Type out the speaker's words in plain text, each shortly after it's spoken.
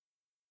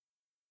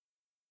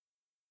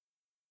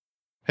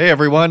Hey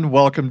everyone,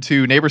 welcome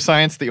to Neighbor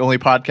Science, the only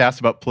podcast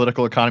about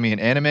political economy and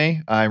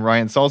anime. I'm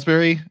Ryan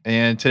Salisbury,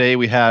 and today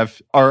we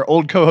have our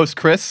old co-host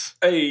Chris.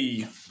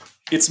 Hey,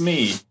 it's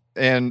me.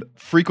 And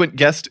frequent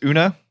guest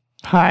Una.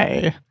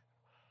 Hi.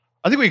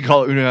 I think we can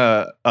call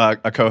Una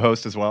a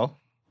co-host as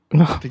well.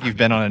 I think you've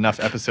been on enough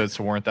episodes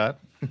to warrant that.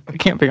 I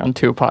can't be on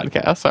two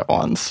podcasts at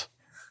once.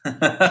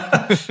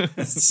 I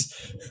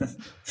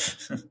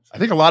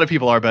think a lot of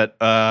people are, but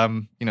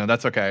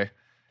that's okay.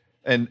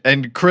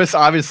 And Chris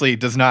obviously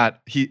does not.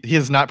 He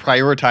is not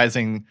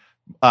prioritizing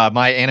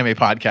my anime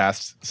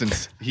podcast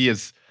since he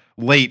is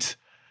late.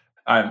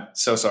 I'm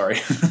so sorry.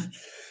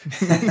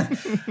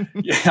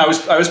 Yeah, I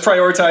was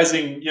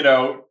prioritizing,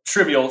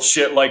 trivial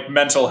shit like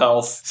mental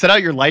health. Set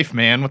out your life,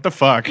 man. What the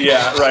fuck?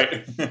 Yeah,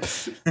 right.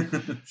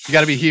 You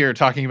got to be here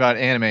talking about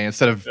anime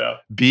instead of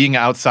being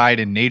outside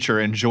in nature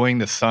enjoying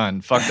the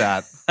sun. Fuck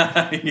that.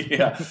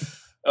 Yeah.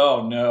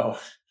 Oh no.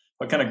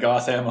 What kind of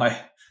goth am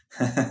I?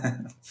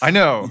 I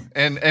know,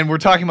 and we're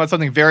talking about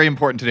something very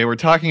important today. We're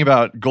talking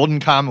about Golden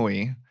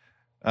Kamuy,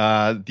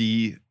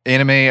 the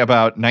anime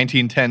about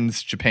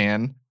 1910s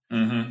Japan.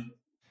 Mm-hmm.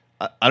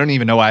 I don't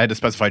even know why I had to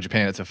specify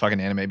Japan. It's a fucking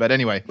anime, but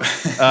anyway,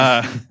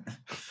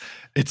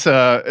 it's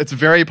a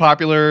very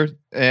popular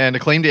and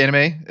acclaimed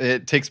anime.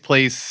 It takes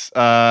place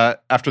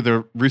after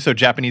the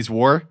Russo-Japanese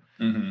War,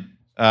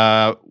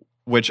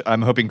 which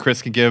I'm hoping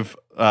Chris can give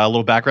a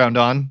little background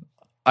on.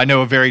 I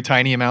know a very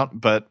tiny amount,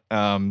 but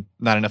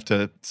not enough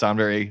to sound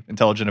very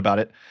intelligent about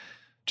it.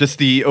 Just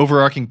the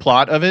overarching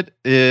plot of it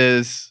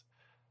is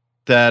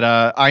that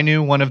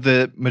Ainu, one of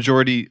the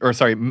minority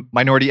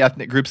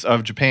ethnic groups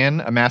of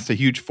Japan, amassed a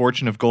huge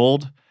fortune of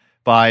gold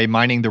by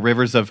mining the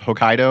rivers of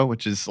Hokkaido,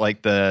 which is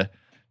like the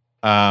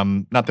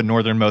not the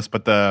northernmost,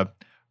 but the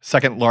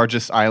second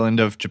largest island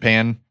of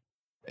Japan.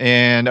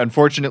 And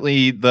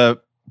unfortunately,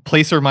 the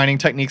placer mining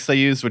techniques they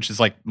use, which is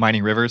like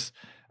mining rivers,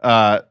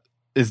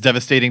 is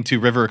devastating to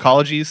river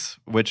ecologies,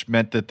 which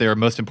meant that their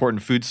most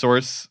important food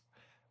source,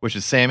 which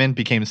is salmon,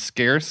 became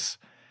scarce.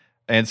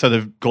 And so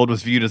the gold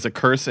was viewed as a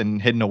curse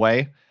and hidden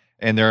away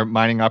in their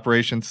mining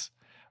operations.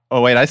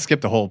 Oh, wait, I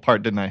skipped a whole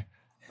part, didn't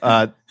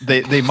I?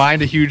 They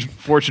mined a huge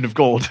fortune of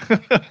gold.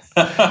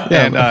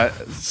 And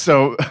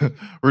so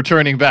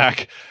returning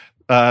back,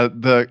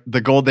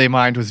 the gold they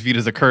mined was viewed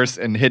as a curse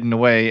and hidden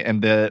away,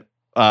 and the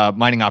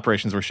mining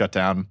operations were shut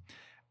down.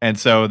 And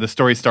so the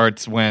story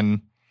starts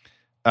when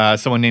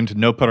someone named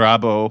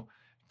Nopperabo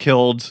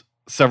killed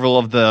several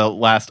of the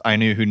last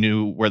Ainu who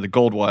knew where the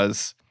gold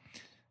was.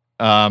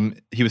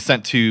 He was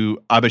sent to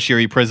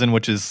Abashiri prison,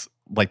 which is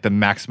like the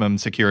maximum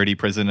security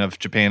prison of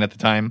Japan at the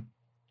time.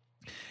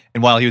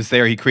 And while he was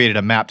there, he created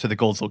a map to the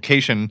gold's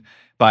location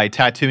by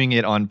tattooing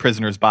it on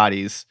prisoners'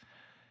 bodies.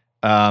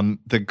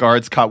 The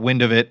guards caught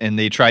wind of it, and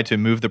they tried to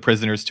move the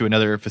prisoners to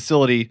another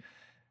facility,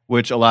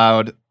 which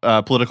allowed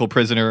a political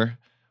prisoner,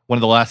 one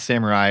of the last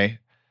samurai,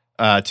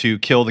 to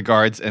kill the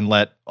guards and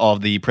let all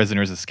of the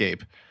prisoners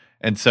escape.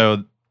 And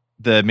so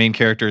the main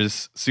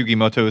characters,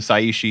 Sugimoto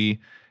Saishi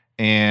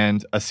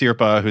and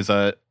Asirpa,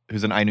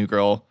 who's an Ainu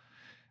girl,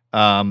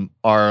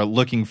 are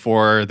looking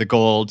for the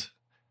gold.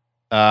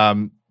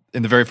 In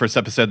the very first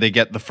episode, they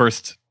get the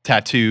first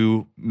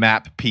tattoo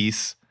map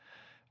piece,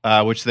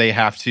 which they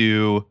have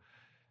to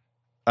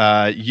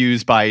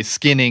use by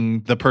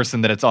skinning the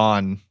person that it's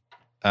on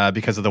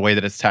because of the way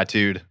that it's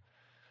tattooed,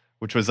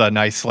 which was a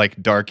nice, like,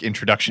 dark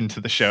introduction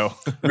to the show.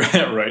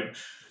 Right.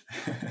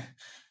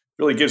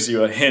 Really gives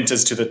you a hint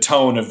as to the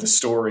tone of the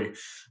story.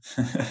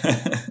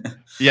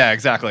 Yeah,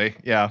 exactly.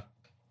 Yeah.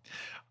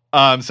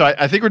 So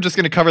I think we're just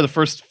going to cover the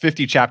first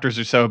 50 chapters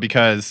or so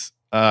because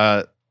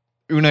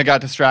Una got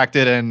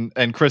distracted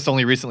and Chris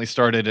only recently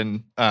started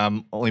and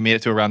only made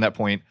it to around that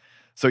point.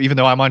 So even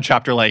though I'm on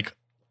chapter like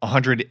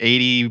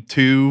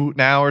 182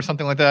 now or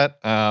something like that,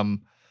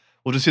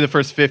 we'll just do the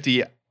first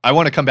 50. I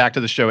want to come back to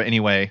the show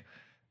anyway.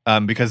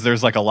 Because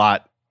there's like a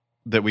lot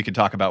that we could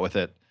talk about with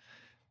it.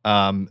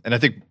 And I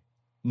think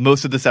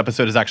most of this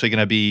episode is actually going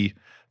to be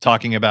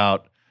talking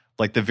about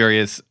like the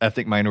various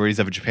ethnic minorities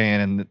of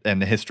Japan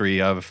and the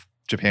history of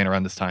Japan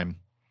around this time.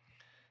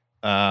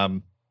 But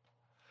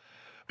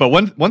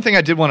one thing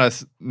I did want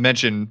to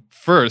mention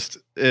first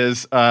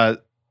is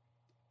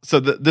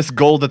this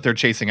gold that they're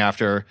chasing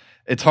after,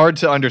 it's hard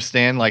to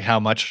understand like how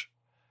much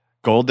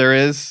gold there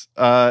is,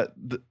 how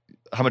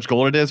much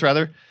gold it is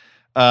rather.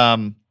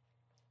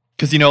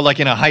 Because, like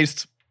in a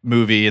heist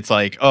movie, it's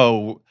like,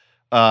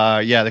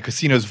 the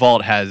casino's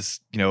vault has,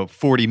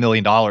 $40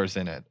 million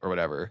in it or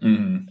whatever.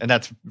 Mm-hmm. And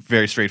that's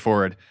very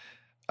straightforward.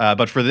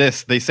 But for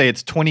this, they say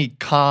it's 20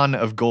 kan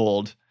of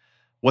gold.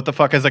 What the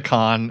fuck is a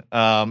kan?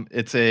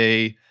 It's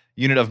a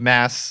unit of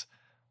mass,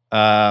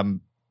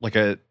 like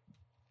a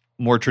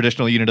more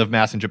traditional unit of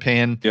mass in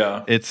Japan.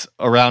 Yeah. It's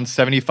around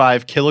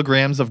 75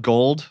 kilograms of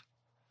gold,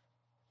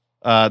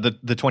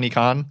 the 20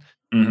 kan,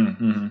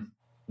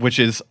 which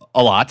is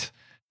a lot.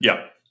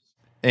 Yeah.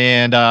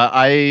 And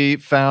I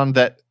found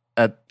that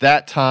at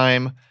that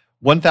time,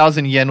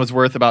 1,000 yen was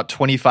worth about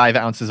 25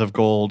 ounces of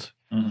gold.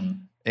 Mm-hmm.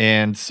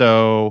 And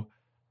so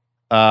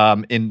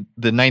in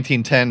the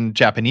 1910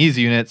 Japanese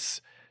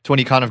units,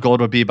 20 con of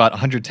gold would be about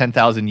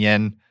 110,000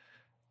 yen.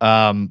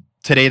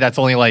 Today, that's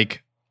only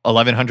like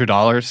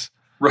 $1,100.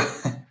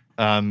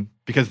 Right.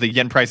 Because the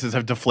yen prices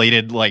have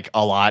deflated like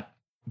a lot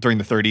during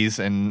the 30s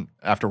and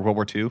after World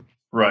War II.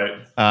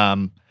 Right.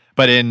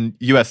 But in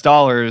US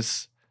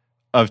dollars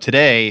of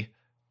today,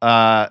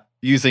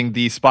 using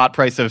the spot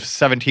price of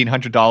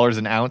 $1,700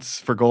 an ounce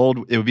for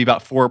gold, it would be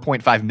about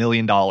 $4.5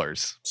 million.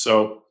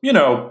 So,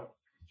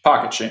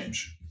 pocket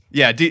change.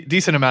 Yeah,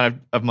 decent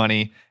amount of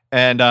money.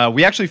 And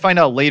we actually find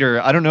out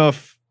later. I don't know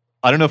if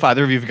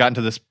either of you have gotten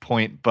to this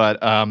point, but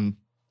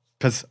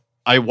because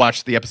I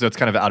watched the episodes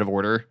kind of out of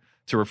order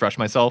to refresh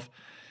myself.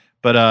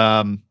 But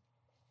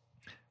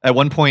at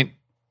one point,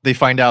 they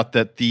find out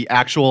that the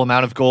actual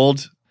amount of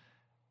gold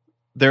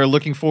they're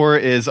looking for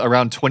is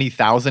around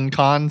 20,000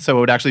 con. So it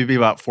would actually be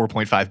about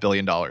 $4.5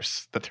 billion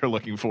that they're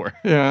looking for.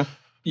 Yeah.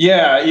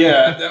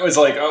 Yeah. That was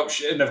like, oh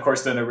shit. And of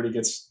course, then everybody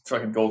gets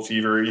fucking gold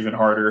fever even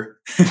harder.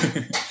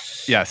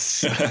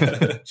 Yes.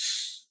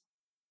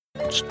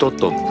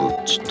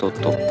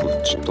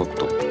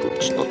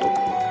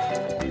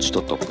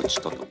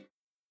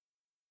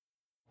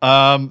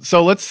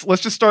 So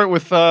let's just start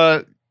with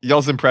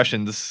y'all's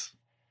impressions.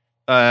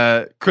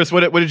 Chris,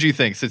 what did you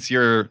think, since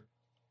you're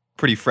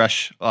pretty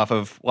fresh off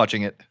of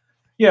watching it?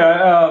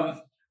 Yeah,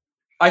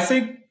 I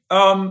think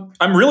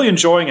I'm really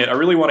enjoying it. I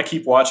really want to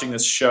keep watching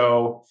this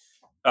show.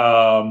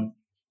 I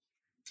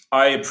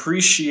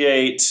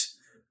appreciate.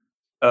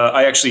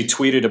 I actually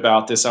tweeted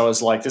about this. I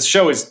was like, this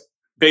show is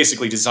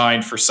basically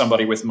designed for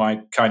somebody with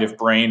my kind of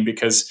brain,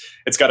 because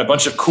it's got a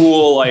bunch of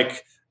cool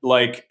like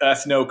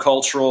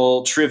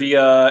ethno-cultural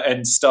trivia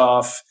and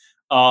stuff.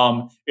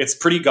 It's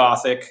pretty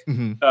gothic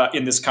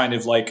in this kind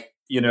of like,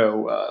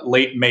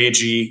 late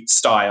Meiji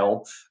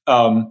style.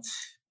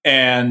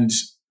 And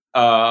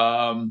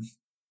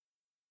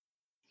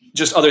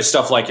just other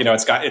stuff like,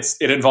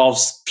 it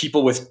involves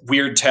people with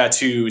weird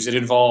tattoos. It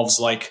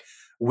involves like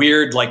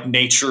weird, like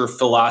nature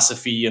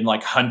philosophy and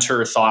like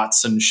hunter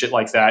thoughts and shit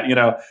like that,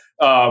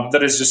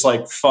 that is just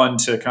like fun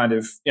to kind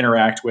of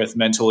interact with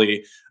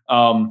mentally.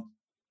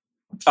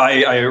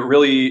 I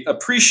really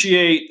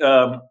appreciate,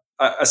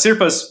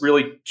 Asirpa's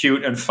really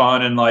cute and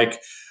fun and like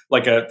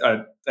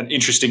an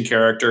interesting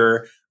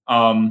character.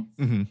 And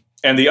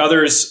the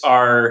others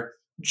are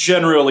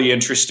generally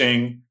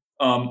interesting.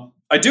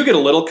 I do get a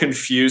little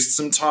confused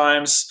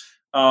sometimes,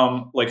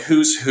 like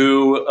who's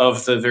who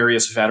of the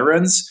various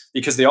veterans,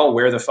 because they all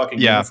wear the fucking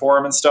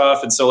uniform and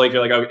stuff. And so like,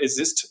 you're like, oh, is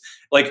this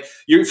like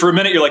you for a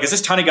minute, you're like, is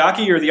this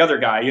Tanigaki or the other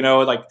guy?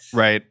 Like,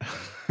 right.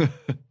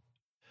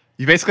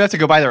 You basically have to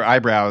go by their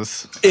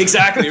eyebrows.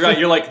 Exactly. Right.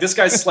 You're like, this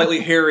guy's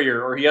slightly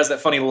hairier, or he has that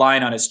funny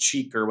line on his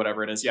cheek or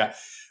whatever it is. Yeah.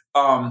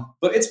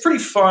 But it's pretty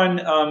fun.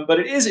 But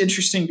it is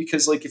interesting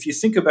because like, if you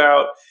think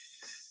about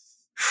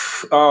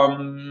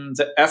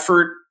the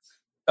effort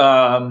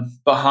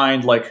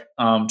behind like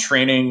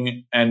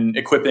training and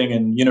equipping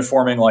and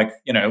uniforming like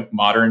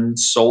modern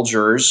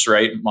soldiers,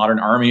 right, modern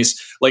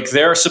armies, like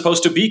they're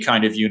supposed to be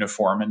kind of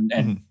uniform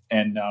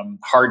and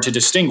hard to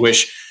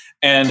distinguish.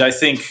 And I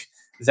think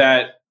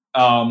that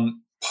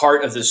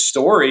part of the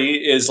story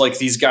is like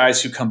these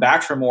guys who come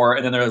back from war,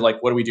 and then they're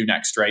like, what do we do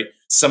next, right?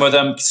 Some of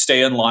them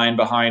stay in line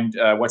behind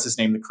what's his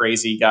name, the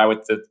crazy guy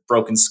with the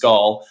broken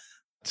skull,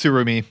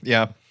 Tsurumi.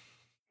 Yeah,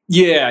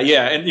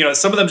 and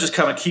some of them just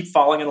kind of keep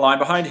falling in line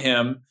behind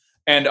him,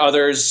 and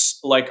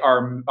others, like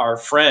our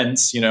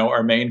friends,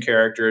 our main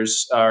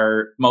characters,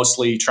 are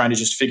mostly trying to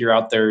just figure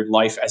out their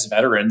life as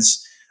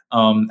veterans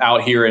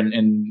out here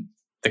in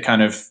the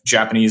kind of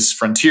Japanese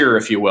frontier,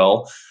 if you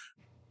will.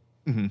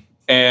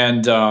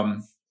 And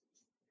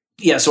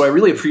so I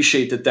really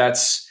appreciate that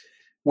that's,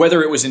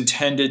 whether it was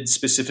intended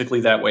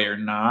specifically that way or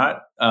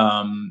not,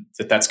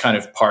 that's kind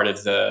of part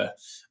of the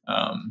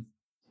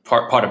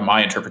part of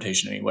my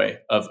interpretation anyway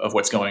of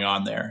what's going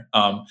on there.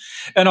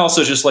 And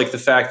also just like the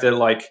fact that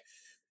like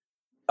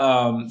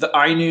the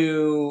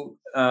Ainu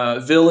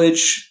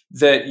village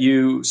that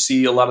you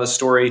see a lot of the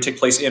story take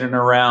place in and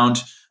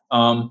around,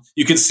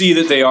 you can see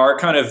that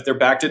they're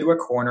backed into a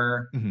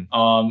corner,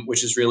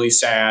 which is really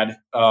sad,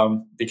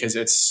 because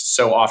it's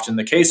so often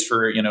the case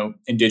for,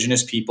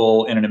 indigenous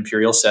people in an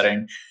imperial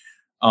setting.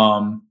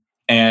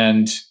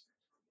 And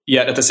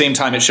yet at the same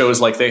time, it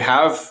shows like they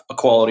have a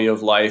quality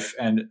of life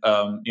and,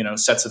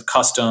 sets of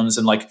customs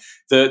and like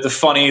the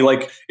funny,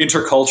 like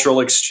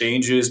intercultural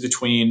exchanges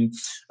between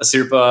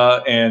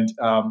Asirpa and,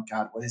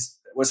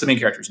 what's the main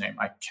character's name?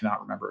 I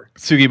cannot remember.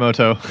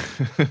 Sugimoto.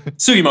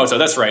 Sugimoto,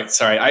 that's right.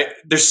 Sorry.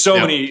 There's so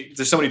many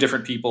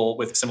different people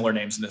with similar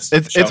names in this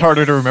show. It's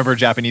harder to remember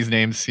Japanese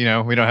names, we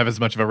don't have as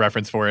much of a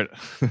reference for it.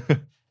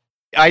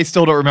 I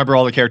still don't remember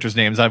all the characters'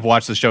 names. I've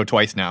watched the show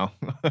twice now.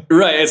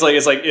 Right. It's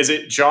like, is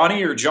it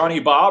Johnny or Johnny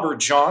Bob or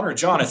John or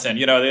Jonathan?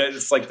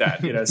 It's like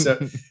that,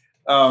 So,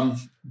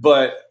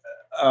 but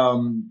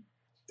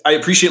I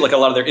appreciate like a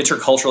lot of their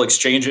intercultural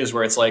exchanges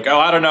where it's like, oh,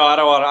 I don't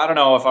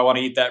know if I want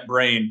to eat that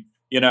brain.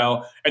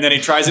 And then he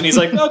tries it and he's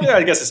like, okay,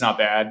 I guess it's not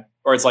bad.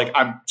 Or it's like,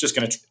 I'm just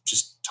going to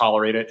just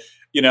tolerate it.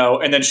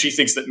 and then she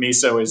thinks that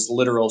miso is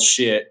literal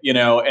shit,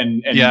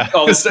 and Yeah.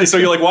 all this. So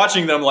you're like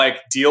watching them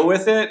like deal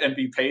with it and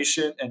be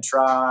patient and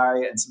try,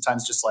 and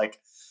sometimes just like,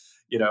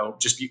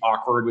 just be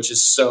awkward, which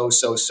is so,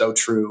 so, so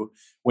true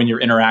when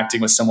you're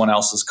interacting with someone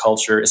else's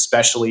culture,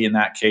 especially in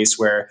that case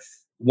where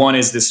one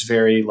is this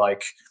very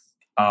like,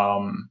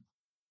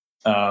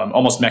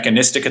 almost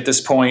mechanistic at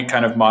this point,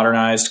 kind of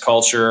modernized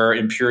culture,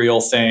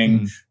 imperial thing.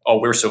 Mm-hmm. Oh,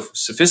 we're so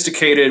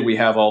sophisticated. We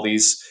have all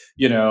these,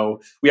 we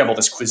have all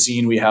this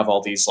cuisine. We have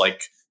all these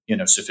like,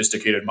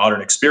 sophisticated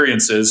modern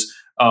experiences.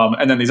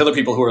 And then these other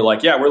people who are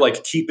like, yeah, we're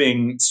like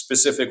keeping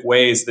specific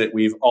ways that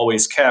we've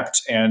always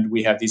kept. And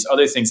we have these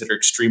other things that are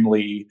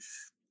extremely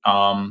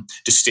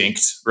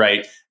distinct,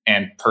 right?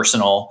 And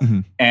personal. Mm-hmm.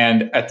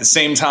 And at the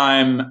same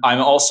time,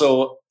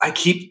 I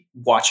keep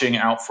watching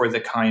out for the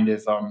kind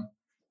of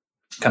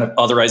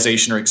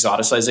otherization or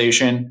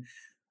exoticization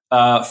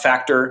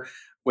factor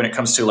when it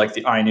comes to like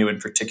the Ainu in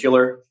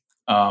particular.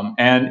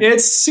 And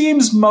it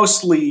seems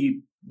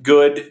mostly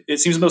good. It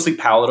seems mostly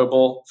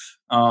palatable.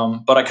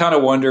 But I kind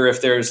of wonder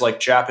if there's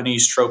like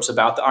Japanese tropes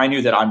about the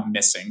Ainu that I'm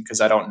missing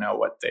because I don't know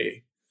what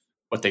they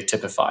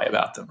typify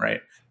about them,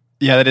 right?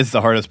 Yeah, that is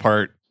the hardest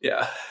part.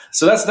 Yeah.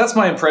 So that's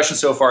my impression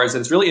so far, is that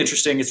it's really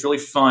interesting. It's really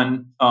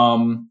fun.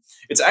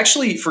 It's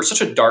actually, for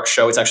such a dark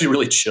show, it's actually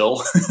really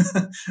chill.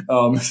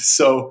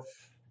 So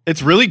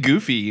it's really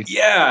goofy.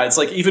 Yeah, it's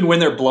like even when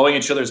they're blowing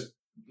each other's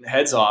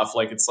heads off,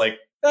 like it's like,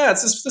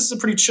 this is a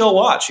pretty chill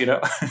watch,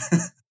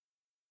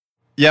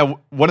 Yeah,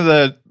 one of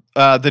the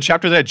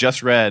chapter that I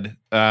just read,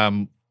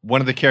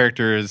 one of the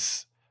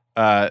characters,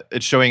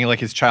 it's showing like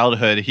his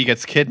childhood. He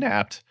gets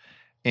kidnapped,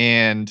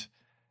 and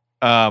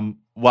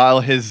while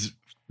his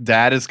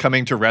dad is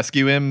coming to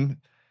rescue him,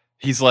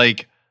 he's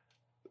like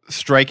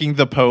striking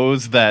the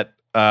pose that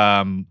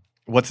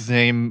what's his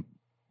name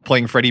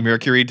playing Freddie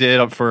Mercury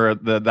did for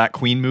that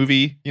Queen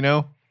movie,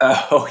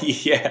 Oh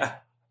yeah.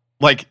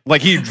 Like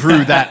he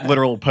drew that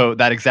literal pose,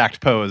 that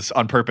exact pose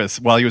on purpose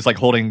while he was like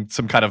holding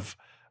some kind of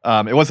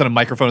it wasn't a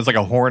microphone, it was like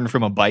a horn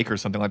from a bike or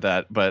something like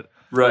that. But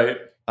right.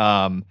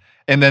 And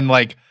then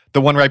like the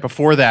one right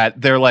before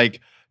that, they're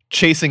like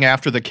chasing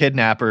after the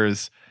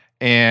kidnappers,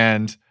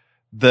 and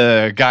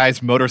the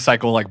guy's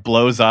motorcycle like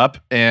blows up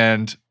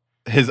and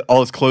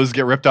all his clothes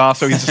get ripped off,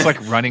 so he's just like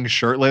running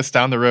shirtless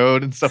down the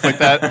road and stuff like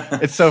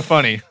that. It's so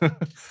funny.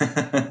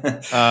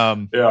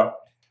 Yeah.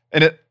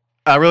 And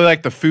I really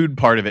like the food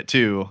part of it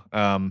too.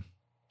 But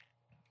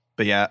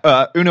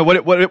yeah, Una,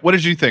 what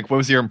did you think? What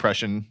was your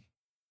impression?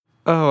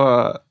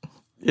 Yeah,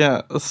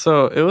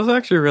 so it was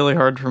actually really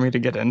hard for me to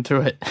get into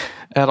it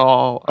at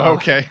all.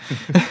 Okay.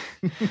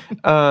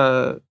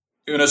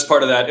 Una's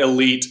part of that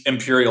elite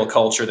imperial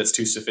culture that's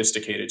too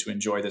sophisticated to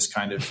enjoy this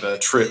kind of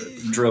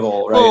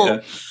drivel, right?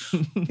 Well,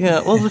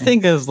 yeah, well, the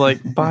thing is,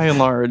 like, by and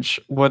large,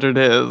 what it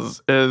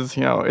is,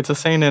 it's a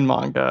seinen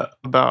manga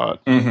about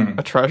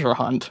a treasure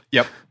hunt.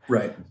 Yep.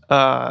 Right.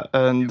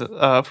 And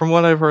from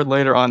what I've heard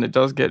later on, it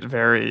does get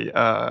very,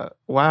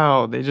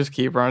 wow, they just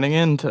keep running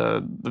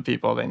into the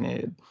people they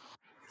need.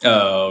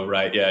 Oh,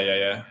 right.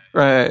 Yeah.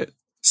 Right.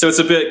 So it's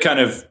a bit kind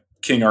of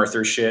King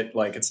Arthur shit.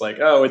 Like, it's like,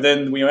 oh, and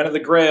then we went to the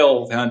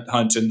Grail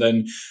hunt, and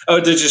then,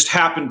 they just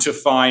happened to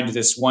find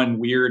this one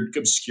weird,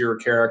 obscure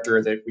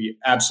character that we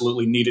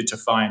absolutely needed to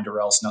find, or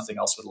else nothing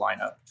else would line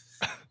up.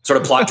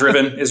 Sort of plot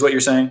driven is what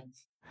you're saying?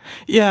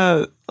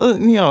 Yeah,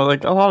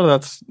 like a lot of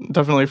that's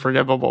definitely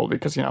forgivable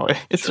because,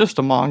 it's just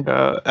a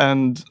manga,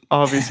 and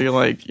obviously,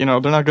 like, they're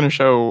not going to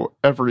show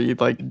every,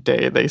 like,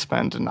 day they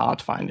spend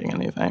not finding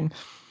anything.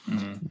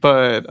 Mm-hmm.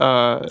 But,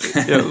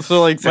 yeah,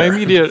 so, like, my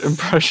immediate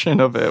impression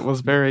of it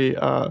was very,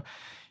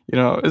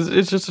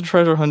 it's just a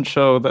treasure hunt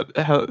show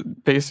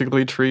that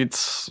basically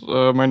treats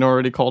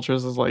minority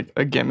cultures as, like,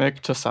 a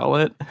gimmick to sell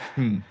it.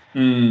 And,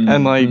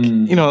 like,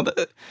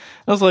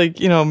 I was like,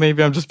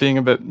 maybe I'm just being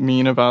a bit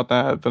mean about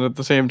that. But at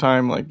the same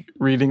time, like,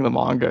 reading the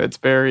manga, it's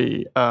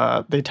very,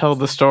 they tell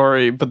the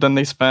story, but then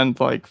they spend,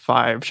 like,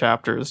 5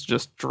 chapters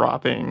just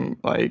dropping,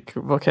 like,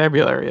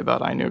 vocabulary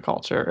about Ainu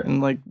culture. And,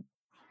 like...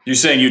 You're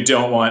saying you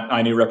don't want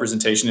Ainu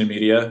representation in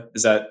media?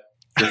 Is that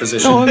your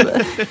position?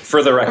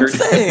 For the record.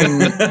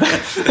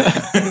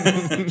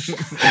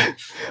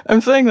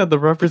 I'm saying that the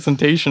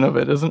representation of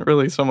it isn't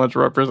really so much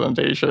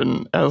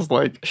representation as,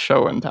 like,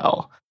 show and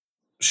tell.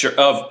 Sure.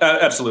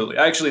 Absolutely.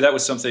 Actually, that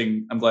was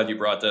something, I'm glad you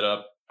brought that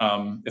up.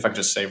 If I could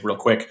just say real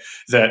quick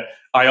that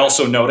I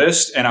also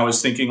noticed, and I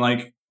was thinking,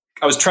 like,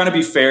 I was trying to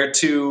be fair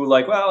to,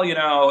 like, well,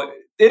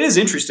 it is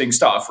interesting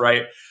stuff,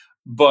 right?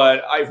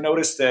 But I've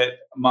noticed that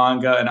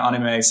manga and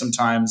anime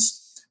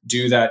sometimes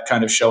do that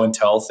kind of show and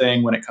tell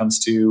thing when it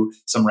comes to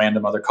some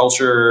random other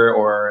culture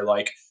or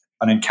like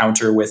an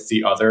encounter with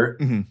the other.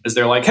 Mm-hmm. Is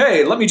they're like,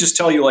 hey, let me just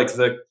tell you like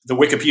the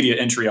Wikipedia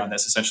entry on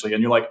this, essentially.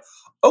 And you're like,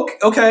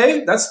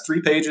 okay, that's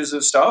 3 pages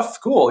of stuff.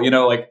 Cool.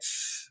 Like,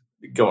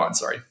 go on.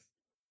 Sorry.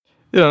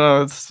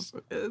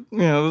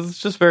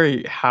 It's just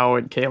very how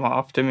it came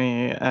off to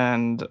me.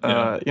 And,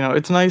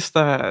 it's nice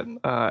that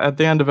at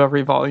the end of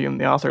every volume,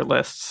 the author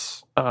lists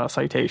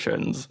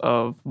citations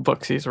of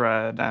books he's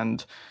read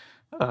and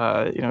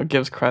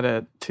gives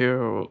credit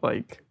to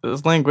like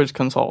this language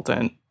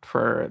consultant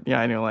for the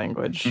Ainu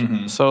language.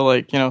 So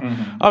like,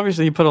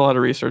 obviously he put a lot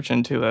of research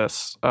into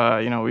this.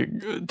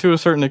 To a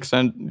certain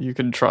extent, you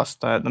could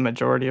trust that the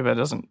majority of it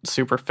isn't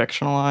super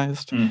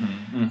fictionalized.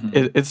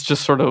 It's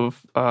just sort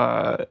of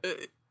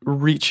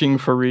reaching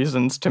for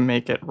reasons to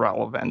make it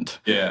relevant.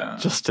 Yeah.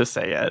 Just to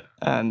say it.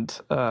 And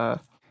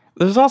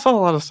there's also a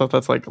lot of stuff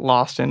that's like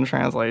lost in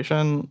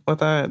translation with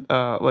that.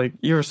 Like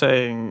you were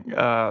saying,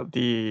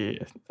 the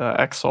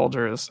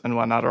ex-soldiers and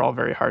whatnot are all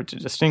very hard to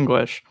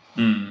distinguish.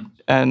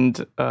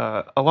 And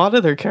a lot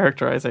of their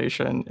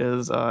characterization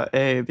is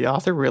the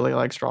author really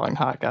likes drawing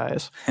hot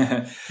guys.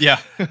 Yeah.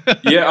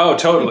 Yeah. Oh,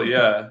 totally.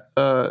 Yeah.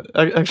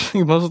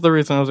 Actually, most of the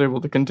reason I was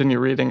able to continue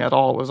reading at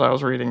all was I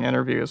was reading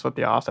interviews with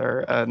the author,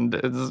 and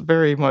it's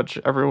very much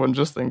everyone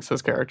just thinks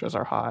his characters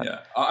are hot. Yeah.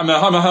 I'm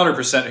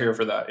 100% here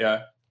for that.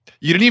 Yeah.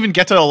 You didn't even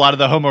get to a lot of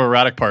the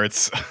homoerotic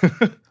parts.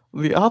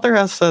 The author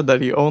has said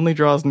that he only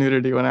draws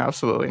nudity when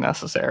absolutely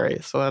necessary.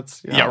 So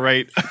that's yeah,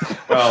 right.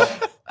 Well,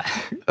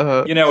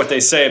 you know what they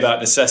say about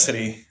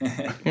necessity.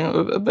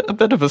 A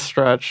bit of a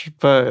stretch,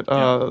 but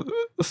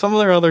some of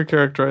their other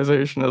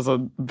characterization is a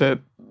bit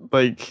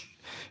like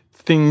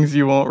things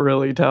you won't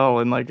really tell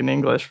in like an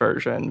English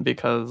version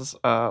because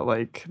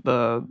like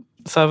the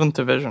 7th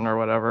Division or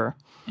whatever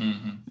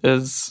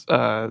is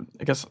I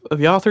guess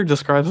the author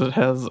describes it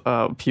as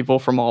people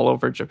from all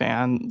over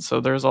Japan. So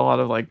there's a lot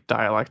of like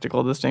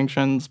dialectical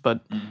distinctions,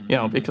 but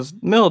because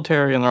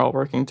military and they're all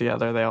working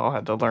together, they all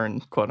had to learn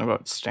quote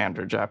unquote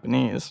standard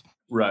Japanese.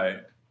 Right.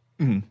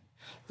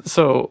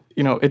 So,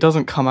 it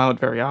doesn't come out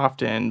very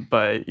often,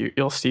 but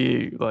you'll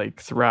see like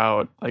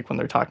throughout, like when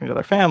they're talking to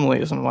their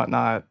families and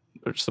whatnot,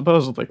 which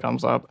supposedly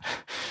comes up,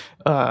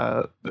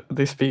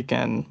 they speak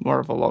in more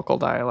of a local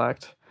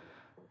dialect.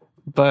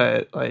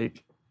 But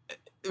like,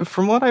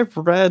 from what I've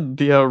read,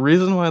 the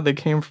reason why they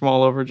came from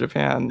all over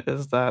Japan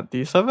is that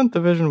the 7th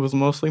Division was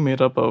mostly made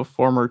up of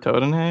former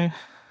Todinhei,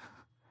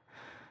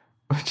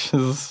 which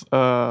is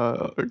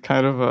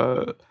kind of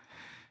a...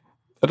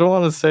 I don't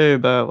want to say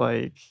that,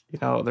 like,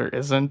 there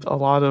isn't a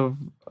lot of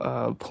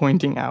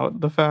pointing out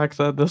the fact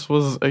that this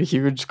was a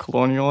huge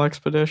colonial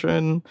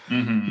expedition,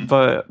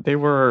 but they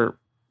were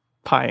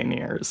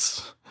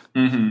pioneers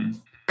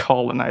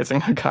colonizing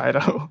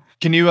Hokkaido.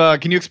 Can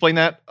you explain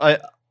that?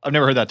 I've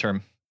never heard that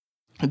term.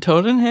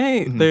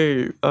 Todinhei,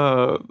 they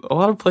a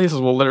lot of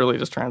places will literally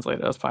just translate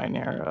it as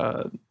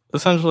pioneer.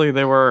 Essentially,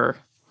 they were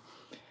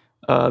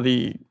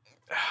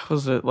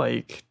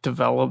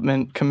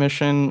Development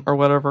Commission or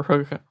whatever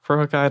for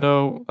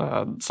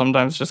Hokkaido,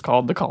 sometimes just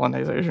called the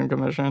Colonization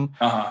Commission.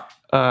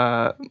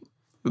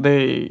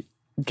 They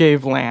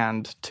gave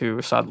land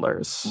to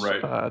settlers,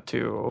 right?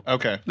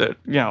 The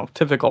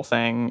typical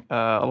thing.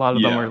 A lot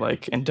of them were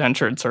like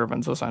indentured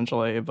servants,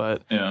 essentially.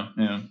 But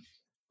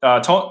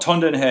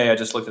Todinhei, I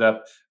just looked it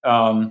up.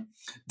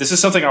 This is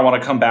something I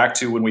want to come back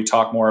to when we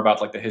talk more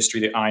about like the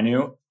history of the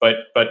Ainu.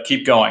 But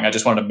keep going. I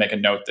just wanted to make a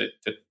note that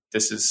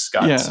this has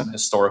got some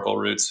historical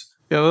roots.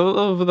 Yeah,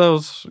 that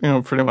was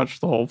pretty much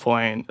the whole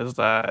point. Is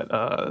that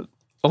a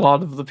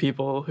lot of the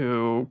people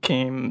who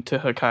came to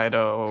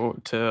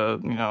Hokkaido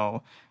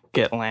to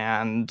get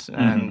land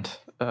and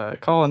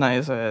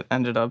colonize it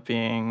ended up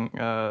being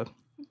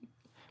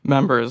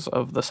members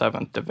of the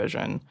 7th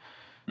Division.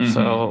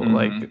 So,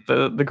 like,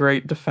 the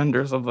great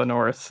defenders of the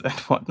North and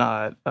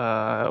whatnot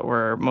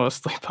were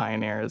mostly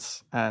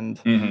pioneers. And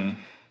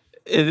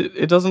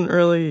it doesn't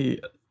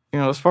really,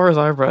 as far as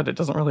I've read, it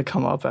doesn't really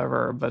come up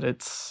ever. But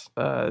it's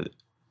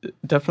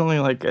definitely,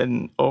 like,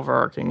 an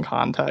overarching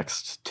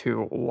context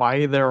to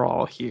why they're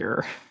all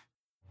here.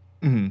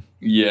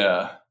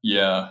 Yeah,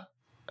 yeah.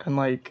 And,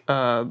 like,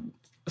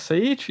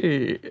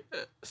 Seiichi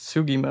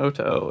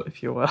Sugimoto,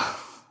 if you will,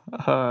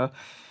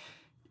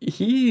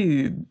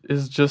 he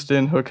is just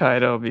in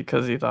Hokkaido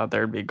because he thought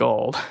there'd be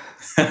gold.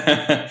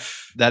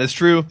 That is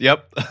true.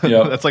 Yep.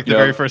 That's like the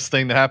very first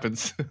thing that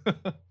happens.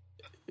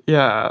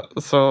 Yeah.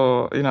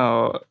 So,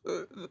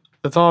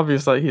 it's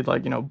obvious that he'd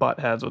butt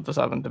heads with the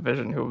 7th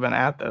Division who've been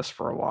at this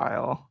for a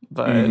while.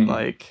 But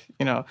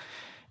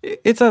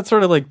it's that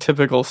sort of like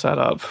typical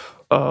setup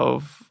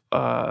of,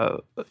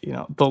 the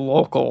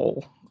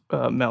local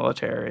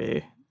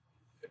military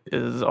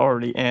is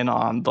already in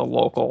on the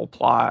local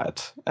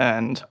plot,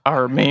 and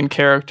our main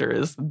character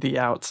is the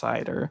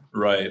outsider.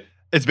 Right.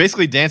 It's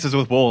basically Dances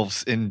with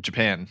Wolves in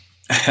Japan.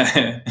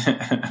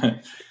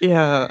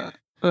 Yeah.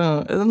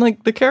 And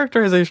like the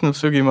characterization of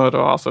Sugimoto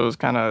also is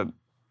kind of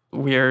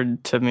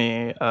weird to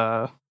me.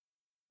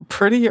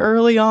 Pretty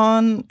early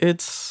on,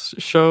 it's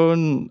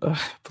shown, I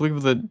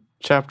believe the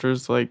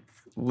chapter's like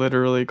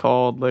literally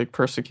called like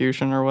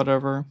Persecution or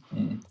whatever.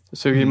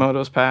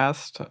 Sugimoto's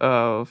past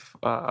of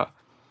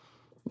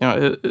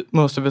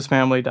most of his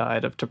family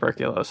died of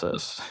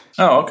tuberculosis.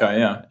 Oh, okay,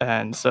 yeah.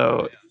 And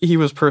so he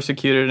was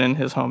persecuted in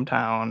his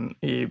hometown.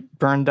 He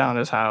burned down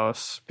his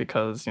house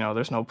because,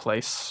 there's no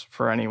place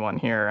for anyone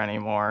here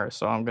anymore,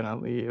 so I'm going to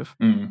leave.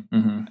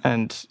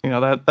 And,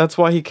 that's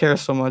why he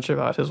cares so much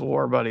about his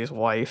war buddy's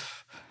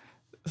wife.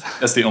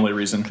 That's the only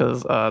reason.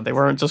 Because they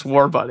weren't just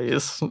war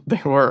buddies.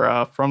 They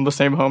were from the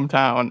same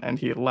hometown, and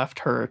he left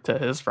her to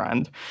his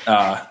friend.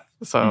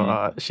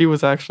 So she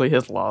was actually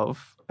his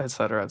love,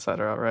 etc.,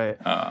 etc., right?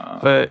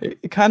 But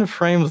it kind of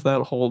frames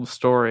that whole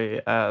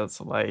story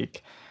as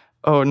like,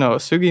 oh no,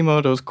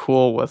 Sugimoto's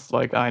cool with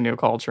like Ainu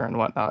culture and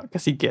whatnot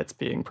because he gets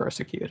being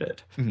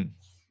persecuted.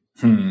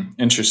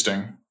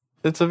 Interesting.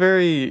 It's a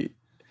very,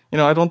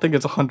 I don't think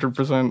it's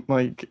 100%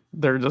 like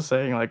they're just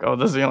saying like, oh,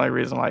 this is the only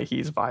reason why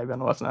he's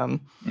vibing with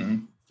them.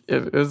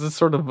 It was just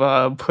sort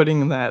of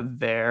putting that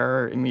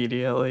there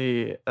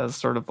immediately as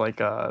sort of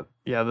like,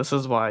 yeah, this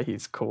is why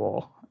he's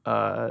cool.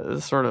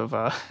 Sort of,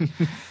 I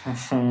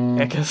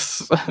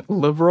guess,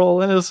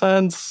 liberal in a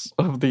sense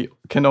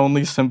can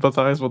only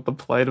sympathize with the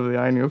plight of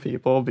the Ainu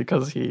people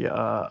because he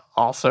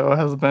also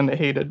has been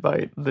hated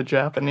by the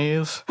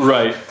Japanese.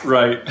 Right.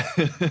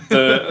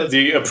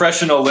 The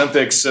oppression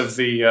Olympics of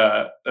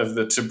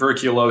the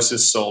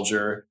tuberculosis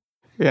soldier.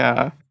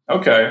 Yeah.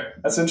 Okay,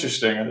 that's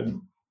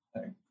interesting.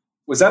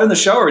 Was that in the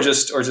show or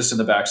just in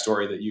the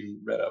backstory that you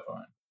read up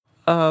on?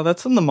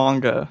 That's in the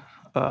manga.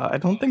 I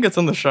don't think it's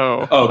in the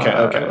show.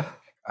 Okay.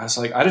 I was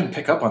like, I didn't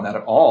pick up on that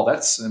at all.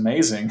 That's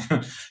amazing.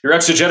 Your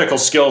exegetical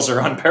skills are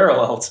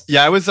unparalleled.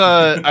 Yeah, I was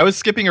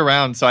skipping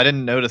around, so I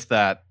didn't notice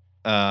that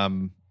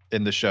in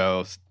the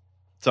show.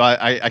 So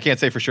I can't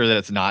say for sure that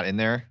it's not in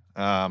there.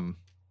 And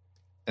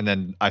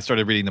then I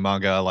started reading the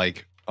manga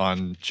like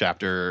on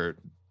chapter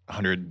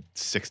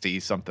 160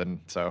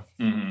 something. So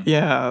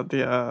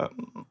yeah,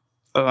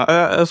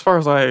 as far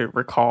as I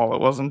recall,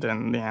 it wasn't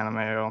in the anime.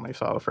 I only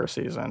saw the first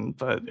season,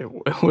 but it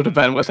would have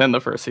been within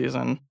the first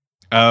season.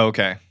 Oh,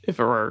 okay. If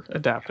it were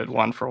adapted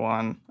one for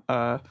one.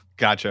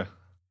 Gotcha.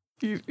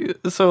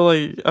 So,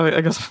 like, I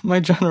guess my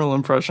general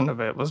impression of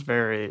it was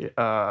very,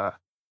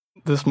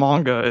 this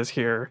manga is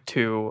here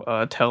to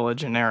tell a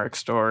generic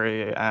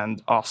story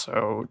and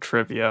also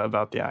trivia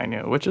about the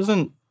Ainu, which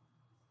isn't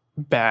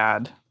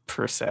bad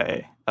per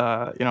se.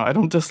 I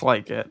don't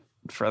dislike it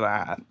for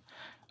that.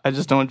 I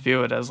just don't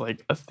view it as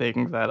like a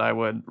thing that I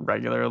would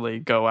regularly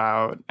go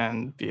out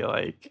and be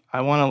like,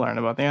 I want to learn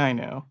about the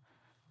Ainu.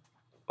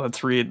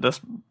 Let's read this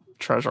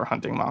treasure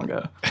hunting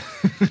manga.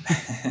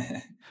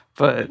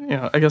 But,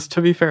 I guess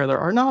to be fair, there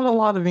are not a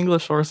lot of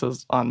English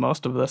sources on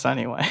most of this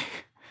anyway.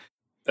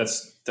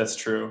 That's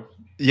true.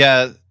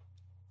 Yeah,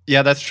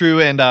 that's true.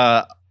 And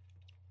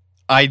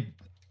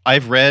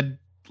I've read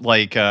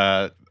like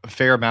a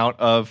fair amount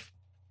of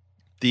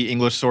the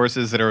English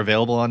sources that are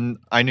available on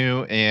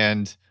Ainu,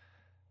 and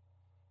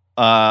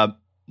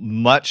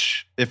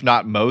much, if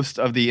not most,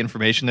 of the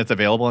information that's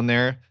available in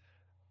there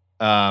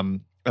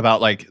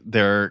about like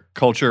their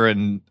culture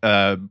and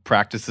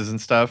practices and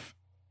stuff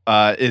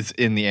is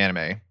in the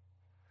anime.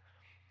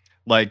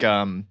 Like,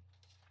 I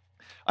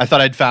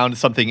thought I'd found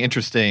something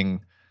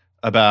interesting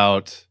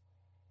about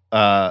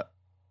the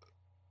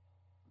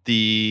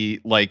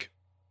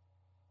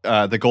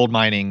gold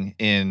mining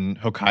in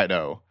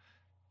Hokkaido.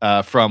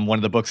 From one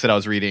of the books that I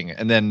was reading.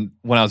 And then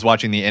when I was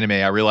watching the anime,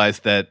 I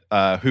realized that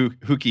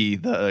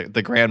Huki,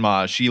 the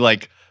grandma, she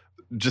like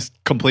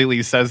just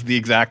completely says the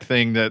exact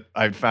thing that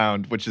I'd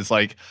found, which is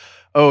like,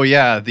 oh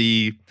yeah,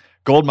 the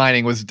gold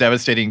mining was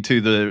devastating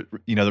to the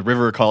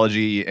river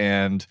ecology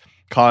and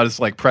caused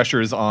like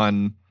pressures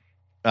on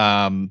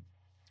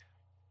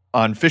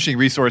fishing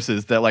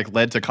resources that like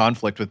led to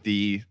conflict in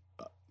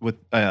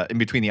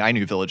between the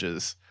Ainu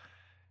villages.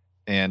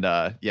 And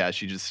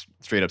she just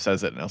straight up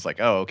says it, and I was like,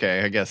 "Oh,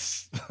 okay. I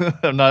guess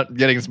I'm not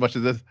getting as much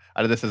out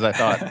of this as I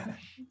thought."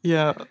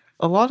 Yeah,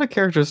 a lot of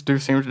characters do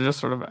seem to just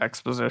sort of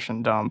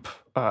exposition dump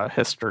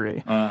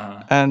history,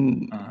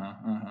 and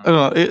I don't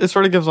know. It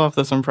sort of gives off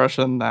this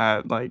impression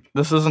that like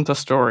this isn't a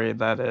story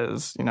that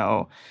is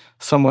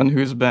someone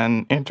who's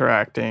been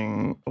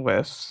interacting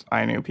with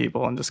Ainu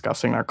people and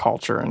discussing their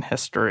culture and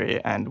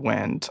history, and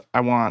went,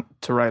 "I want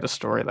to write a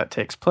story that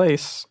takes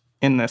place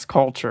in this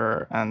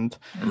culture," and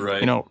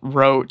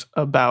wrote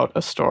about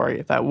a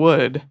story that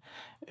would.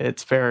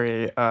 It's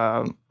very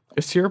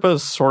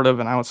Sirpa's sort of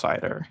an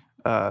outsider.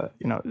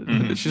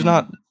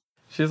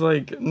 She's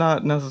like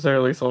not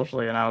necessarily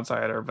socially an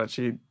outsider, but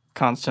she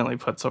constantly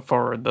puts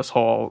forward this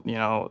whole,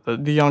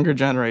 the younger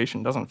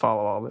generation doesn't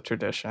follow all the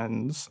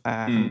traditions,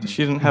 and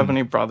she didn't have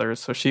any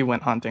brothers, so she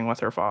went hunting with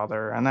her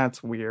father, and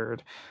that's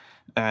weird.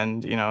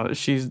 And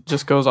she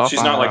just goes off.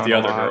 She's not like the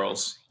other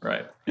girls,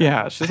 right?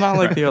 Yeah, she's not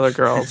like the other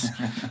girls.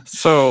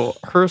 So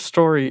her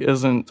story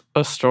isn't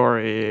a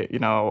story,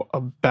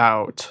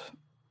 about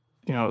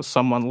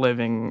someone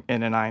living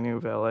in an Ainu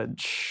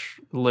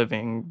village,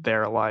 living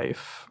their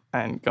life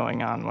and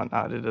going on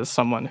whatnot. It is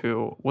someone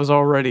who was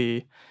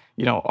already,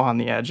 on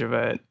the edge of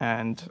it,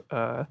 and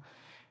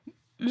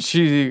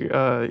she,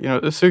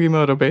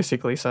 Sugimoto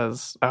basically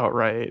says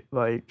outright,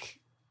 like,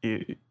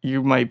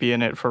 you might be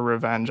in it for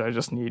revenge. I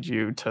just need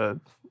you to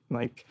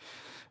like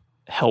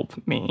help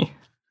me.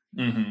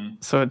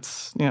 So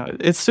it's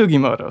it's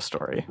Sugimoto's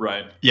story,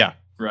 right? Yeah,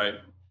 right.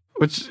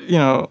 Which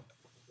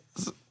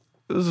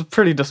is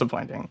pretty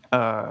disappointing,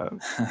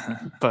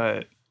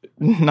 but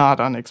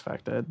not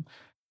unexpected.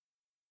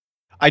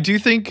 I do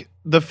think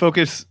the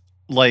focus,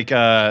 like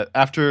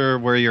after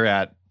where you're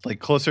at, like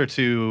closer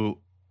to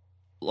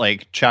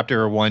like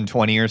chapter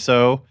 120 or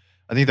so,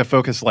 I think the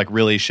focus like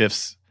really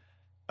shifts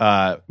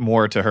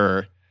more to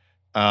her,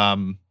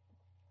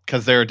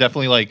 because there are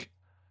definitely like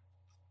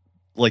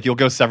you'll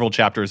go several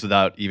chapters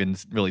without even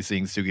really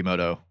seeing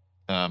Sugimoto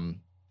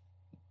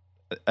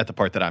at the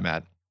part that I'm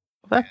at.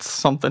 That's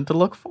something to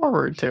look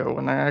forward to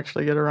when I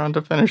actually get around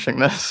to finishing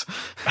this.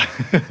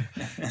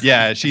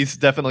 Yeah, she's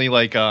definitely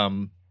like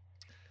I'm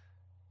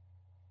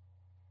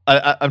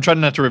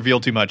trying not to reveal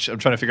too much. I'm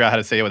trying to figure out how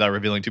to say it without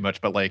revealing too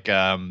much, but like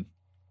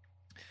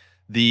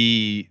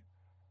the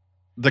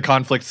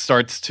conflict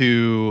starts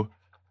to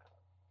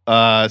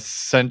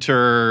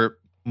center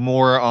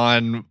more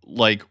on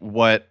like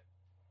what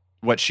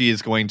she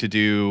is going to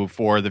do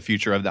for the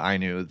future of the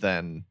Ainu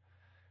than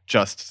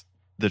just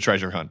the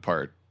treasure hunt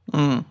part.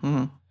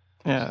 Mm-hmm.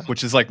 Yeah,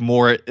 which is like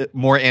more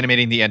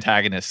animating the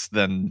antagonists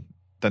than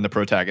the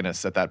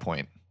protagonists at that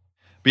point.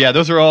 But yeah,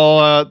 those are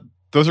all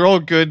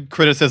good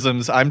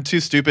criticisms. I'm too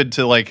stupid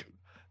to like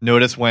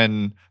notice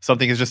when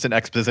something is just an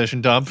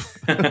exposition dump.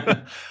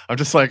 I'm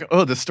just like,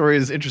 oh, this story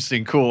is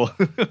interesting, cool.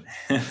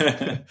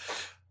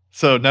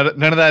 So none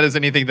of that is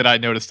anything that I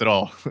noticed at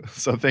all.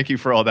 So thank you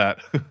for all that.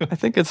 I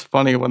think it's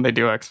funny when they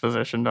do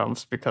exposition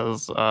dumps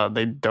because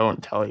they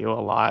don't tell you a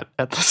lot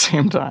at the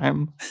same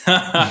time.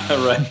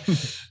 Right.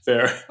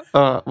 Fair.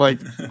 Like,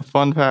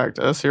 fun fact,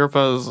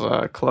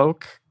 Sirpa's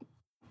cloak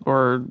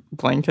or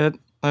blanket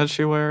that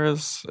she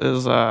wears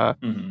is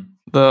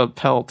the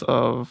pelt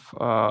of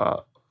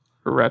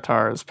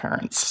Retar's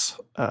parents.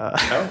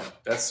 Oh,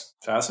 that's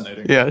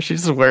fascinating. Yeah, she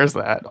just wears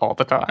that all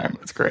the time.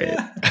 It's great.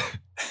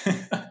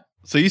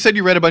 So you said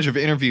you read a bunch of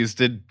interviews.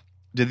 Did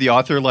the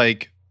author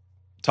like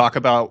talk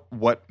about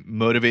what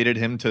motivated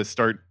him to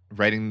start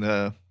writing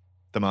the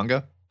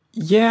manga?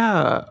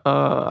 Yeah,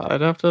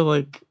 I'd have to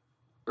like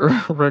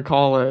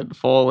recall it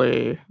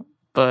fully,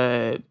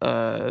 but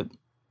I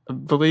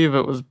believe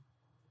it was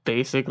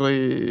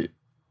basically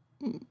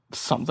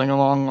something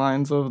along the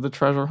lines of the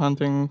treasure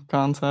hunting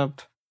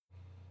concept.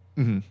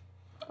 Mm-hmm.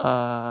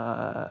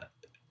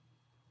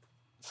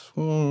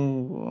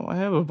 So I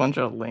have a bunch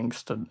of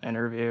links to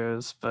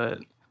interviews, but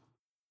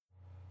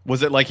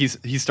was it like he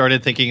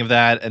started thinking of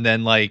that and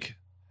then like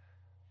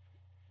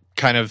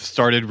kind of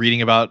started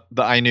reading about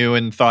the Ainu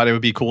and thought it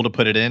would be cool to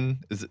put it in?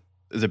 Is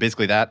it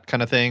basically that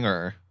kind of thing,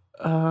 or?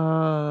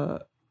 Yeah,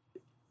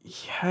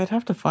 I'd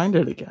have to find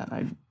it again.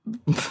 I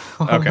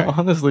Okay.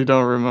 honestly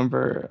don't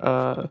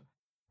remember.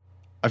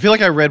 I feel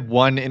like I read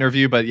one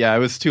interview, but yeah, it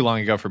was too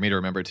long ago for me to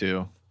remember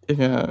too.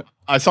 Yeah.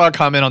 I saw a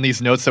comment on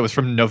these notes that was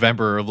from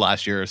November of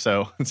last year,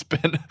 so it's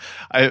been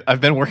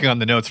I've been working on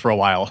the notes for a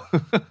while.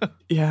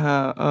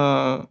 Yeah,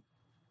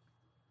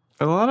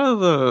 a lot of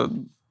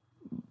the,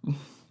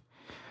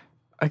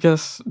 I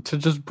guess, to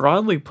just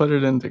broadly put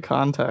it into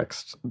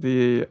context,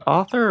 the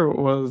author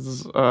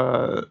was,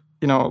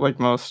 like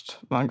most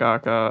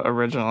mangaka,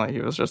 originally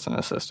he was just an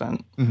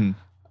assistant.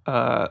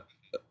 Mm-hmm.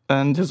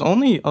 And his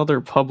only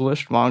other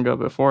published manga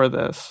before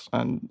this,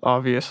 and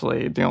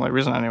obviously the only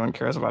reason anyone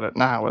cares about it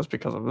now is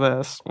because of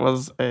this,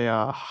 was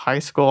a high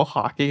school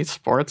hockey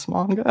sports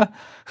manga.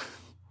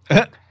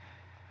 The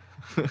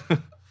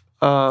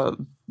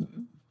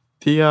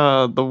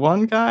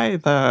one guy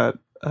that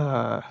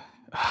I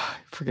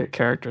forget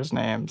characters'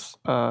 names.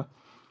 The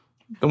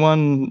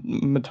one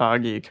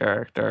Mitagi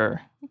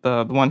character,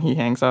 the one he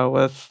hangs out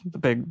with, the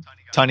big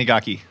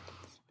Tanigaki.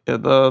 Yeah,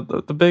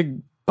 the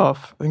big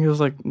buff. I think it was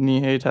like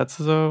Nihei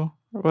Tetsuzo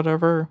or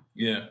whatever.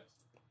 Yeah.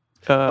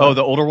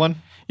 The older one?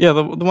 Yeah,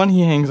 the one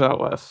he hangs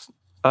out with.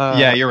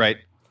 Yeah, you're right.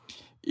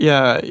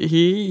 Yeah,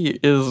 he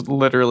is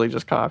literally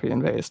just copy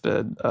and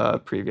pasted a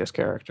previous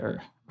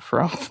character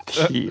from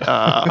the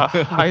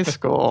high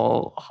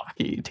school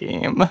hockey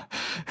team.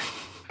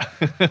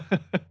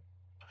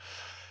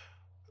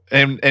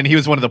 And he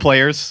was one of the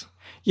players?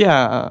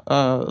 Yeah,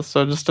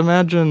 so just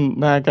imagine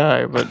that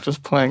guy, but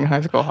just playing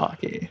high school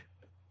hockey.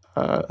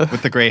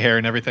 With the gray hair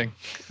and everything.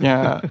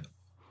 Yeah.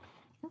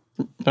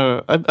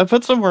 I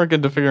put some work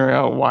into figuring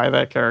out why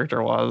that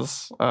character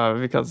was,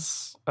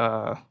 because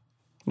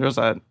there's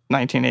that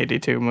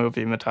 1982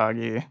 movie,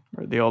 Mitagi,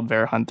 or The Old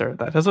Bear Hunter,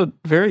 that has a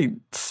very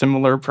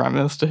similar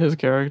premise to his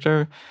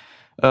character,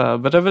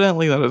 but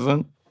evidently that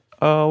isn't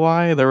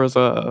why. There was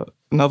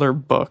another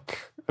book,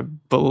 I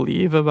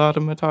believe, about a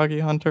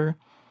Mitagi hunter,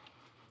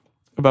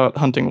 about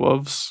hunting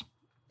wolves.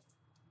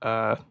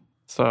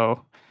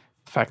 So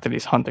the fact that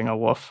he's hunting a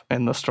wolf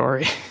in the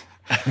story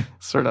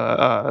sort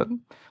of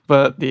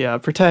but the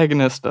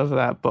protagonist of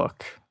that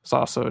book is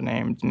also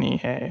named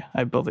Nihei,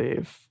 I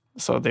believe.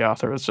 So the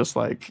author was just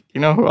like, you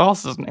know who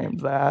else is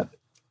named that?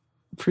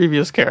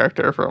 Previous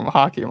character from a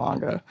hockey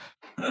manga.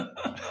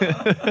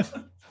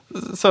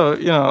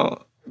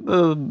 So,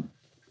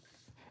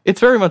 it's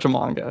very much a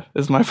manga,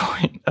 is my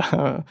point.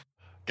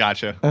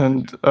 Gotcha.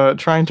 And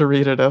trying to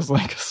read it as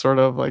like sort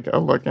of like a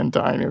look into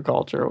Ainu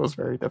culture was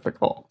very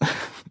difficult.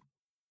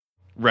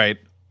 Right.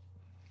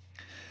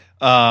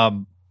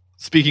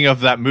 Speaking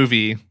of that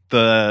movie,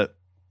 the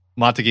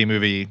Montage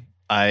movie,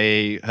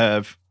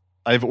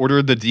 I've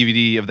ordered the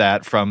DVD of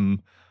that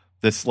from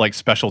this like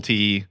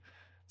specialty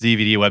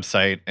DVD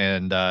website,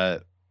 and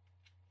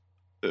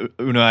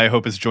Una, I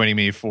hope, is joining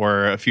me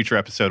for a future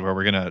episode where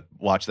we're gonna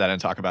watch that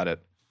and talk about it.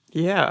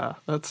 Yeah,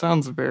 that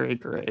sounds very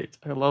great.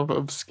 I love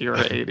obscure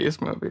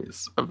 80s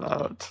movies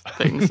about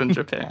things in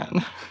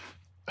Japan.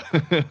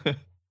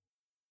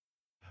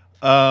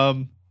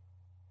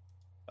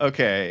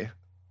 Okay.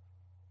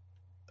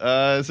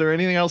 Is there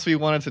anything else we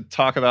wanted to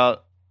talk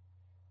about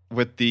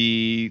with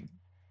the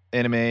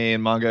anime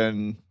and manga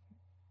and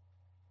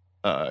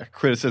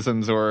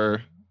criticisms,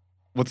 or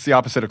what's the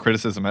opposite of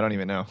criticism? I don't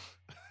even know.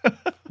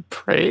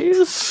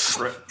 Praise?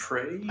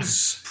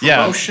 Praise?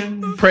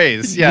 Promotion? Yeah.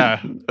 Praise,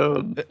 yeah.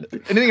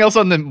 Anything else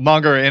on the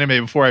manga or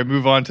anime before I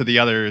move on to the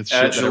other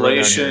shit?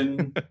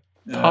 Adulation.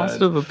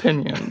 Positive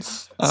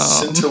opinions.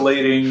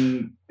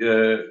 Scintillating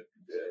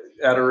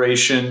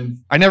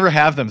adoration. I never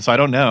have them, so I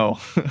don't know.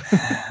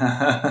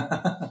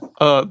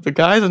 The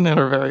guys in it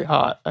are very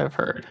hot, I've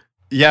heard.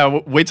 Yeah,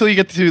 wait till you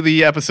get to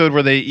the episode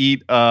where they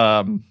eat,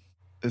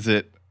 is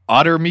it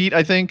otter meat,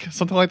 I think?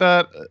 Something like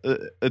that?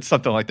 It's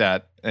something like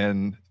that.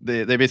 And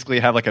they basically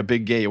have like a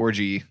big gay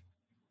orgy.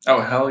 Oh,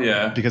 hell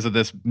yeah. Because of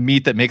this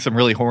meat that makes them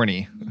really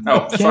horny.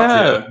 Oh, fuck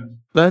yeah.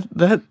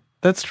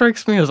 That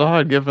strikes me as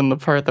odd, given the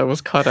part that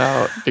was cut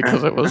out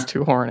because it was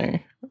too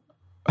horny.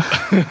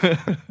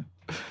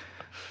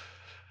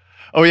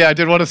 Oh yeah, I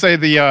did want to say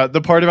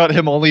the part about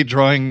him only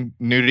drawing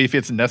nudity if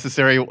it's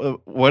necessary.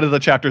 One of the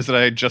chapters that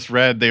I just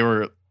read, they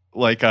were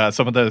like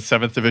some of the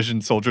 7th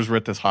Division soldiers were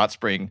at this hot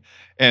spring,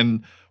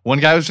 and one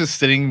guy was just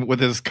sitting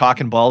with his cock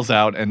and balls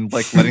out and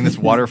like letting this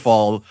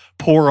waterfall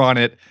pour on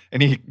it,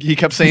 and he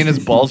kept saying his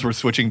balls were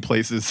switching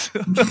places.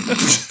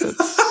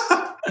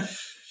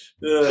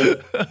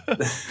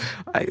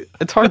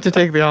 It's hard to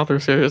take the author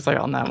seriously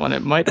on that one.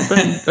 It might have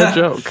been a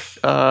joke.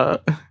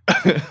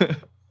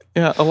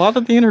 Yeah, a lot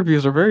of the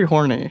interviews are very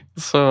horny.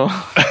 So,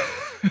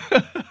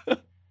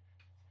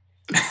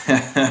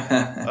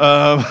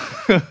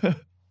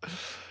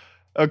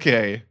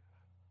 okay.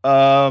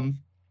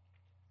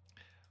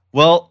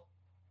 Well,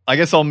 I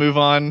guess I'll move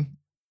on.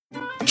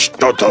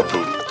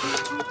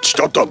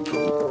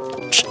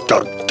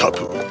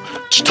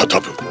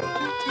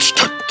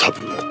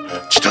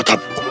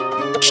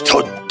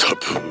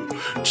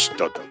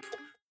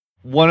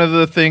 One of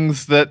the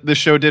things that the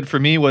show did for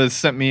me was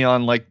sent me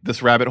on like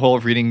this rabbit hole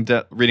of reading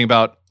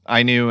about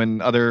Ainu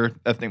and other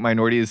ethnic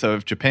minorities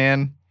of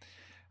Japan,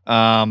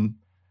 and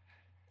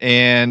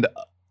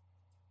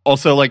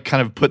also like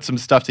kind of put some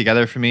stuff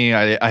together for me.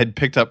 I had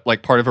picked up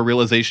like part of a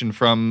realization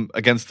from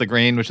Against the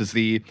Grain, which is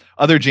the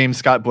other James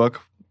Scott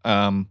book.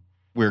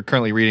 We're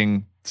currently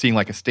reading Seeing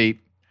Like a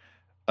State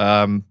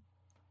on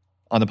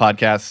the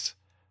podcast.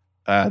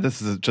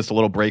 This is just a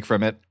little break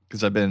from it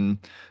because I've been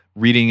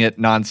reading it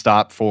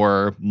nonstop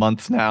for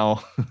months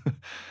now.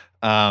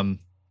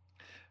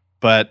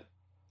 But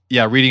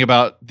yeah, reading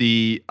about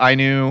the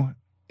Ainu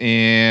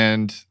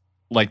and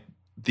like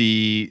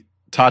the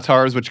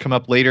Tatars, which come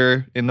up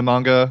later in the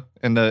manga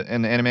and the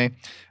anime,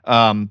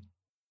 and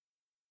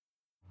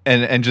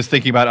just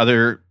thinking about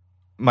other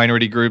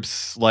minority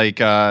groups like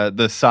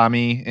the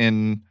Sami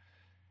in,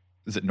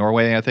 is it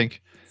Norway? I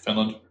think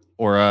Finland,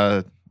 or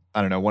I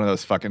don't know, one of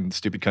those fucking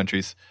stupid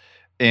countries.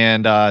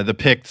 And the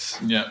Picts,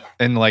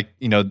 and like,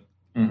 you know,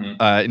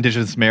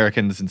 Indigenous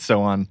Americans and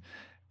so on,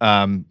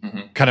 kind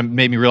of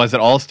made me realize that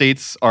all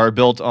states are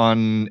built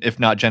on, if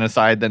not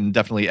genocide, then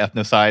definitely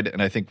ethnocide.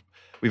 And I think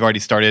we've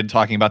already started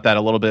talking about that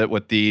a little bit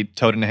with the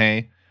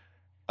Totenhei.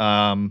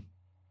 I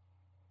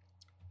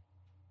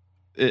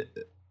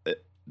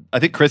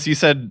think, Chris, you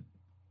said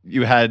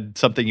you had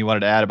something you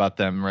wanted to add about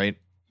them, right?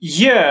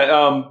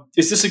 Yeah.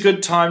 Is this a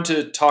good time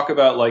to talk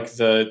about like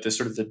the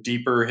sort of the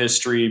deeper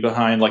history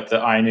behind like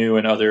the Ainu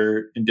and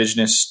other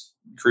indigenous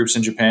groups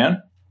in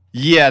Japan?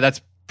 Yeah, that's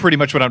pretty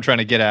much what I'm trying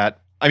to get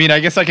at. I mean, I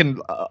guess I can,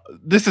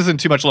 this isn't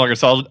too much longer,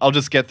 so I'll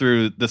just get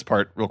through this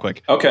part real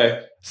quick.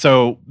 Okay.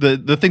 So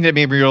the thing that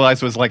made me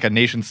realize was like a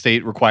nation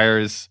state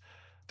requires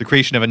the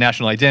creation of a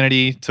national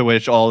identity to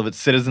which all of its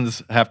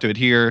citizens have to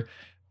adhere.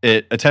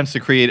 It attempts to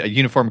create a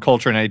uniform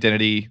culture and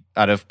identity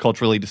out of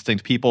culturally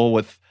distinct people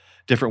with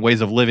different ways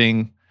of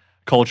living,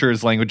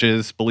 cultures,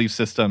 languages, belief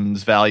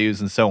systems,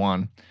 values, and so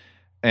on.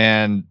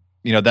 And,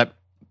 you know, that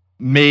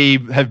may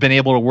have been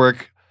able to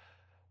work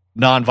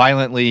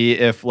non-violently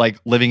if like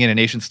living in a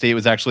nation state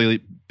was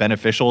actually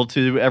beneficial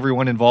to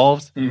everyone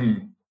involved.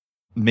 Mm-hmm.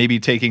 Maybe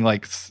taking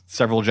like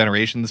several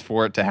generations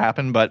for it to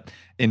happen. But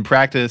in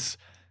practice,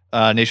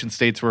 nation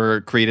states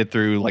were created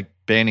through like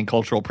banning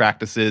cultural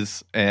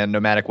practices and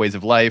nomadic ways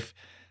of life,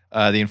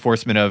 the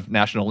enforcement of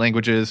national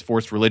languages,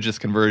 forced religious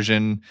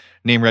conversion,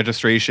 name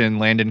registration,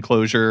 land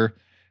enclosure,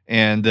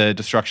 and the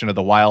destruction of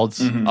the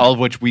wilds, all of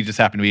which we just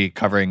happen to be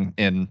covering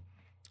in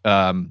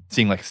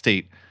Seeing Like a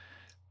State.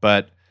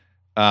 But,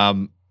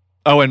 and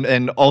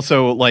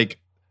also like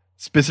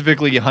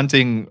specifically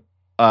hunting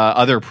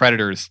other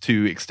predators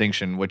to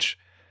extinction, which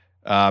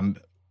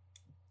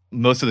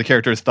most of the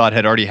characters thought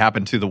had already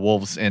happened to the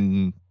wolves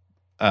in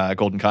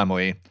Golden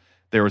Kamuy.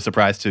 they were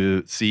surprised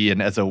to see an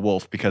Ezo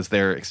wolf because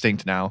they're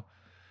extinct now.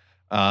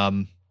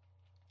 But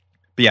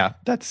yeah,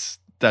 that's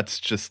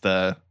just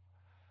the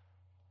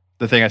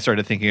thing I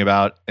started thinking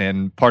about,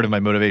 and part of my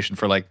motivation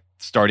for like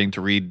starting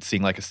to read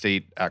Seeing Like a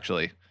State,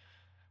 actually.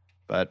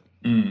 But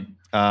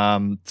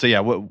so yeah,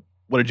 what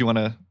did you want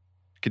to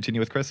continue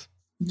with, Chris?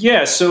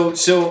 Yeah, so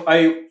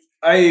I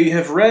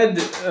have read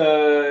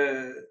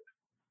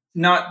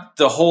not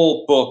the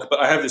whole book, but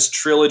I have this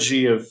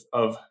trilogy of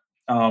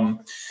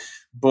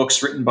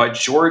books written by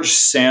George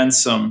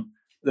Sansom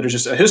that are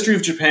just a history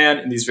of Japan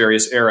in these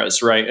various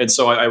eras, right? And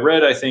so I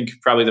read, I think,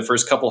 probably the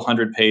first couple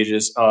hundred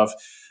pages of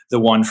the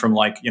one from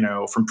like,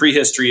 from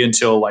prehistory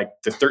until like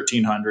the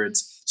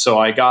 1300s. So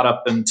I got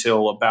up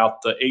until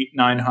about the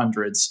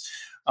 900s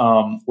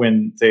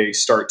when they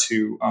start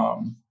to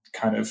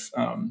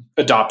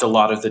adopt a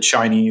lot of the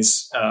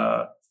Chinese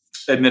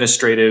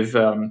administrative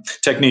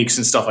techniques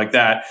and stuff like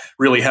that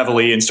really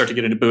heavily, and start to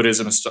get into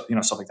Buddhism and stuff,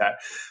 stuff like that.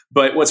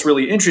 But what's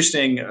really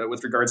interesting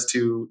with regards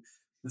to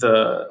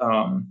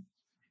the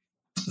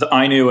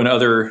Ainu and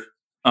other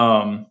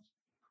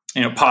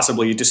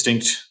possibly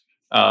distinct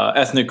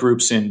ethnic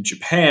groups in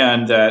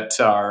Japan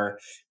that are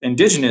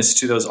indigenous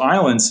to those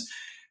islands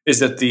is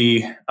that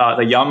the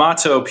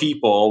Yamato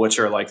people, which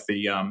are like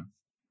the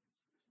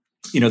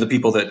the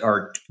people that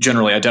are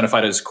generally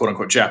identified as quote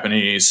unquote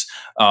Japanese,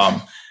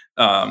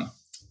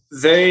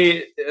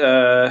 they,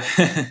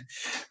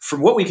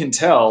 from what we can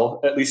tell,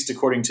 at least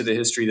according to the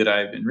history that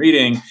I've been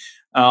reading,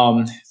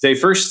 they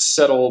first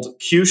settled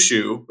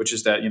Kyushu, which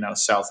is that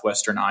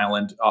southwestern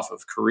island off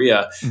of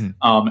Korea,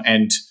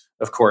 and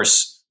of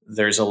course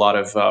there's a lot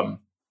of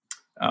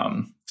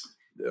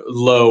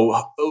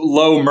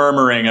low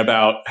murmuring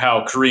about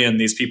how Korean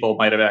these people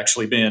might have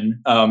actually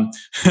been, and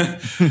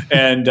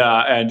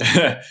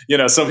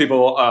some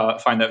people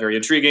find that very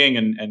intriguing,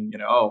 and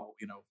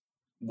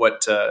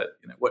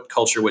what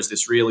culture was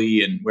this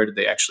really, and where did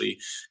they actually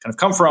kind of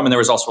come from? And there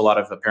was also a lot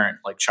of apparent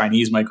like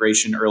Chinese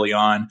migration early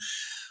on.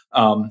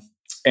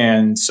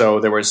 And so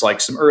there was like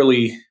some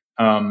early,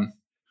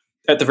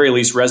 at the very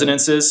least,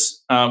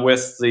 resonances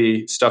with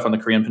the stuff on the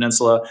Korean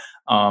Peninsula.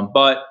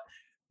 But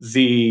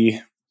the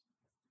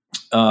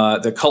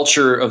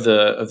culture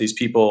of these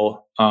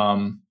people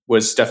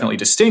was definitely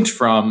distinct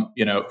from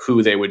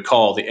who they would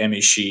call the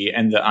Emishi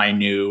and the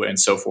Ainu and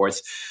so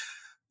forth,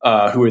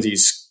 who are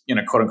these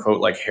quote unquote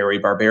like hairy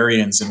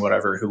barbarians and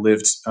whatever, who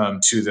lived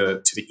to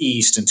the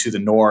east and to the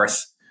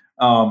north.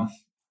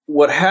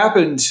 What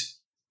happened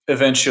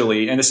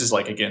eventually, and this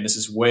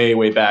is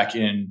way back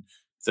in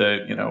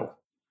the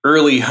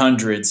early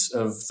hundreds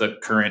of the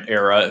current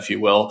era, if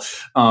you will.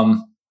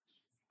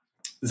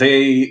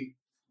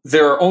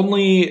 There are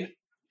only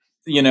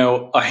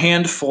a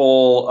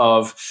handful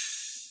of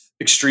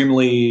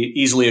extremely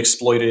easily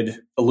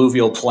exploited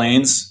alluvial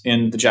plains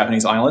in the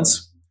Japanese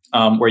islands,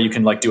 where you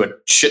can like do a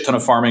shit ton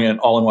of farming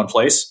all in one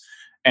place.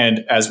 And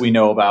as we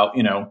know about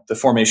the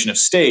formation of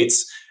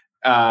states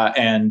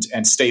and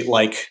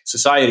state-like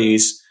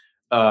societies,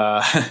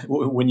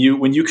 when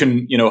you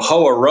can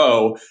hoe a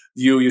row,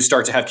 you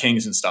start to have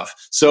kings and stuff.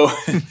 So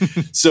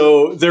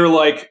so they're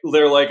like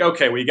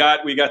okay, we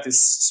got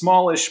this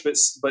smallish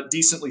but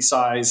decently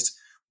sized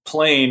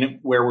plain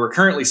where we're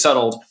currently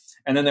settled.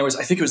 And then there was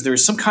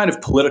some kind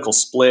of political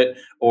split,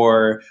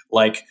 or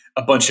like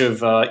a bunch of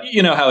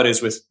how it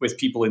is with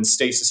people in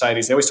state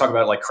societies. They always talk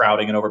about like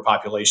crowding and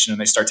overpopulation, and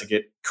they start to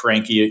get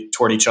cranky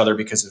toward each other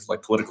because of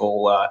like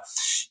political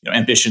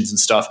ambitions and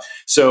stuff.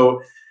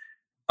 So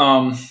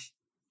some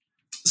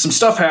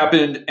stuff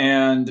happened,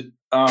 and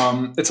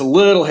it's a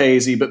little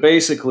hazy, but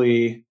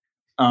basically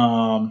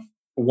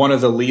one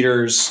of the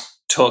leaders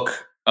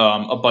took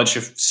a bunch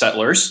of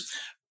settlers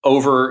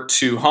over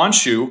to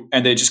Honshu,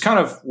 and they just kind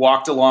of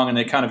walked along, and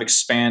they kind of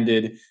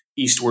expanded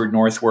eastward,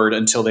 northward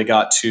until they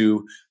got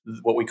to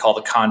what we call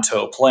the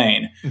Kanto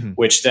Plain,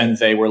 which then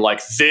they were like,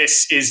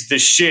 this is the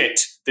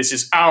shit. This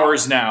is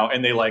ours now.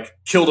 And they like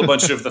killed a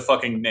bunch of the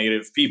fucking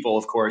native people,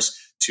 of course,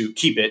 to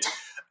keep it.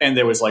 And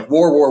there was like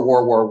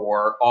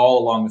war all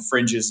along the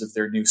fringes of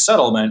their new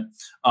settlement.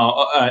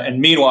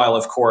 And meanwhile,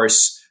 of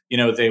course,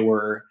 they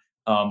were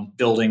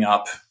building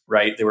up,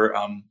 right? They were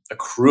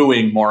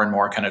accruing more and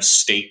more kind of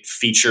state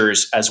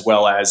features, as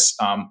well as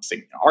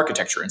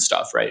architecture and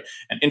stuff, right?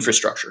 And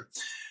infrastructure.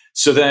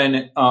 So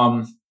then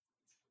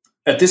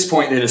at this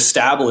point, they'd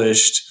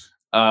established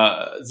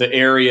the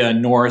area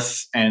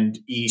north and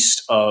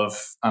east of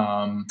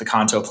the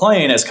Kanto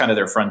Plain as kind of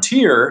their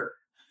frontier.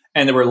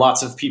 And there were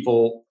lots of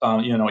people,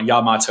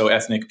 Yamato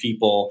ethnic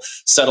people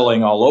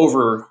settling all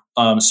over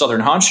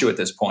southern Honshu at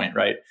this point,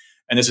 right?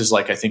 And this is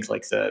I think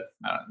the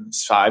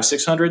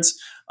 500s,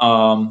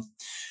 600s.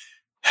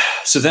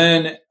 So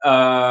then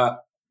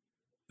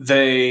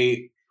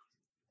they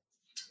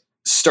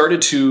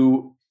started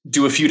to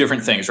do a few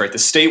different things, right? The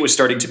state was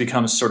starting to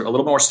become sort of a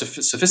little more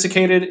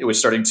sophisticated. It was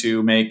starting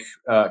to make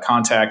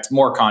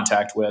more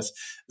contact with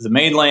the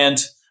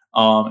mainland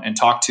and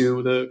talk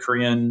to the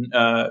Korean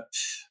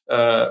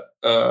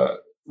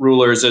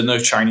rulers and the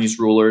Chinese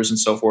rulers and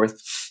so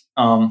forth,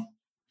 and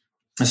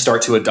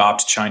start to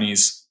adopt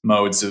Chinese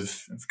modes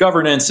of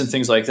governance and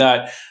things like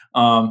that.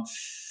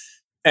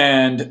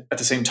 And at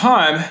the same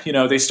time,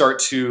 they start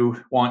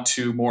to want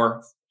to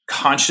more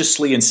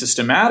consciously and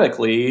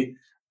systematically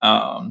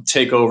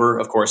take over,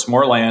 of course,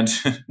 more land,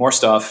 more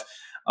stuff,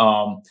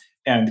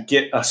 and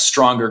get a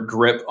stronger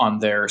grip on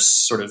their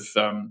sort of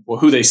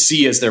who they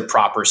see as their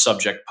proper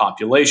subject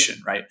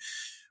population, right?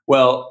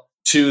 Well,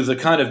 to the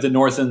kind of the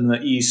north and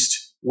the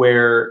east,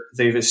 where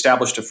they've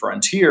established a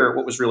frontier,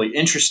 what was really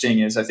interesting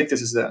is, I think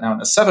this is now in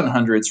the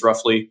 700s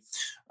roughly,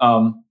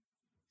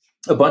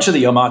 a bunch of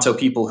the Yamato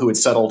people who had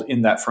settled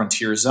in that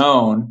frontier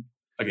zone,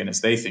 again,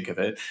 as they think of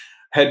it,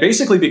 had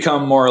basically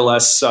become more or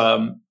less,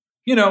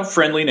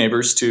 friendly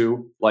neighbors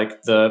to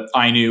like the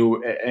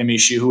Ainu,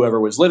 Emishi, whoever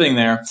was living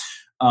there.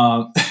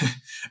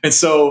 And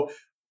so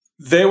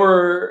they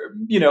were,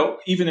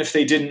 even if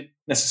they didn't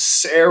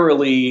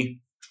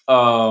necessarily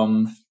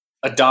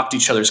adopt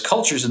each other's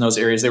cultures in those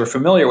areas, they were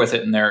familiar with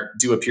it. And there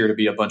do appear to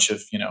be a bunch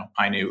of,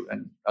 Ainu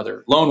and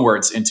other loan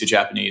words into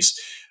Japanese.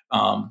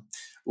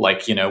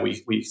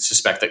 We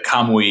suspect that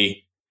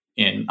kamui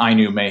in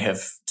Ainu may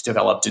have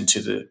developed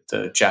into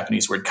the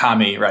Japanese word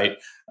kami, right?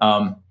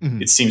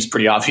 It seems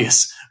pretty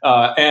obvious.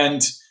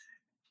 And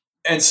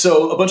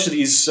so a bunch of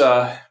these,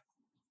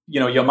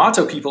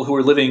 Yamato people who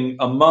were living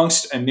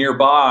amongst and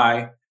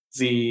nearby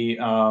the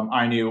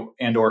Ainu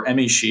and or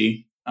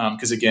Emishi,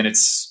 because again,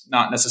 it's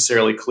not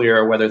necessarily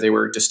clear whether they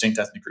were distinct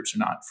ethnic groups or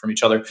not from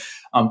each other.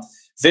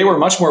 They were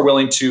much more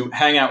willing to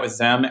hang out with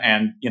them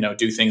and,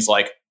 do things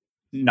like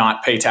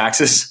not pay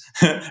taxes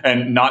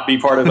and not be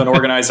part of an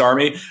organized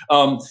army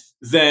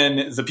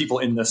than the people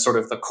in the sort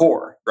of the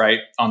core, right,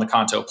 on the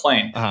Kanto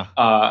plain,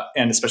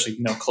 and especially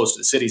close to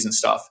the cities and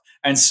stuff.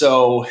 And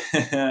so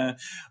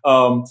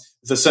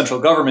the central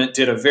government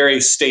did a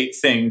very state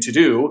thing to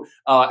do,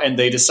 and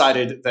they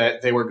decided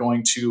that they were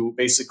going to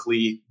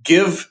basically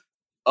give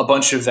a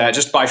bunch of that,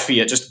 just by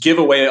fiat, just give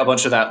away a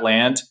bunch of that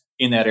land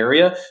in that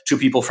area to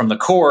people from the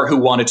core who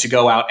wanted to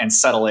go out and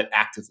settle it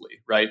actively,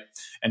 right?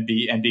 And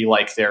be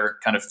like their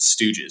kind of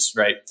stooges,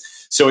 right?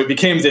 So it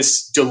became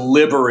this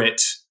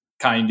deliberate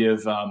kind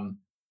of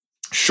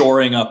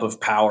shoring up of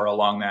power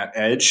along that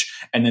edge,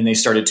 and then they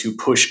started to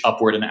push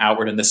upward and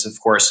outward, and this, of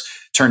course,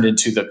 turned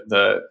into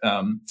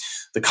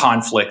the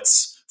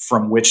conflicts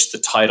from which the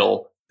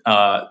title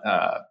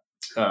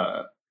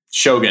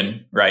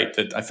shogun, right?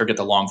 I forget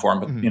the long form,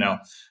 but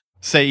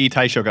Sei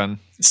Taishogun.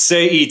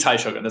 Sei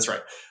Taishogun. That's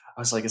right. I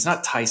was like, it's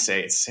not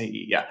Taisei, it's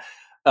Sei. Yeah.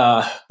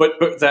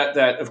 But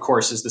that of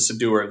course is the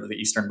subduer of the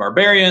Eastern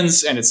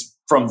barbarians, and it's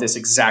from this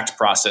exact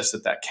process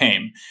that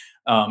came.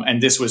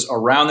 And this was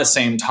around the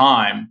same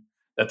time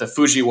that the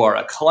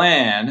Fujiwara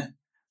clan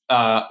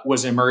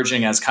was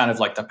emerging as kind of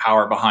like the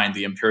power behind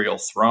the imperial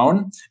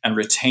throne, and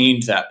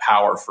retained that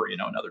power for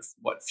another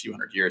few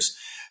hundred years.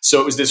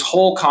 So it was this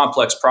whole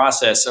complex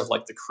process of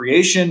like the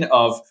creation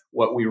of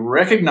what we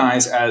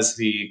recognize as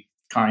the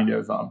kind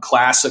of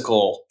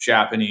classical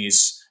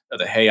Japanese,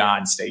 the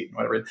Heian state,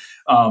 whatever,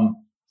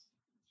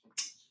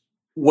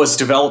 was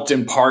developed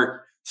in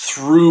part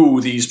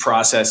through these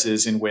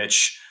processes in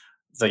which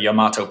the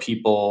Yamato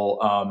people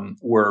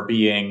were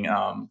being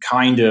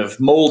kind of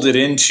molded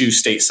into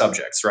state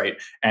subjects, right?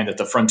 And that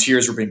the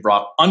frontiers were being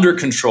brought under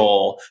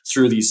control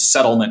through these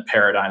settlement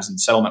paradigms and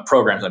settlement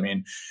programs. I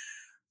mean,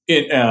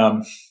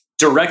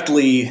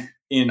 directly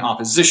in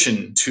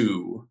opposition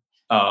to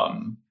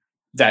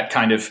that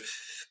kind of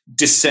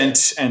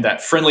dissent and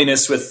that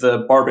friendliness with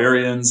the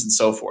barbarians and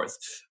so forth.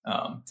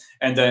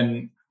 And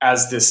then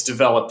as this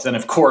developed, then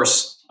of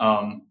course,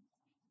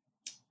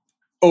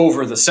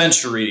 over the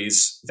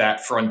centuries,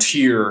 that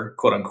frontier,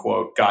 quote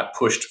unquote, got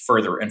pushed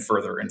further and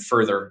further and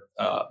further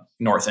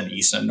north and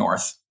east and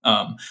north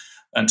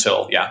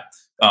until,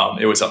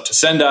 it was up to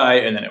Sendai,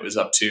 and then it was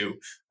up to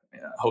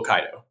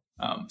Hokkaido.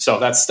 So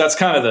that's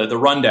kind of the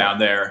rundown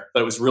there.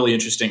 But it was really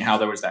interesting how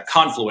there was that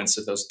confluence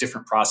of those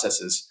different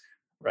processes,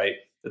 right?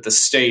 That the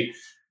state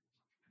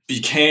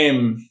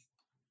became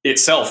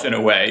itself, in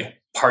a way,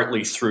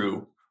 partly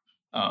through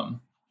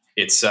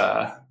its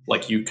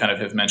like you kind of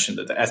have mentioned,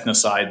 the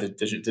ethnocide,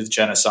 the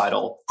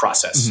genocidal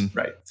process,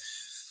 right?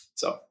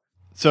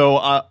 So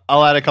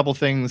I'll add a couple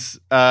things.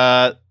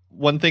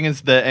 One thing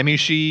is the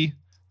Emishi.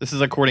 This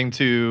is according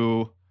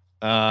to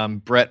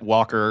Brett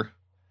Walker,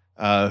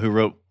 who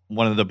wrote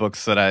one of the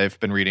books that I've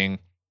been reading.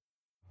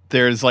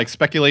 There's like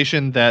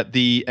speculation that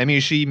the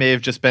Emishi may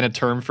have just been a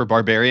term for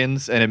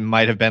barbarians, and it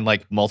might have been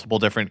like multiple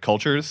different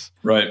cultures.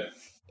 Right.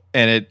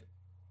 And it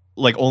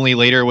like only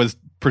later was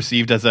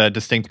perceived as a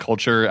distinct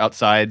culture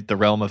outside the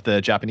realm of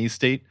the Japanese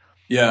state.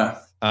 Yeah.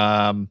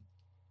 I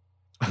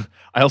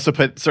also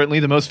put certainly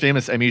the most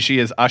famous Emishi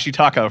is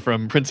Ashitaka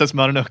from Princess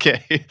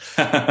Mononoke.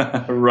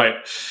 Right.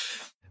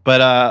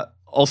 But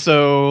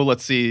also,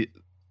 let's see.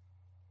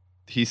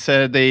 He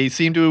said they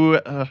seem to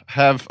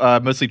have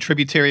mostly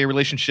tributary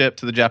relationship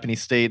to the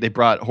Japanese state. They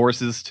brought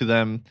horses to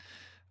them.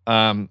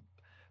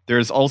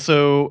 There's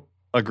also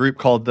a group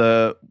called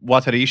the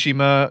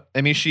Watarishima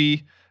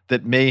Emishi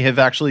that may have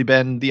actually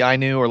been the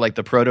Ainu or like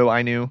the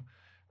proto-Ainu.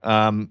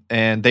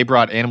 And they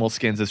brought animal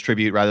skins as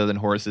tribute rather than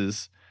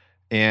horses.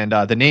 And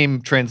the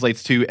name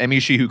translates to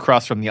Emishi who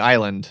crossed from the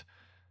island,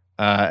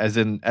 as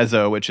in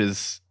Ezo, which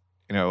is,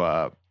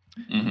 Hokkaido,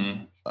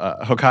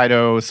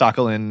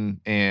 Sakhalin,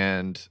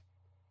 and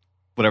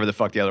whatever the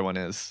fuck the other one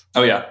is.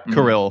 Oh, yeah. Mm-hmm.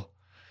 Kuril.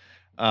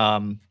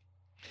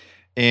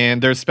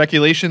 And there's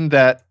speculation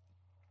that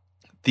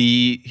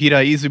the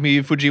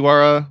Hiraizumi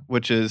Fujiwara,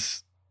 which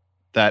is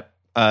that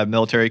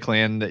military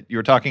clan that you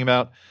were talking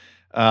about,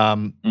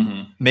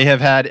 may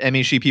have had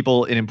Emishi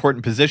people in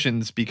important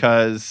positions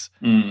because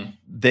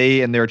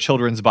they and their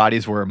children's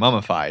bodies were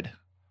mummified,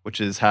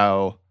 which is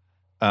how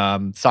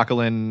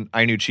Sakhalin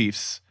Ainu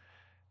chiefs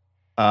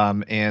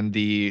and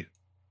the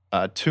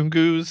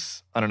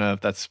Tungus, I don't know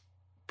if that's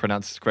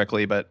pronounced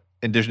correctly, but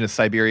indigenous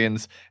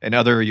Siberians and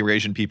other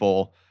Eurasian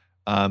people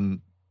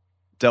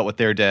dealt with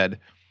their dead.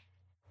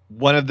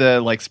 One of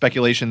the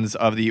speculations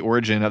of the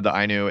origin of the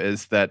Ainu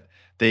is that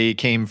they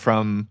came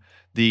from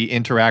the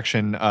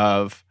interaction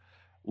of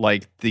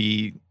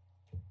the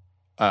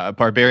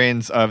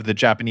barbarians of the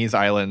Japanese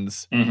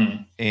islands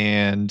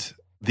and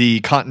the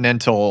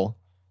continental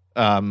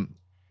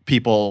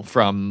people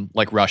from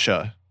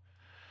Russia.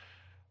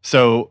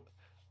 So,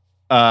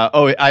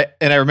 I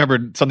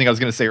remembered something I was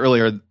going to say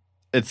earlier.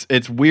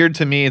 It's weird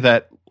to me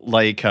that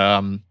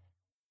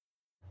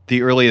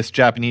the earliest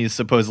Japanese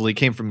supposedly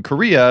came from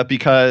Korea,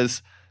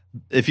 because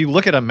if you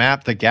look at a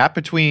map, the gap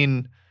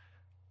between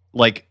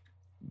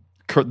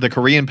the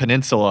Korean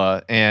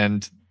peninsula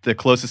and the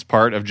closest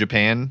part of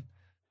Japan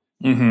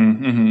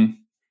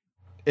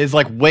is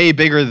way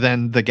bigger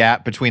than the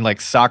gap between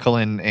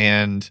Sakhalin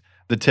and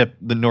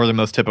the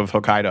northernmost tip of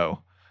Hokkaido.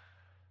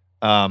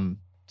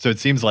 So it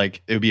seems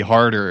like it would be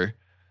harder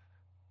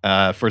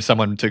for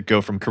someone to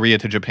go from Korea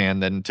to Japan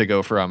than to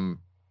go from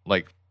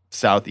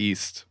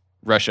southeast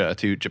Russia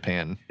to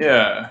Japan.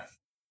 Yeah.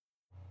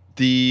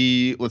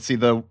 The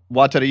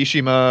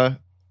Watarishima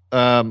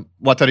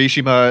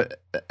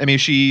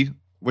Emishi,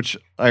 which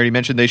I already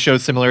mentioned, they show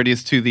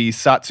similarities to the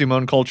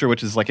Satsumon culture,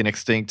 which is an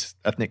extinct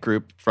ethnic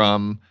group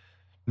from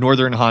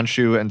northern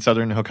Honshu and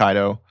southern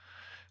Hokkaido.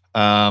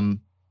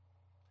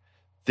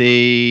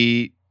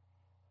 They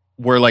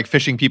were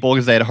fishing people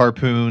because they had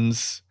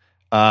harpoons.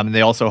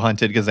 They also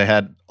hunted because they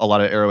had a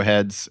lot of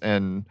arrowheads,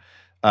 and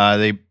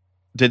they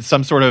did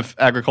some sort of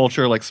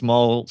agriculture,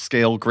 small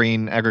scale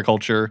grain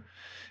agriculture.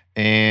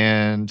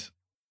 And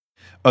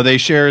they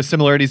share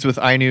similarities with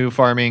Ainu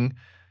farming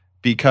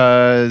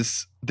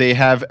because they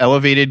have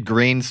elevated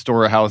grain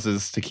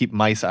storehouses to keep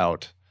mice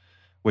out,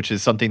 which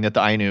is something that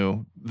the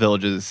Ainu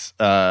villages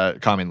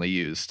commonly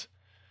used,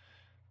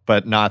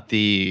 but not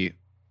the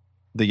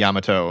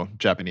Yamato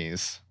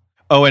Japanese.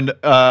 Oh, and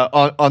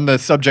on the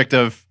subject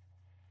of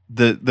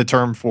the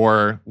term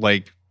for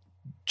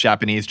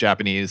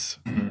Japanese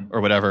or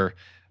whatever,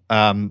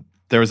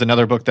 there was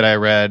another book that I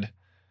read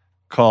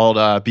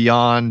called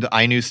Beyond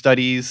Ainu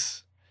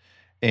Studies,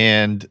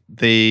 and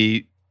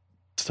they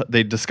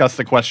discuss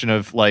the question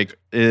of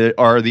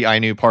are the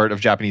Ainu part of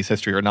Japanese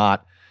history or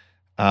not,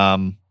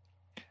 and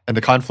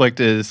the conflict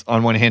is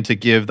on one hand to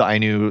give the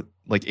Ainu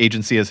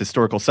agency as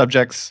historical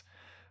subjects,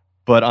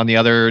 but on the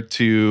other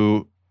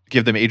to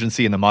give them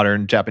agency in the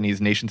modern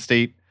Japanese nation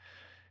state.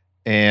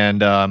 And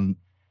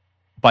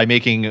by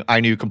making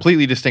Ainu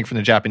completely distinct from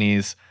the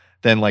Japanese,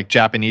 then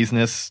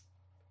Japaneseness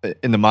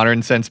in the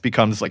modern sense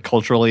becomes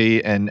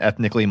culturally and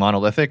ethnically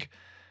monolithic.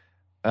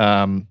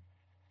 And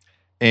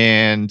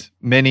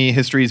many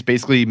histories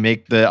basically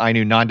make the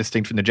Ainu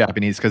non-distinct from the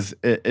Japanese because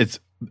it's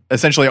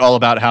essentially all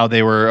about how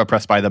they were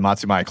oppressed by the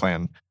Matsumai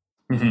clan.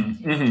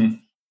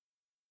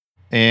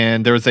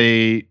 And there was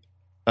a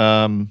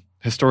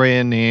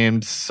historian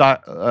named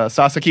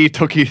Sasaki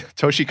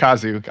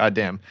Toshikazu,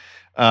 goddamn.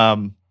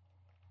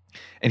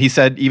 And he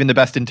said even the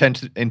best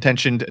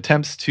intentioned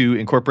attempts to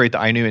incorporate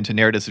the Ainu into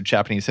narratives of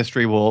Japanese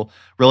history will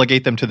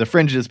relegate them to the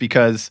fringes,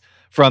 because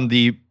from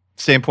the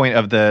standpoint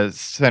of the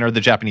center of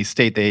the Japanese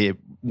state, they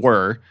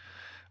were.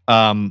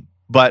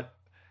 But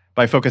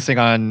by focusing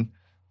on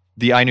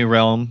the Ainu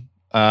realm,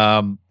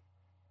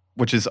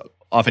 which is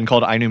often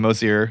called Ainu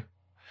Mosir,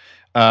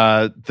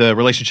 the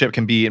relationship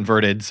can be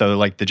inverted. So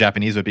the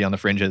Japanese would be on the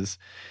fringes.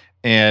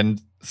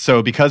 And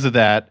so because of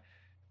that,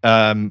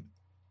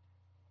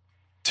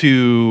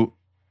 to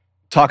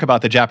talk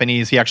about the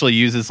Japanese, he actually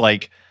uses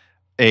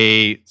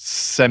a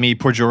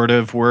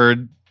semi-pejorative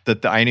word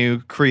that the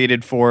Ainu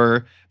created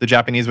for the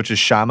Japanese, which is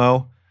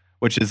shamo,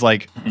 which is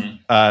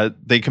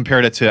they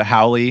compared it to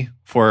haole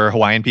for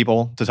Hawaiian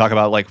people to talk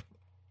about white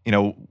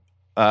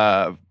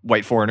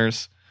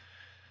foreigners.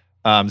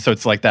 So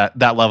it's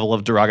that level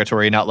of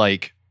derogatory, not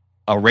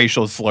a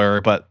racial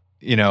slur, but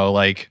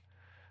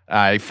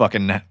I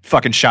fucking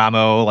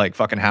shamo,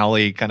 fucking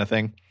haole kind of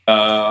thing.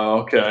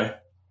 Okay.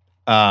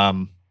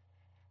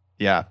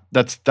 Yeah,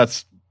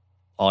 that's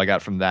all I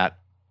got from that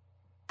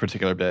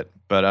particular bit.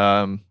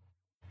 But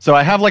so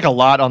I have a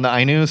lot on the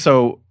Ainu.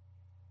 So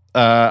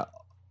I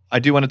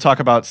do want to talk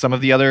about some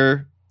of the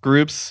other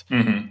groups.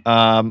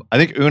 I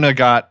think Una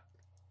got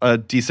a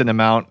decent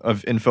amount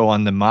of info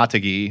on the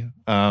Matagi.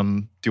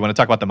 Do you want to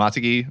talk about the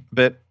Matagi a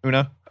bit,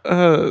 Una?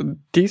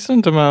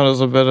 Decent amount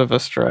is a bit of a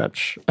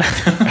stretch.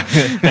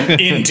 An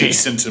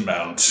indecent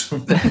amount.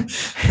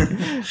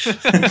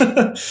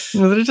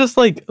 There just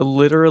like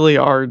literally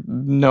are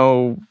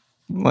no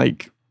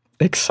like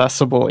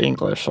accessible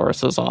English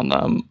sources on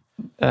them,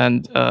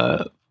 and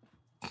I'd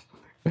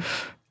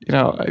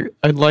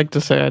like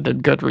to say I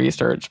did good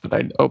research, but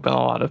I'd open a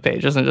lot of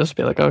pages and just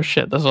be like, oh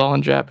shit, this is all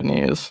in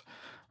Japanese.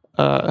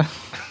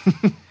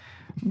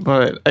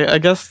 But I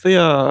guess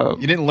the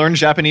You didn't learn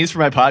Japanese for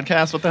my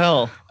podcast? What the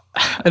hell?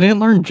 I didn't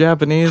learn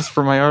Japanese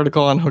for my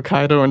article on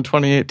Hokkaido in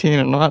 2018.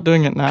 I'm not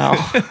doing it now.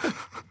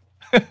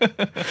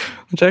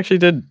 Which actually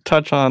did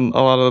touch on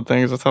a lot of the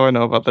things. That's how I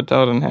know about the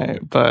Dodenhei.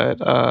 But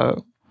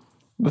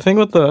the thing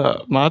with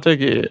the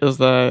Mategi is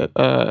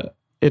that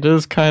it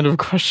is kind of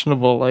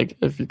questionable, like,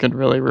 if you can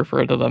really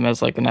refer to them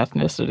as, like, an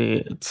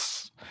ethnicity.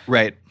 It's...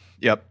 Right.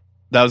 Yep.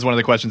 That was one of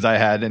the questions I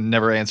had and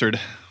never answered.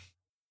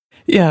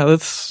 Yeah,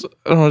 that's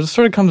it just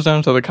sort of comes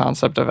down to the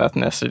concept of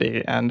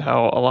ethnicity and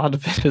how a lot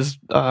of it is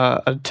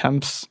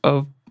attempts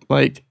of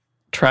like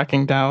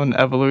tracking down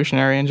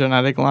evolutionary and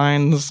genetic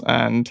lines.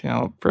 And,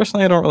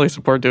 personally, I don't really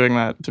support doing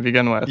that to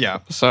begin with. Yeah.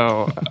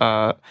 So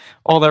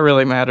all that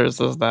really matters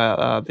is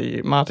that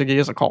the Mategi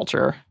is a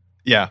culture.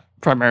 Yeah.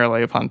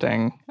 Primarily of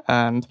hunting.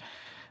 And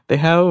they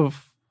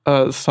have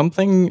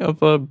something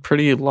of a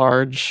pretty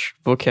large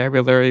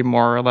vocabulary,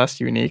 more or less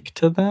unique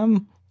to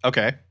them.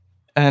 Okay.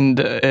 And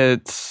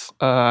it's,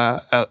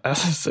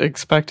 as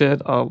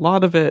expected, a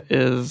lot of it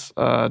is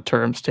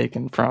terms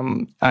taken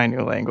from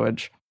Ainu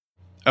language.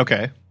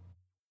 Okay.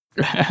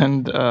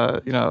 And,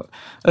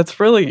 that's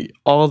really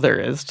all there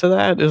is to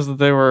that, is that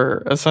they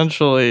were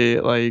essentially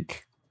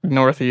like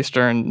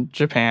northeastern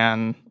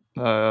Japan,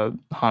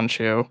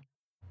 Honshu,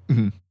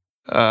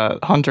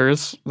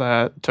 hunters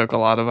that took a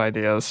lot of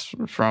ideas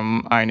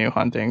from Ainu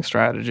hunting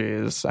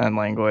strategies and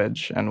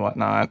language and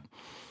whatnot.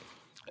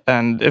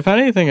 And if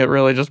anything, it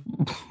really just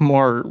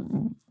more,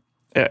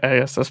 I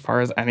guess, as far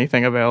as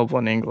anything available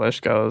in English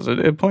goes,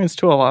 it points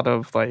to a lot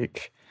of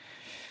like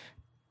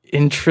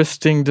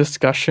interesting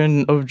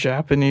discussion of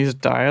Japanese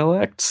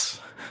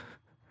dialects.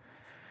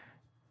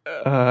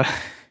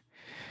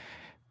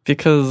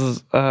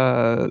 Because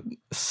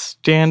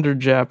standard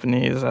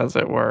Japanese, as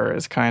it were,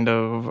 is kind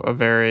of a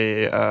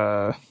very,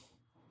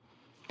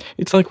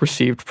 it's like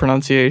received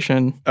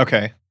pronunciation.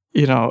 Okay.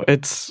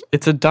 It's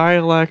a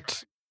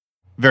dialect.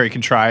 Very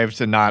contrived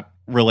and not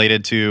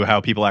related to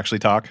how people actually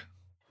talk.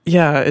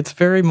 Yeah, it's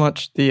very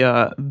much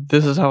the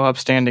this is how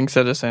upstanding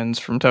citizens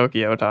from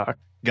Tokyo talk.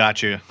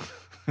 Got you.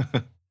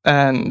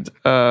 And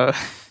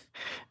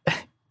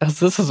as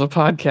this is a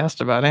podcast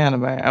about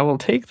anime, I will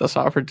take this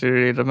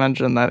opportunity to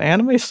mention that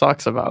anime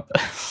sucks about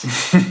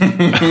this.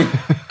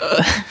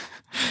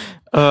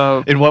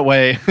 In what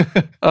way?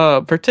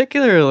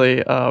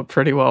 Particularly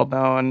pretty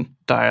well-known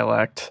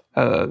dialect,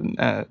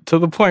 to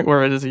the point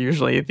where it is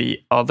usually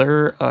the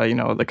other,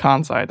 the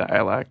Kansai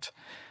dialect,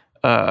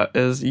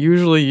 is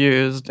usually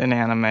used in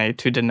anime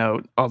to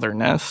denote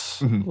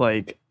otherness. Mm-hmm.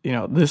 Like,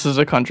 this is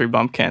a country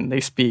bumpkin. They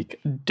speak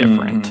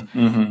different.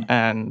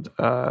 And,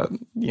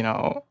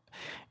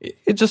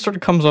 it just sort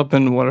of comes up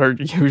in what are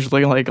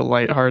usually like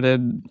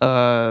lighthearted,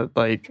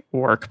 like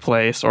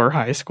workplace or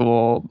high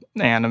school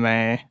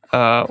anime,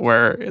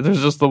 where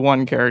there's just the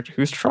one character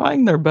who's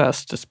trying their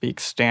best to speak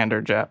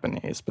standard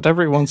Japanese, but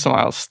every once in a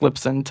while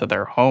slips into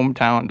their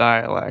hometown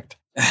dialect.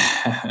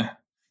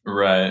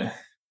 Right.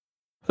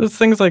 There's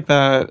things like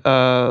that.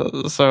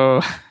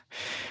 So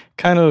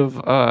kind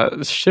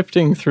of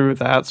shifting through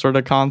that sort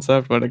of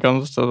concept when it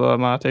comes to the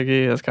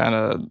Mategi is kind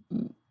of...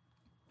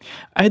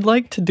 I'd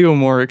like to do a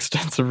more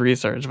extensive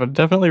research, but it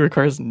definitely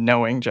requires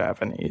knowing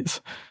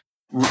Japanese.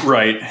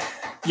 Right.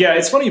 Yeah,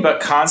 it's funny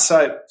about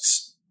Kansai,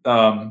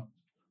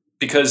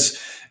 because,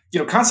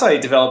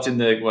 Kansai developed in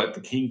the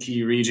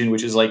Kinki region,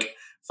 which is like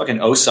fucking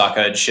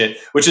Osaka and shit,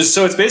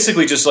 so it's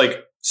basically just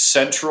like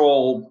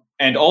central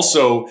and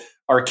also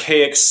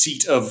archaic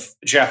seat of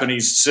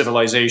Japanese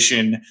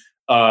civilization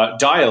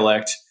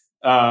dialect.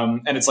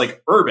 And it's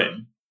like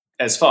urban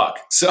as fuck.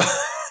 So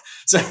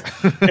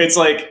it's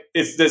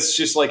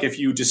just like if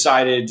you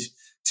decided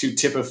to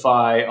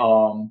typify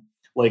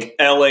like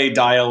LA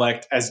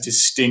dialect as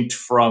distinct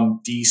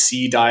from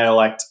DC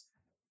dialect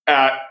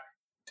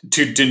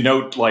to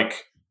denote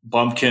like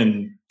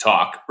bumpkin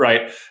talk,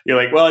 right? You're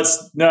like, well,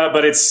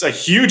 but it's a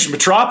huge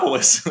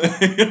metropolis,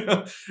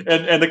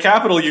 and the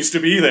capital used to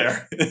be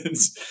there.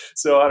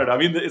 So I don't know. I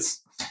mean,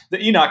 it's the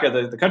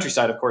Inaka, the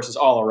countryside, of course, is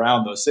all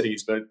around those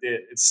cities, but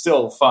it's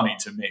still funny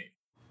to me.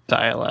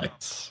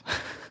 Dialects.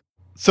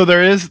 So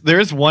there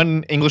is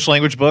one English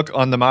language book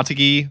on the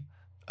Mategi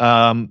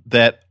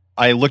that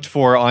I looked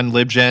for on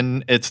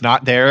LibGen. It's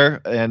not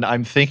there, and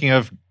I'm thinking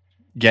of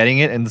getting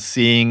it and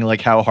seeing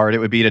like how hard it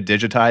would be to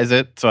digitize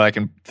it so I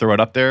can throw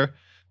it up there.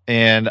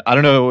 And I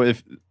don't know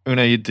if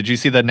Una, did you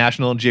see the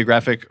National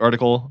Geographic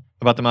article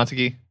about the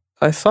Mategi?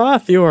 I saw a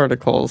few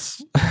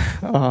articles.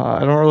 I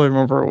don't really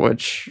remember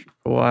which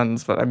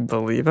ones, but I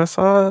believe I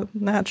saw a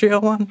Nat Geo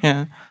one.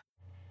 Yeah.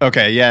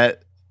 Okay. Yeah.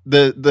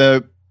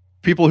 The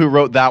people who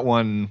wrote that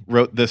one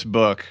wrote this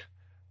book,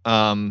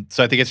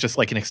 So I think it's just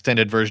like an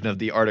extended version of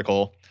the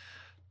article.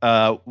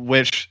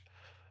 Which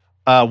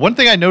one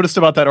thing I noticed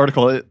about that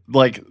article,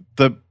 like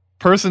the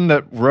person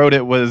that wrote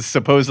it was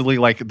supposedly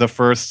like the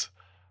first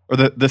or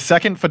the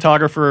second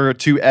photographer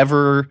to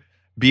ever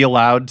be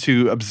allowed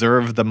to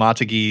observe the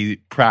Matagi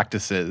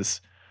practices.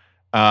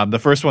 The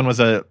first one was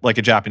a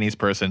Japanese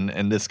person,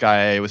 and this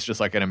guy was just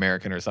like an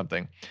American or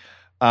something.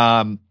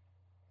 And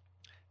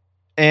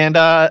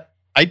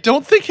I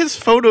don't think his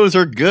photos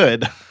are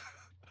good.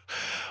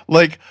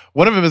 Like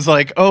one of them is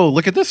like, oh,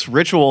 look at this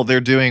ritual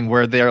they're doing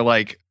where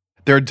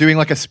they're doing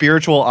like a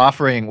spiritual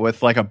offering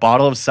with like a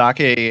bottle of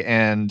sake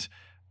and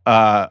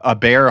a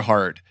bear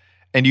heart.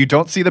 And you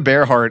don't see the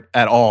bear heart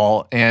at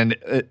all. And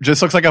it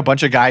just looks like a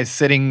bunch of guys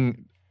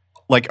sitting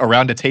like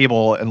around a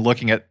table and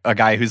looking at a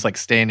guy who's like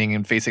standing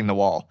and facing the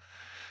wall.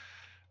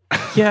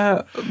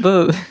 Yeah,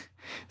 the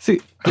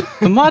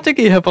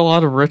Matagi have a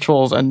lot of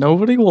rituals, and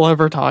nobody will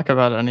ever talk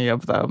about any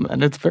of them.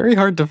 And it's very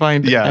hard to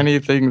find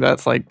anything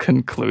that's like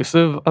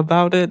conclusive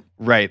about it.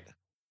 Right.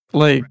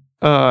 Like,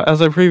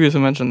 as I previously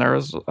mentioned, there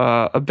was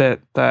a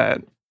bit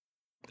that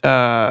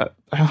I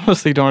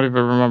honestly don't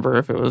even remember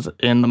if it was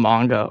in the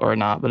manga or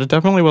not, but it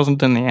definitely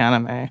wasn't in the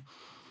anime.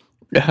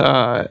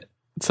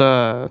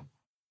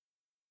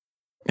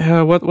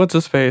 What's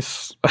his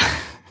face?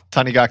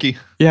 Tanigaki.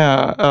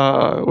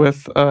 Yeah,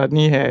 with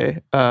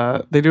Nihei,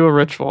 they do a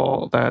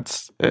ritual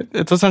it's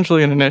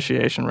essentially an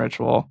initiation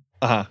ritual.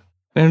 Uh-huh.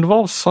 It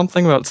involves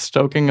something about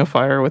stoking a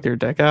fire with your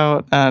dick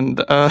out, and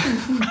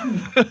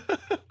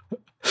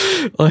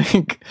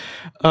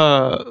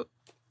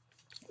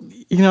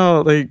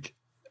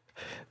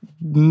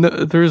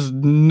there's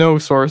no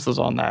sources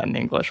on that in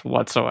English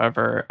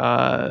whatsoever.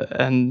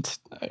 And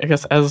I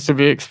guess as to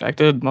be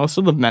expected, most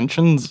of the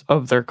mentions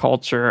of their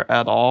culture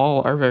at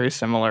all are very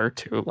similar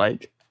to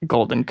like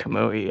Golden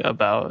Kamui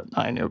about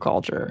Ainu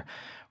culture,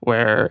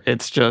 where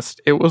it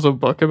was a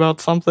book about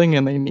something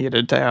and they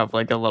needed to have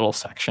like a little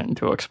section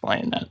to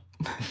explain it.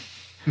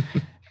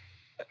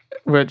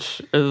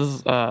 Which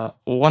is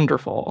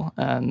wonderful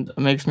and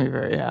makes me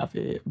very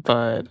happy.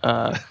 But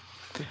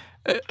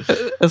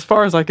as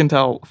far as I can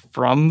tell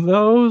from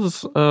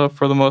those,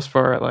 for the most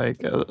part,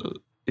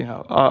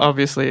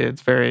 obviously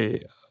it's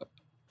very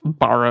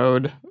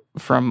borrowed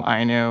from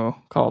Ainu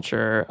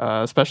culture,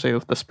 especially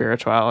with the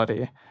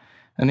spirituality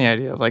and the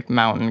idea of like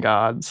mountain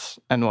gods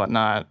and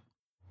whatnot.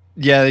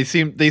 Yeah, they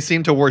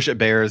seem to worship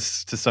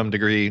bears to some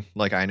degree,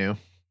 like Ainu.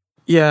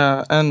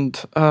 Yeah, and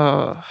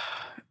I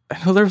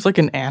know there's like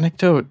an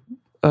anecdote.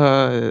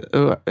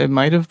 It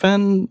might have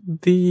been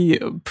the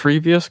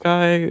previous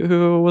guy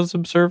who was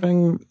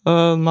observing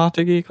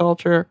Matagi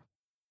culture,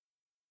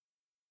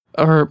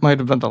 or it might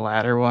have been the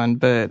latter one.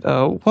 But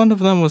one of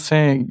them was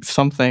saying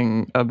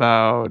something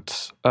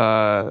about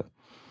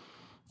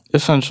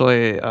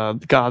essentially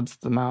the gods of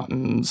the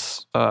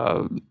mountains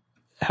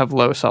have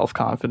low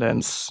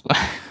self-confidence.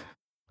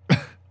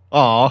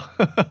 Aw.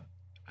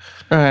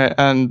 Right,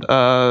 and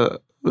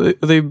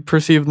they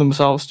perceive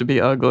themselves to be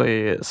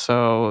ugly,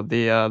 so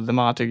the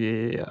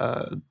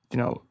Matagi,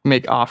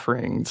 make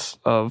offerings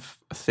of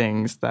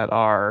things that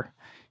are,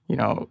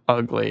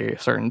 ugly,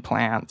 certain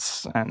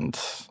plants and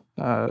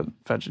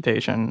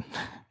vegetation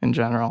in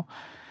general.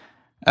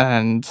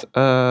 And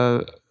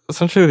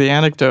essentially the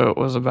anecdote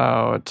was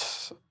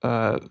about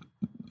the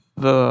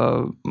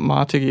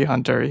Matagi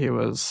hunter he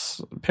was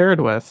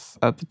paired with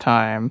at the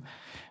time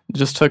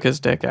just took his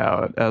dick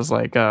out as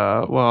like,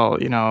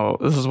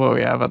 this is what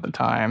we have at the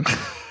time.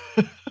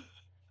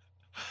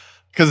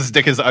 Because his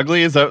dick is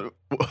ugly? Is that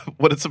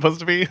what it's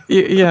supposed to be?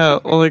 Yeah,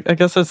 well, I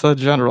guess it's a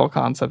general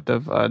concept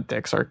of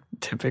dicks are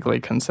typically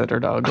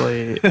considered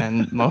ugly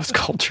in most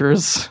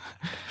cultures.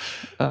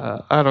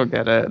 I don't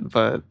get it,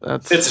 but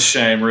it's a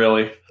shame,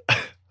 really.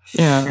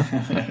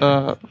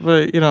 Yeah,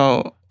 but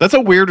that's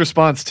a weird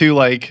response too.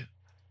 Like,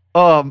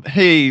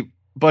 hey,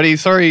 buddy,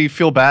 sorry you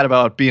feel bad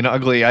about being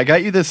ugly. I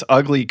got you this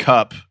ugly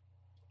cup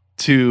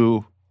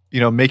to,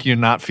 make you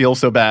not feel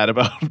so bad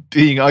about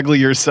being ugly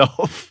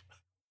yourself.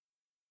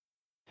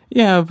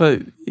 Yeah,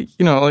 but,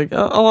 a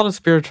lot of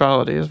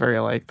spirituality is very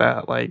like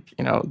that. Like,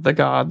 the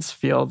gods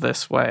feel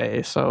this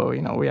way, so,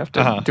 we have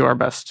to do our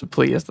best to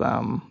please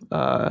them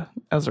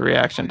as a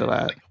reaction to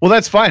that. Well,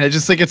 that's fine. I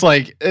just think it's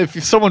like,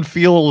 if someone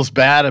feels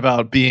bad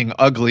about being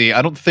ugly,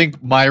 I don't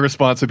think my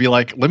response would be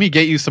like, let me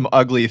get you some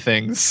ugly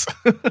things.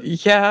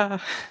 Yeah.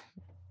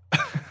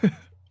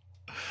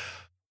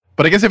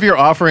 But I guess if you're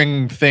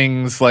offering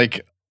things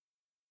like,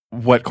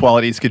 what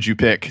qualities could you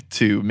pick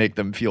to make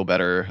them feel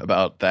better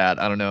about that?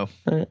 I don't know.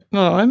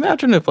 No, I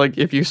imagine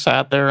if you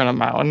sat there in a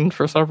mountain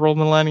for several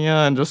millennia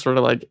and just sort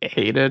of like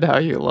hated how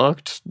you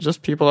looked,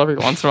 just people every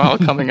once in a while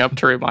coming up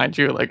to remind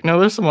you like,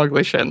 no, there's some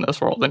ugly shit in this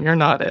world and you're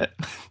not it.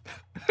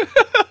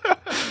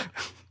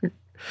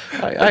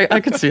 I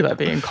could see that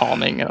being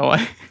calming in a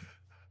way.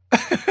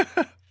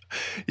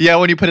 Yeah,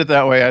 when you put it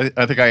that way,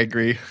 I think I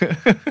agree.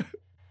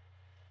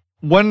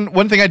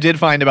 One thing I did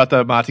find about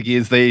the Matagi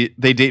is they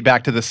date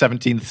back to the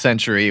 17th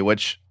century,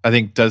 which I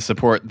think does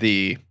support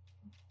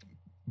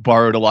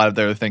borrowed a lot of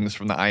their things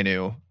from the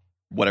Ainu.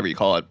 whatever you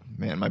call it.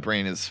 Man, my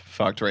brain is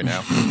fucked right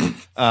now.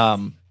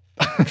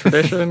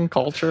 Tradition,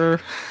 culture.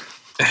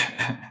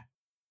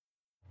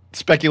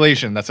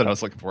 Speculation. That's what I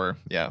was looking for.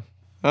 Yeah.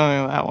 Oh,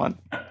 yeah, that one.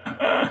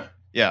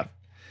 Yeah.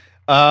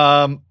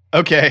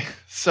 Okay.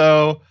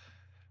 So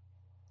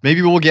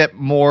maybe we'll get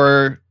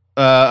more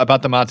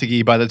about the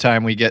Matagi by the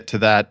time we get to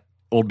that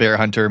Old Bear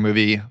Hunter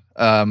movie.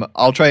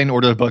 I'll try and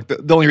order the book.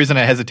 The only reason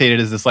I hesitated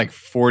is this like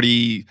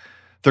 35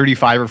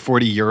 or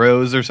 40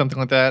 euros or something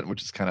like that,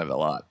 which is kind of a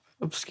lot.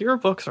 Obscure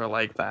books are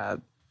like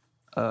that.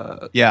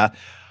 Yeah.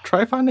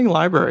 Try finding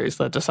libraries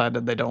that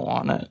decided they don't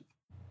want it.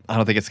 I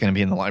don't think it's going to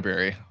be in the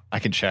library. I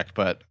can check,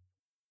 but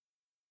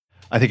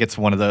I think it's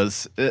one of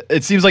those.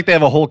 It seems like they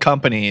have a whole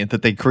company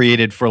that they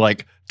created for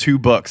like 2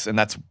 books, and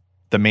that's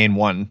the main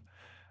one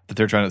that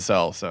they're trying to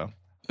sell. So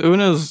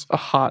Una's a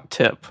hot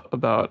tip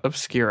about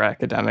obscure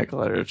academic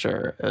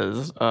literature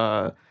is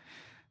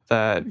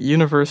that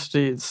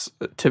universities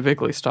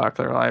typically stock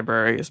their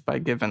libraries by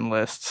giving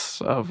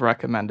lists of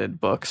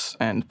recommended books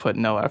and put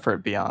no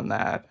effort beyond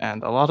that.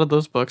 And a lot of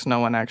those books no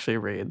one actually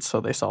reads, so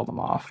they sell them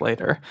off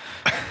later.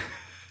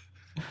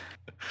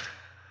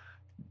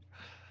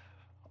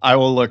 I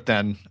will look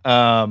then.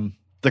 The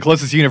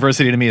closest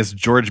university to me is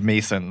George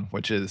Mason,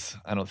 which is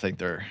I don't know if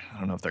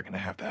they're going to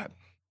have that.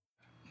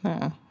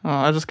 Yeah.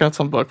 I just got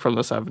some book from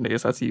the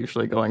 70s that's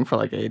usually going for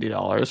like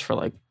 $80 for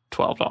like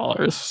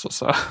 $12.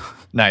 So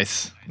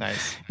Nice.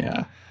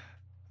 Yeah.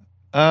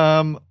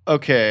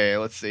 Okay,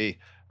 let's see.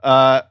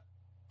 I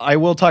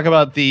will talk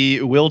about the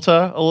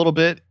Uilta a little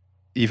bit,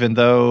 even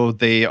though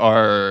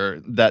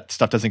that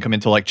stuff doesn't come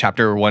until like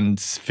chapter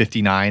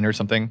 159 or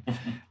something.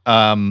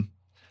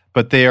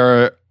 But they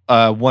are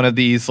one of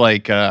these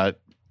like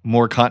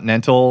more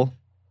continental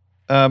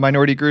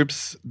minority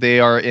groups. They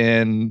are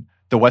in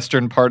the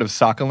western part of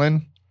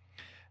Sakhalin,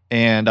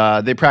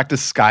 and they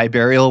practice sky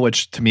burial,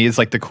 which to me is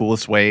like the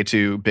coolest way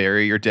to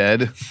bury your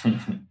dead.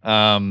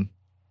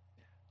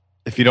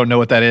 If you don't know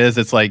what that is,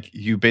 it's like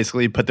you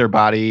basically put their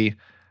body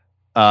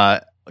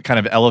kind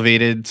of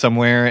elevated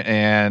somewhere,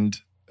 and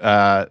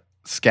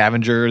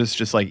scavengers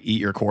just like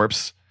eat your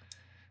corpse.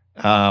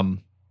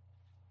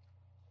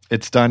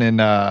 It's done in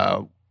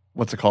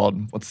what's it called?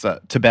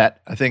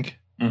 Tibet, I think.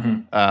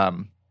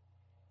 Mm-hmm.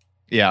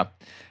 Yeah.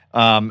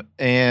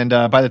 And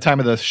by the time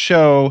of the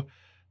show,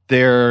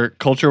 their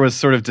culture was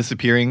sort of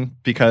disappearing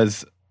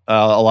because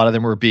a lot of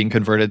them were being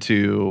converted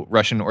to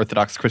Russian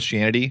Orthodox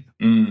Christianity.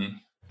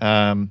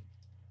 But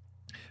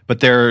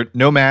they're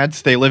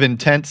nomads. They live in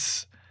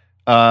tents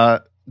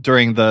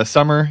during the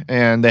summer,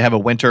 and they have a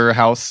winter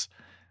house.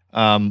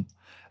 That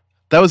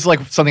was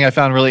like something I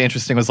found really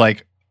interesting was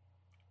like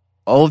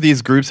all of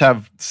these groups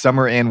have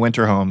summer and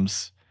winter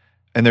homes,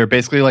 and they're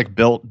basically like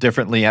built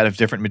differently out of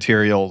different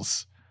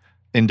materials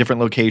in different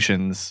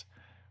locations.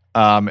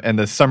 And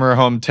the summer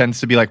home tends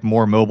to be like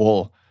more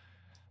mobile,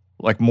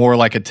 like more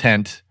like a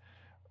tent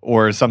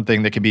or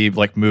something that can be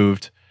like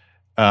moved.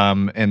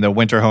 And the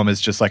winter home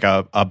is just like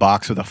a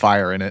box with a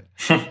fire in it.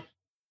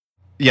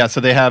 Yeah, so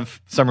they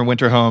have summer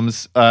winter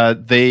homes.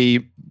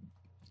 Kira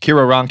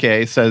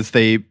Ranke says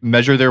they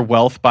measure their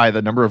wealth by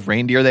the number of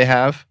reindeer they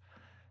have.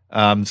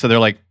 So they're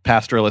like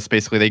pastoralists,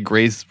 basically. They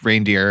graze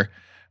reindeer,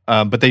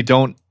 but they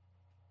don't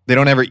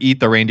ever eat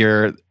the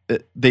reindeer.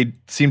 They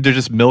seem to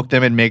just milk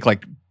them and make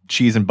like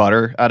cheese and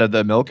butter out of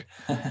the milk.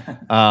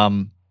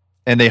 And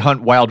they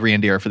hunt wild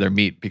reindeer for their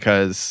meat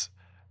because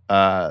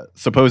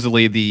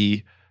supposedly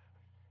the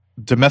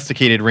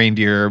domesticated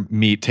reindeer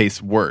meat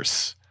tastes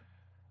worse.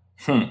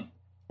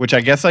 Which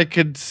I guess I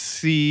could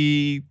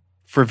see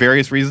for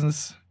various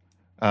reasons.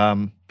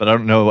 But I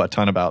don't know a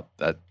ton about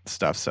that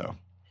stuff, so.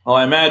 Well,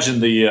 I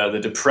imagine the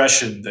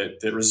depression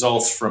that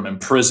results from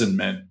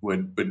imprisonment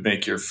would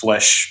make your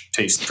flesh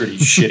taste pretty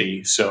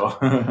shitty. So,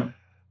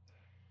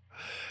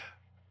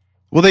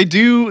 well, they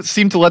do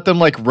seem to let them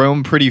like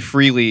roam pretty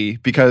freely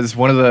because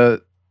one of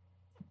the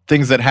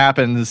things that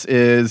happens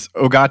is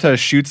Ogata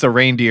shoots a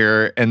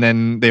reindeer, and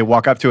then they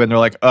walk up to it and they're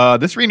like,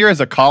 "This reindeer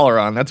has a collar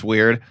on. That's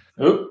weird."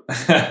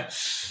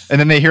 And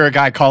then they hear a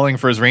guy calling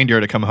for his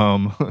reindeer to come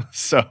home.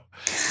 So,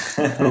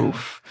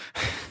 oof.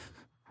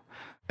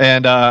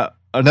 And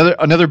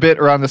another bit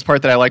around this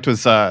part that I liked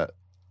was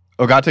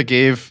Ogata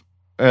gave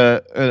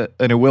an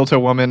Uilta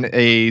woman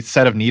a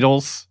set of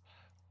needles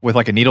with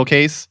like a needle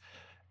case,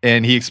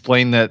 and he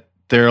explained that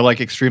they're like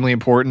extremely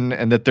important,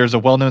 and that there's a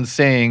well-known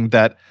saying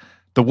that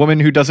the woman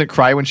who doesn't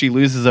cry when she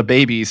loses a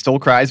baby still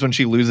cries when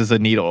she loses a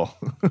needle.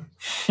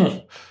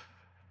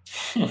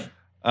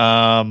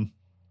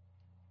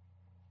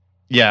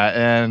 Yeah,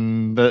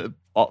 and the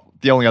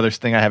only other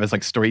thing I have is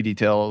like story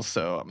details,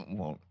 so I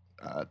won't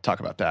talk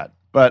about that.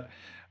 But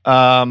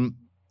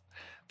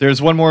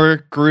there's one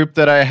more group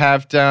that I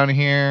have down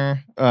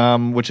here,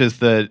 which is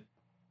the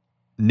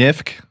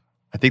Nifk.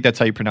 I think that's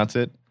how you pronounce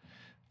it.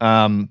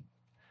 And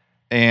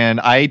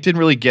I didn't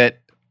really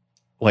get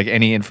like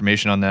any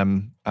information on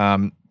them. I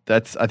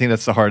think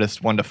that's the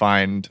hardest one to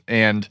find,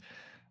 and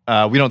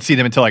we don't see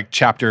them until like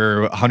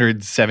chapter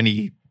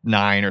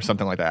 179 or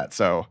something like that.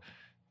 So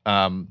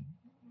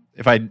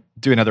if I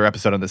do another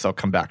episode on this, I'll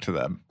come back to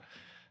them.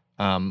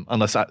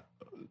 Unless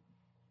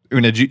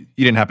Una, you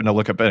didn't happen to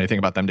look up anything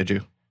about them, did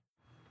you?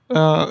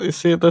 You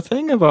see, the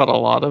thing about a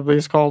lot of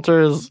these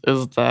cultures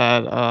is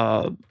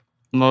that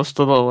most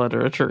of the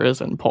literature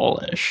is in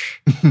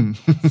Polish.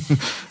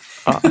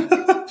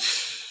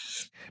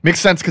 Makes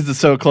sense because it's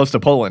so close to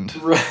Poland.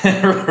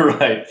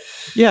 Right.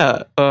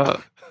 Yeah.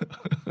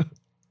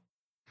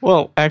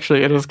 Well,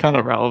 actually, it is kind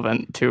of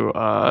relevant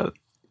to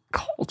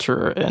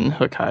culture in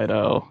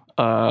Hokkaido.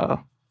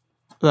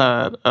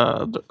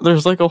 That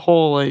there's like a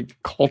whole like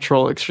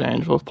cultural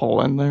exchange with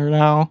Poland there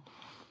now.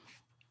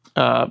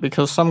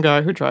 Because some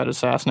guy who tried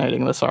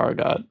assassinating the Tsar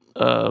got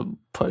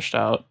pushed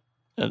out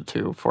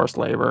into forced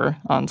labor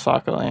on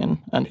Sakhalin,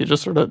 and he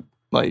just sort of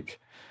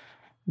like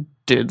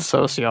did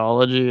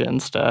sociology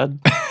instead.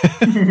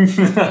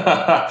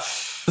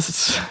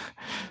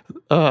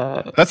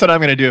 That's what I'm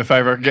going to do if I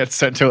ever get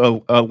sent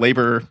to a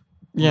labor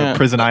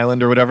prison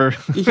island or whatever.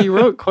 He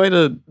wrote quite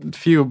a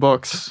few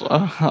books.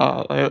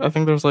 I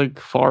think there's like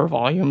 4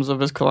 volumes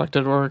of his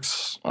collected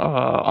works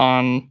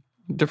on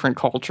different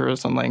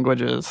cultures and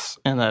languages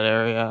in that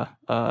area.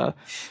 I'll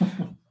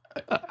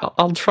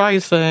try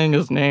saying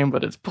his name,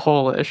 but it's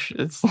Polish.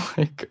 It's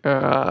like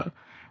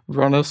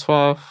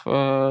Bronisław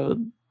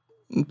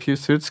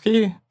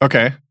Piłsudski.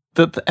 Okay.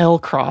 The L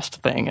crossed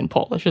thing in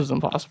Polish is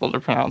impossible to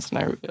pronounce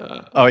now.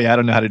 Oh yeah, I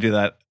don't know how to do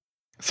that.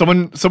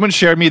 Someone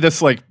shared me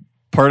this like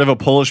part of a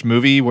Polish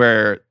movie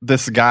where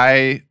this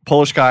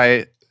Polish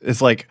guy,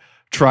 is like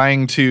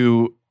trying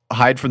to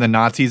hide from the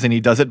Nazis, and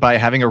he does it by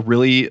having a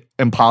really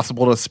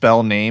impossible to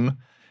spell name,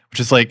 which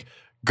is like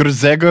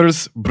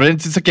Grzegorz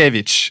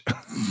Bręczyszkiewicz.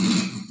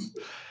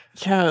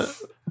 Yeah.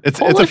 It's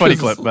a funny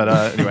clip, but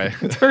anyway.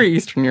 It's very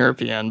Eastern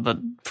European, but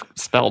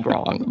spelled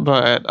wrong.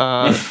 But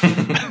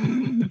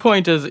the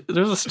point is,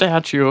 there's a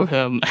statue of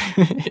him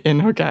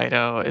in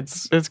Hokkaido.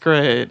 It's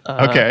great.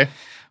 Okay.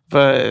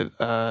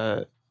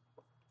 But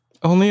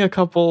only a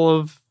couple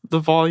of the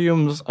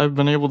volumes I've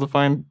been able to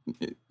find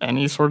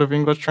any sort of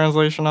English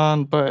translation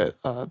on, but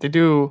they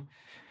do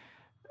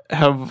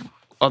have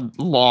a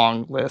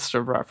long list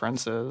of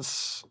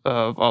references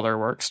of other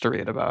works to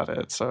read about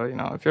it. So,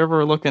 if you're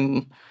ever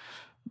looking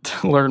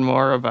to learn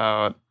more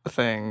about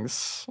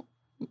things,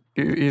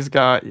 he's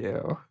got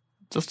you,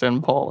 just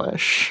in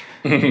Polish.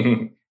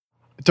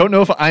 Don't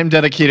know if I'm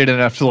dedicated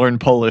enough to learn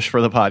Polish for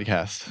the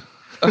podcast.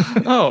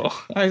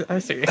 I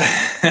see.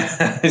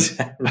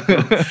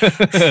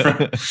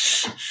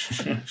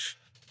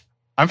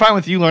 I'm fine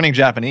with you learning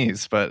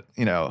Japanese, but,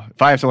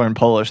 if I have to learn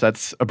Polish,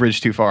 that's a bridge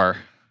too far.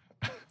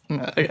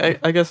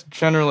 I guess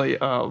generally,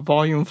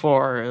 Volume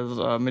 4 is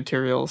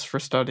Materials for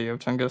Study of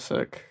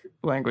Tungusic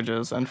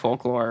Languages and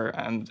Folklore,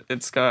 and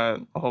it's got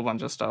a whole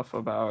bunch of stuff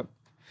about,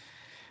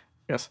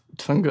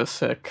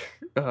 Tungusic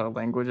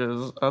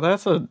languages.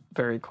 That's a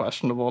very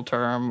questionable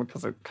term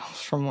because it comes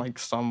from like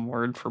some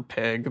word for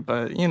pig,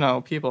 but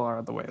people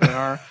are the way they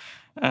are,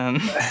 and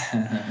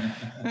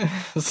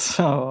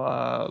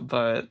so.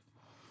 But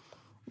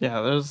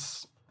yeah,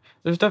 there's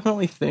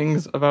definitely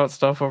things about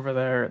stuff over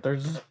there. They're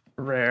just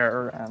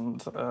rare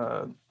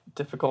and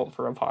difficult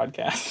for a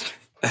podcast.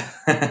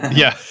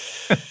 Yeah.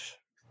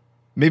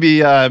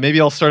 Maybe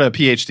I'll start a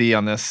PhD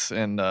on this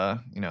and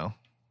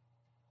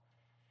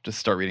just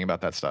start reading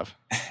about that stuff.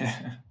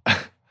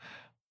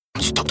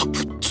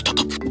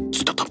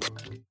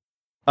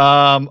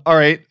 All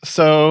right.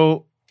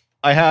 So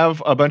I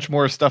have a bunch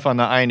more stuff on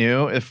the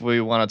Ainu if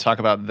we want to talk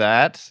about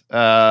that.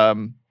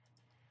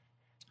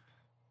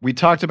 We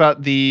talked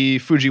about the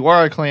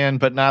Fujiwara clan,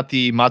 but not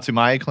the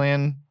Matsumai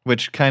clan,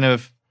 which I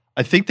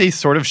think they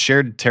sort of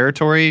shared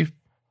territory.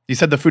 You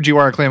said the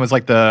Fujiwara clan was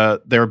like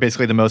they were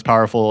basically the most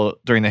powerful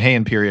during the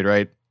Heian period,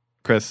 right,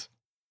 Chris?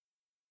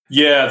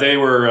 Yeah, they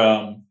were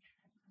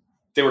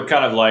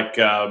kind of like,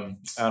 I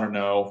don't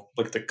know,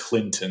 like the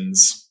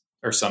Clintons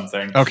or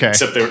something. Okay.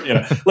 Except they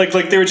were, like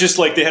they were just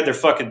like, they had their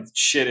fucking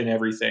shit and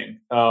everything.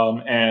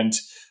 Yeah.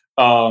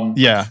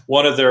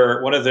 One of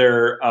their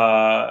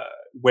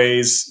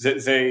ways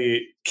that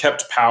they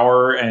kept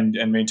power and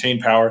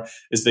maintained power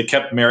is they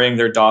kept marrying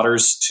their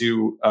daughters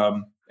to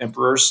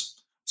emperors.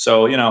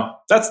 So,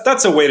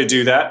 that's a way to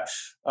do that.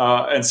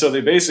 And so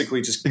they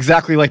basically just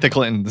exactly like the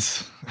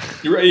Clintons.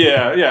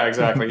 Yeah,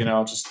 exactly.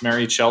 Just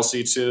marry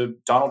Chelsea to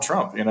Donald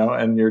Trump,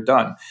 and you're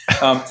done.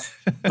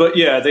 But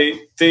yeah, they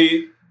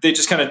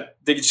just kind of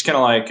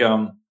like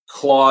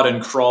clawed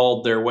and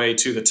crawled their way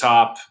to the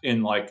top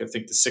in like I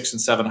think the 600s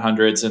and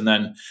 700s,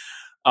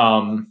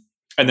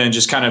 and then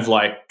just kind of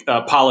like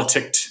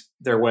politicked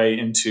their way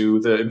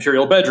into the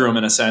imperial bedroom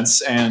in a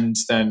sense, and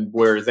then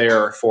were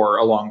there for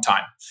a long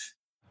time.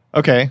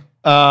 Okay.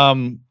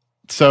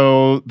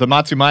 So the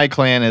Matsumai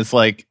clan is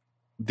like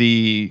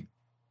they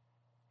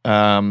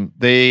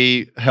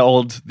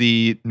held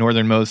the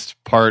northernmost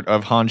part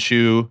of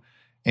Honshu,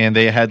 and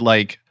they had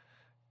like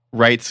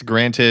rights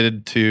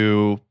granted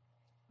to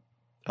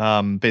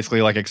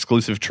basically like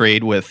exclusive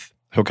trade with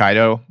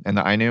Hokkaido and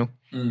the Ainu.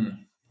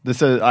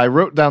 This is, I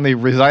wrote down they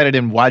resided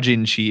in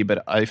Wajinchi,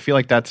 but I feel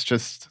like that's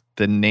just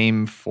the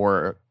name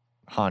for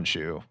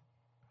Honshu.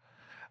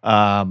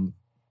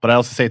 but I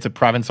also say it's a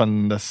province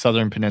on the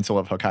southern peninsula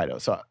of Hokkaido.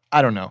 So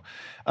I don't know.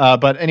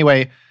 But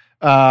anyway,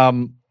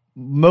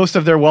 most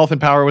of their wealth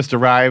and power was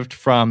derived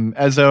from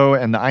Ezo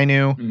and the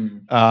Ainu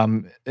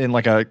in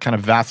like a kind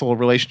of vassal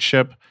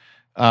relationship.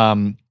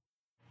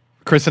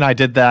 Chris and I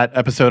did that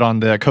episode on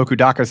the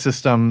Kokudaka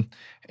system,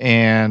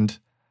 and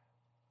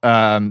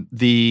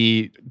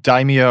the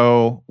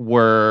daimyo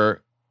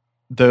were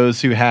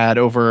those who had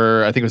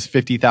over, I think it was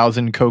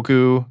 50,000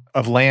 koku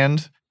of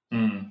land.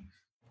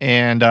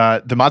 And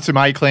the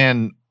Matsumai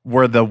clan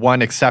were the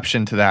one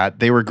exception to that.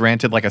 They were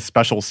granted like a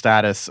special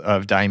status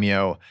of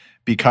daimyo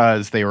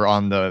because they were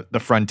on the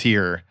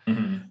frontier.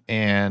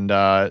 And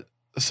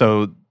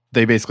so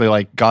they basically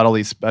like got all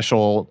these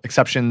special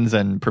exceptions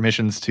and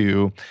permissions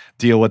to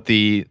deal with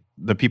the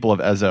people of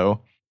Ezo.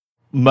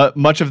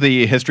 Much of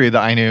the history of the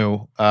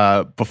Ainu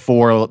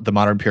before the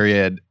modern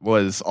period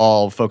was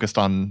all focused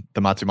on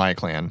the Matsumai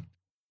clan.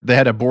 They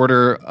had a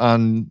border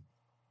on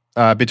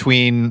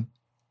between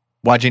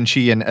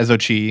Wajinchi and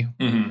Ezochi,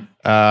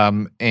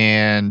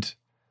 and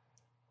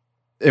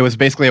it was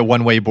basically a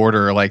one-way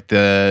border. Like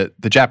the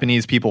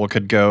Japanese people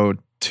could go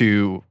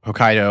to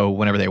Hokkaido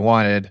whenever they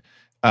wanted,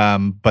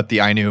 but the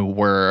Ainu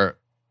were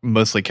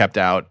mostly kept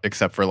out,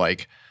 except for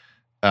like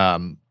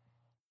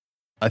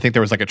I think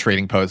there was like a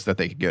trading post that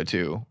they could go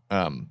to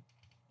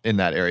in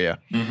that area.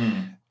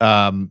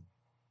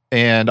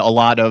 And a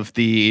lot of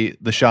the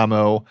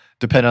Shamo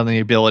depend on the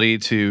ability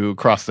to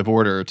cross the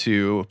border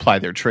to apply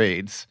their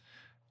trades.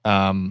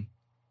 So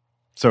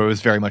it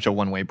was very much a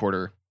one-way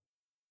border.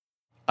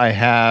 I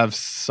have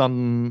a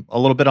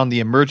little bit on the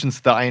emergence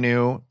of the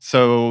Ainu.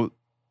 So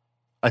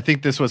I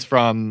think this was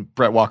from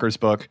Brett Walker's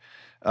book.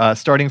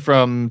 Starting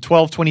from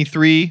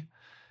 1223,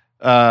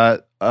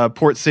 a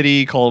port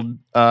city called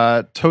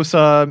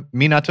Tosa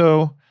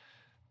Minato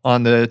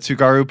on the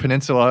Tsugaru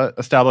Peninsula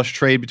established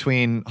trade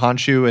between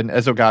Honshu and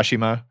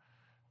Ezogashima,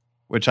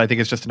 which I think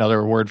is just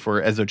another word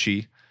for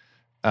Ezochi.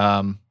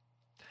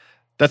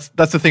 That's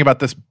the thing about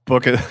this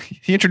book.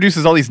 He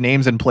introduces all these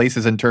names and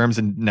places and terms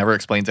and never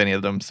explains any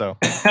of them. So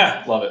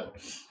love it.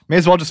 May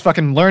as well just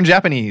fucking learn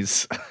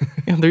Japanese.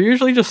 Yeah, they're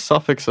usually just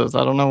suffixes.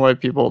 I don't know why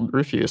people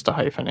refuse to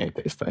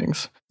hyphenate these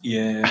things.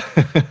 Yeah.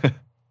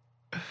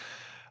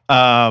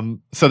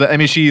 So the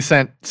Emishi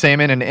sent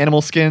salmon and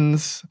animal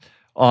skins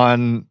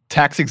on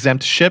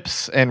tax-exempt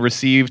ships and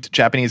received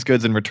Japanese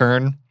goods in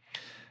return.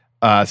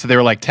 So they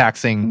were like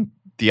taxing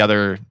the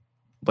other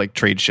like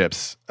trade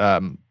ships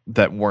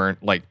that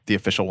weren't like the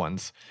official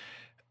ones.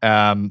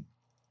 And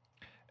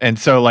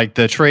so like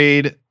the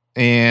trade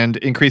and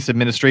increased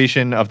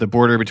administration of the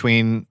border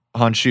between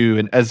Honshu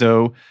and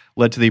Ezo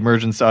led to the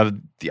emergence of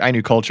the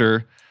Ainu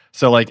culture.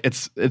 So like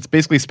it's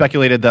basically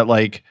speculated that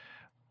like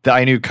the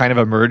Ainu kind of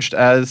emerged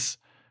as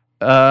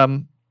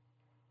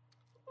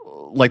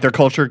like their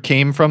culture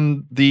came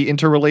from the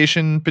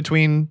interrelation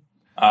between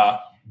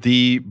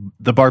the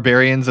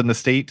barbarians and the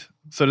state,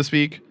 so to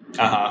speak.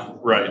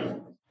 Right.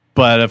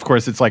 But of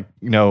course it's like,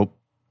 you know,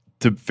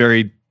 the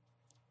very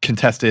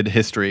contested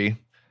history,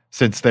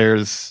 since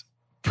there's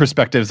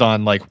perspectives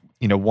on like,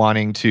 you know,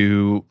 wanting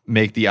to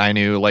make the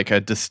Ainu like a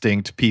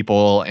distinct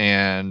people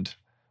and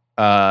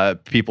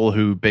people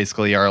who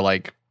basically are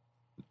like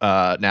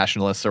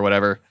nationalists or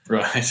whatever.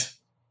 Right.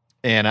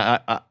 And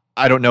I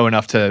don't know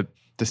enough to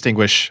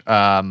distinguish,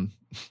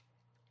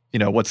 you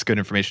know, what's good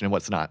information and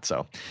what's not.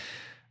 So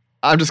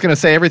I'm just going to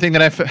say everything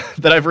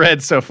that I've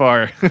read so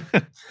far.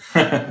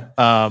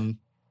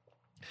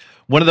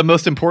 One of the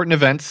most important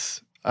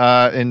events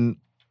in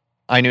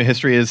Ainu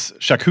history is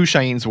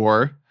Shakushain's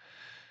War,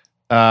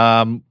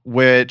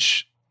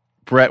 which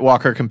Brett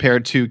Walker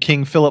compared to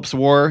King Philip's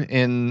War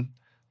in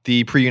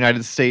the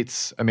pre-United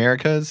States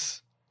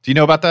Americas. Do you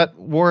know about that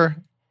war?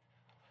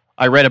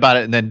 I read about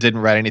it and then didn't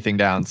write anything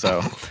down.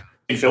 So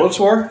King Philip's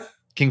War?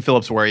 King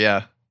Philip's War,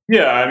 yeah.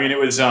 Yeah, I mean, it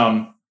was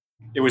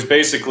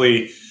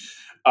basically,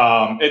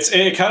 it's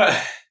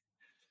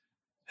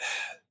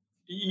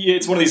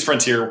one of these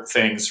frontier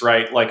things,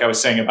 right? Like I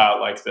was saying about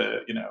like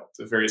the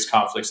various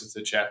conflicts that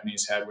the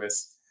Japanese had with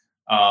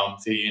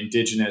the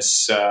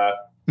indigenous, the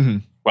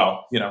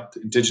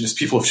indigenous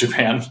people of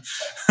Japan,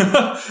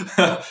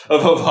 of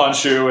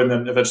Honshu, and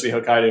then eventually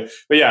Hokkaido.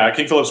 But yeah,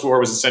 King Philip's War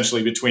was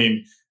essentially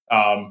between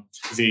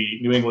the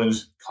New England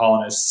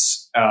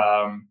colonists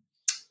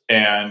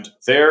and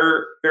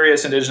their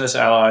various indigenous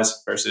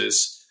allies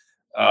versus,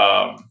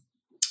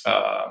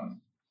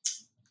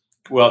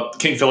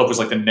 King Philip was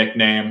like the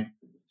nickname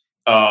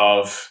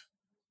of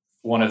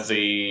one of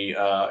the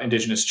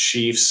indigenous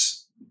chiefs.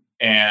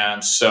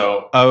 And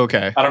so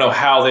okay. I don't know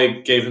how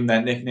they gave him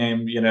that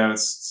nickname. You know,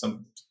 it's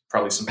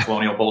probably some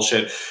colonial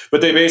bullshit, but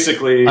they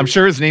basically, I'm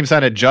sure his name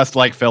sounded just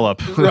like Philip.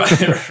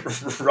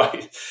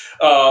 right.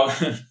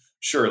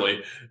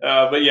 Surely.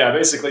 But yeah,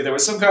 basically there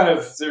was some kind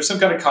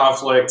of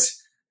conflict.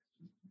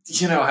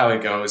 You know how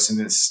it goes in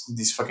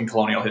these fucking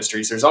colonial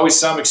histories. There's always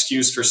some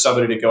excuse for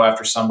somebody to go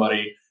after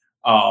somebody.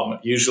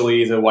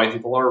 Usually the white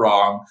people are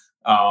wrong.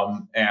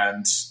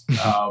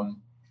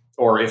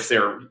 or if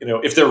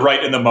they're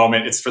right in the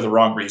moment, it's for the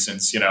wrong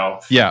reasons,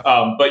 Yeah.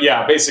 But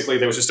yeah, basically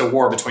there was just a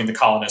war between the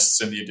colonists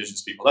and the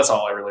indigenous people. That's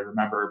all I really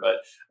remember. But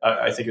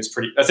I think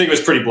it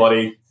was pretty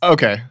bloody.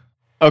 Okay.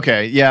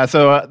 Yeah.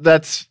 So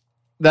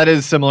that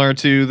is similar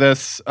to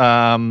this.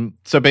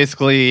 So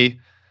basically,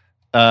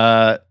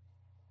 the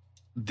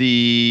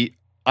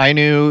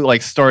Ainu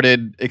like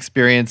started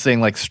experiencing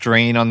like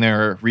strain on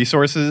their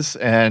resources,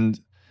 and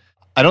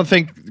I don't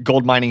think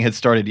gold mining had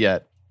started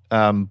yet.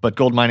 But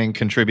gold mining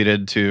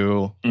contributed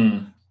to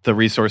the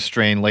resource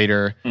strain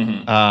later.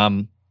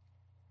 Mm-hmm.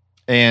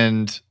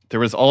 And there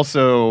was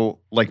also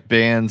like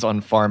bans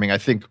on farming. I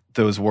think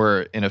those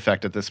were in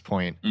effect at this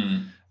point.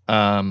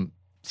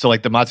 So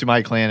like the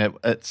Matsumai clan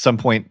at some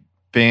point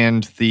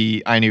banned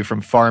the Ainu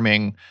from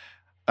farming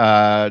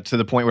to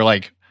the point where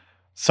like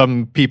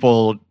some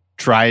people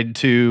tried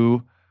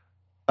to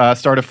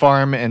start a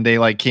farm and they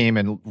like came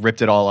and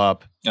ripped it all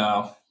up.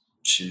 Oh,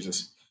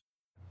 Jesus.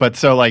 But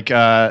so like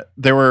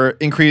there were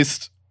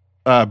increased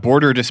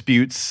border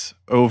disputes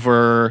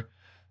over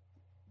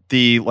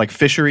the like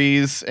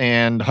fisheries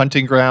and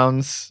hunting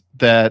grounds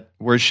that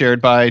were shared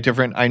by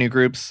different Ainu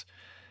groups.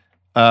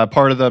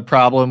 Part of the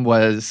problem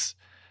was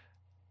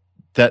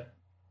that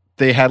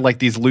they had like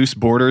these loose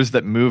borders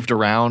that moved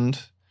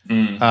around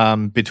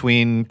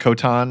between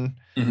Khotan,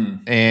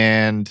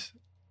 and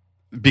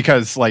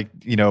because like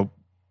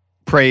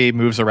prey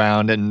moves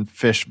around and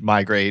fish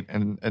migrate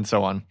and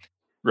so on.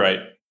 Right.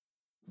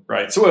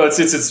 So well,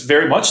 it's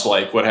very much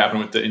like what happened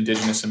with the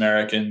indigenous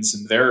Americans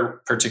and their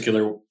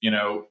particular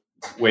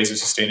ways of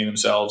sustaining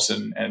themselves,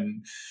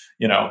 and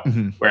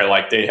where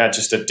like they had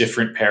just a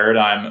different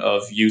paradigm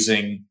of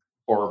using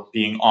or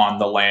being on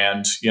the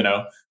land,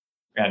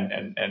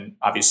 and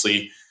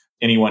obviously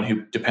anyone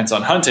who depends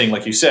on hunting,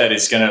 like you said,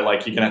 is you're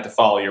gonna have to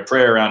follow your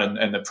prey around,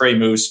 and the prey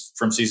moves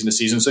from season to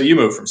season, so you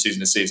move from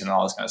season to season and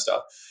all this kind of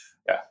stuff.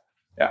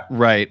 Yeah.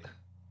 Right.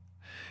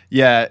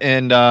 Yeah,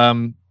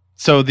 and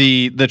so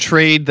the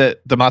trade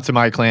that the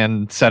Matsumai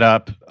clan set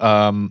up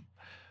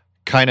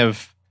kind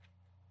of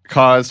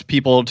caused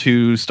people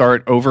to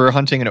start over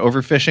hunting and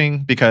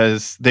overfishing,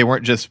 because they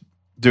weren't just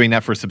doing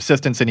that for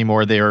subsistence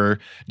anymore. They were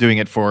doing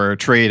it for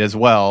trade as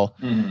well.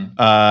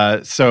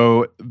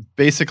 So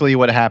basically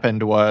what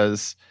happened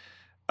was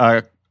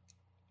in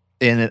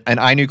an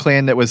Ainu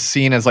clan that was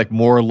seen as like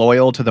more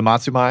loyal to the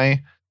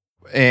Matsumai,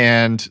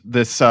 and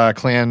this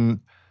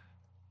clan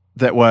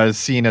that was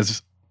seen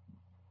as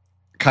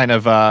kind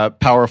of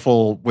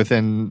powerful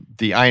within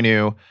the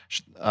Ainu,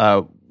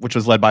 which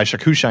was led by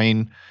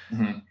Shakushain.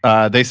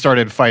 They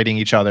started fighting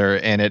each other,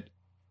 and it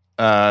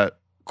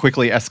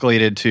quickly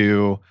escalated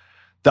to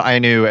the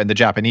Ainu and the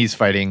Japanese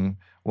fighting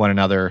one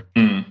another.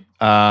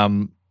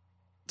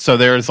 So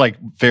there's like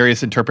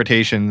various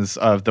interpretations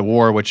of the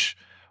war, which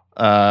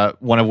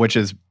one of which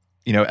is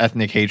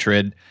ethnic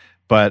hatred,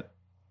 but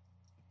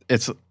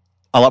it's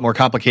a lot more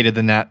complicated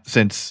than that,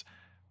 since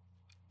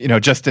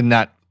just in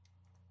that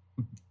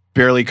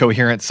barely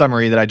coherent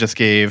summary that I just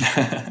gave,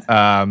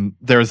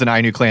 there was an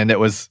Ainu clan that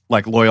was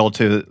like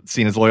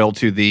seen as loyal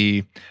to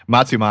the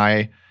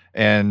Matsumai,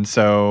 and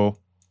so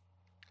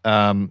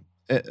and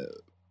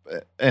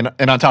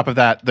on top of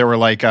that, there were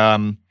like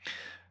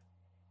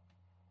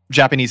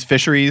Japanese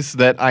fisheries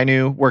that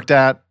Ainu worked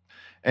at,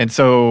 and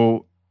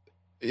so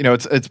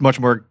it's much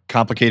more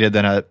complicated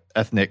than a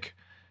ethnic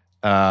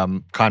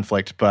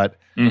conflict, but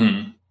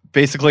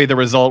basically the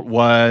result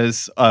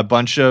was a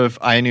bunch of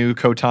Ainu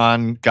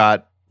Khotan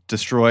got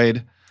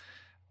destroyed.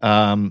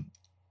 Like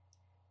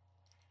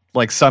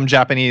some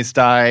Japanese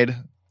died,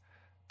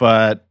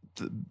 but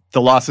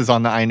the losses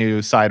on the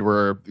Ainu side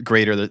were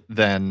greater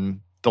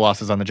than the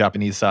losses on the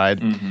Japanese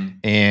side.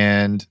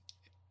 And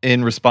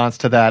in response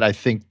to that, I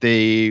think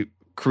they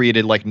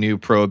created like new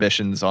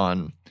prohibitions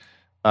on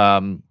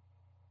the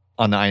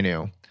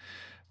Ainu.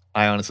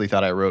 I honestly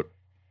thought I wrote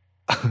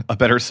a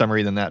better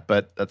summary than that,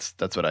 but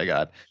that's what I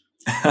got.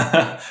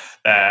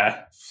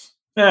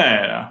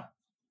 Yeah.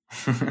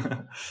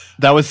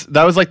 That was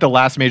like the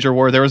last major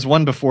war. There was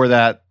one before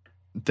that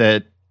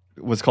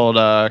was called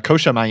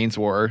Kosha Main's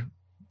War.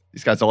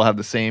 These guys all have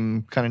the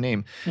same kind of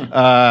name.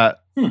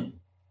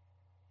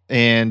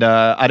 And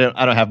I don't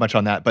have much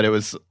on that, but it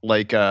was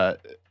like it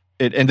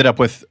ended up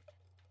with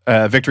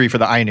victory for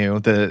the Ainu.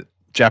 The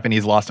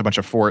Japanese lost a bunch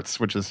of forts,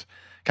 which is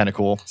kind of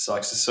cool.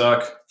 Sucks to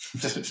suck.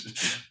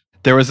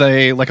 There was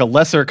a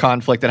lesser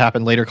conflict that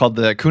happened later called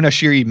the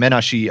Kunashiri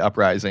Menashi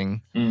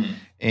Uprising.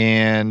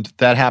 And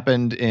that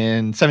happened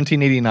in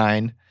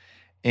 1789.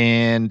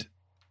 And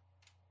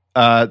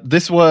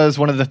this was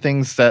one of the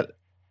things that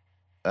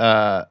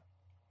a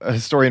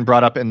historian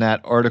brought up in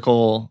that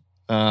article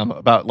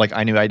about like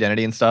Ainu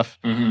identity and stuff.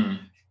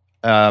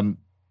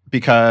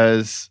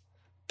 Because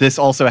this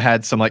also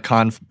had some like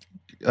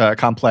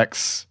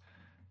complex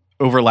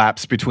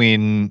overlaps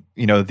between,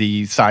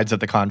 the sides of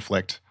the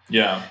conflict.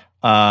 Yeah.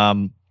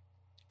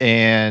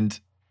 And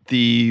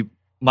the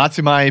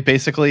Matsumai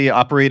basically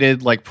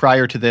operated like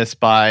prior to this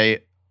by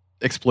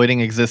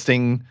exploiting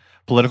existing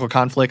political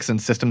conflicts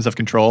and systems of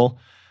control.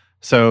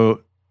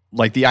 So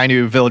like the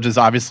Ainu villages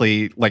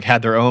obviously like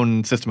had their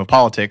own system of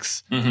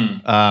politics.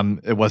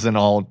 It wasn't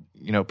all,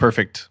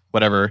 perfect,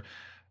 whatever.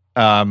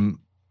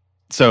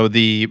 So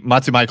the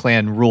Matsumai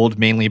clan ruled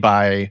mainly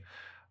by,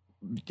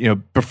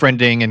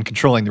 befriending and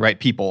controlling the right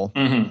people.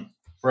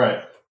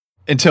 Right.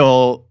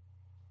 Until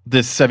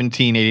this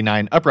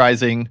 1789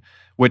 uprising,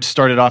 which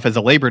started off as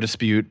a labor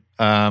dispute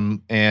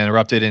and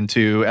erupted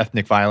into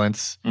ethnic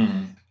violence.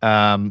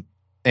 And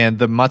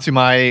the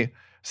Matsumai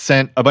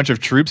sent a bunch of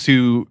troops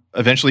who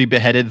eventually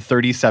beheaded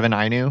 37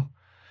 Ainu.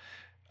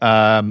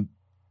 And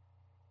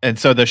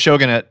so the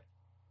shogunate,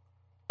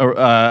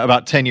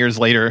 about 10 years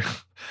later,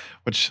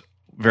 which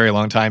very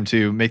long time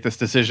to make this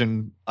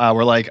decision,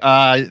 were like,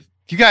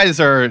 you guys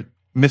are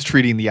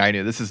mistreating the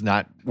Ainu. This is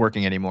not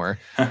working anymore.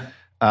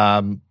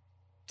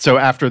 So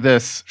after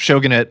this,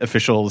 shogunate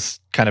officials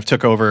kind of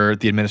took over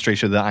the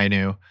administration of the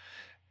Ainu,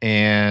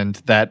 and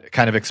that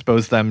kind of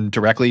exposed them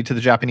directly to the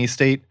Japanese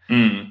state.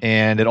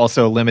 And it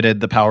also limited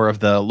the power of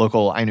the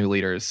local Ainu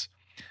leaders,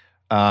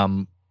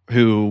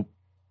 who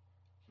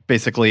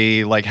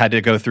basically like had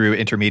to go through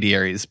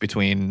intermediaries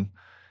between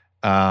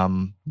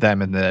them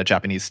and the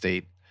Japanese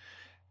state.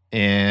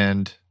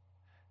 And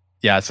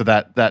yeah, so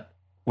that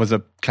was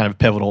a kind of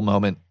pivotal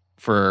moment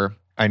for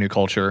Ainu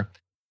culture.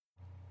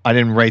 I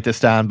didn't write this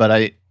down, but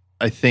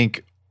I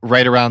think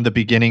right around the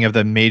beginning of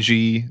the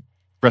Meiji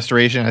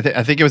Restoration,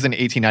 I think it was in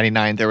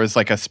 1899, there was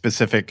like a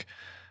specific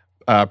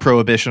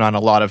prohibition on a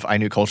lot of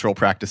Ainu cultural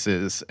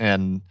practices,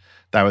 and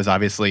that was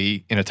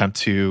obviously an attempt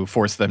to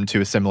force them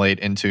to assimilate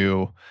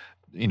into,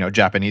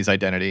 Japanese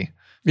identity.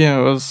 Yeah,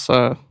 it was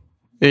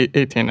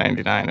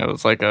 1899. It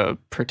was like a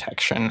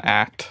protection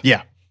act.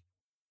 Yeah.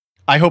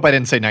 I hope I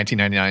didn't say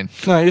 1999.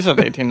 No, you said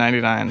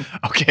 1899.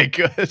 Okay,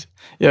 good.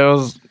 Yeah, it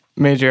was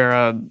Meiji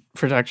Era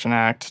Protection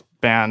Act,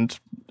 banned,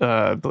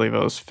 I believe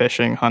it was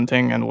fishing,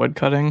 hunting, and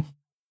woodcutting.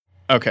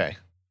 Okay.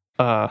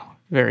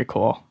 Very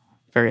cool.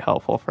 Very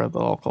helpful for the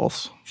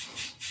locals.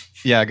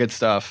 Yeah, good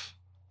stuff,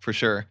 for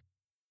sure.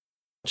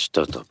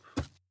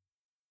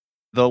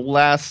 The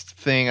last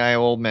thing I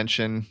will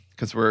mention,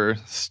 because we're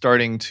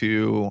starting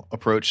to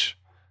approach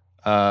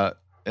an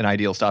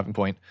ideal stopping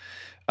point,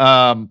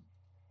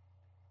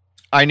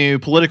 Ainu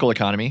political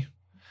economy.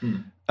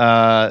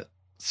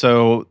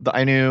 So the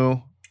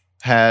Ainu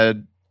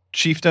had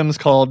chiefdoms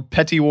called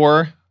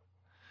Petiwar.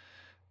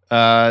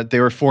 They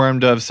were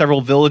formed of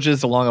several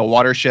villages along a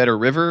watershed or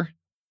river,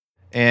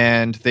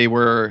 and they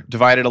were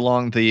divided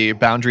along the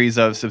boundaries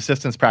of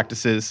subsistence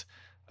practices.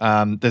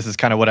 This is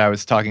kind of what I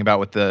was talking about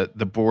with the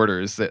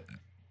borders. That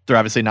they're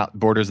obviously not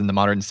borders in the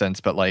modern sense,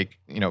 but like,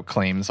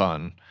 claims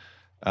on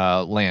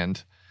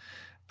land.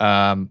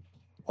 Well,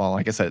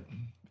 I guess that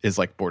is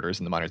like borders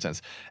in the modern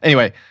sense.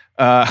 Anyway,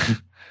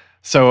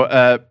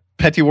 so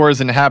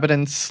Petiwar's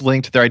inhabitants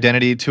linked their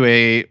identity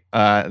to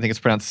I think it's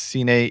pronounced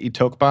Sine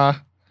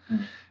Itokba,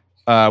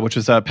 which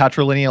was a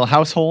patrilineal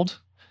household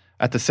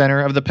at the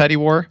center of the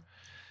Petiwar.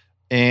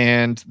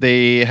 And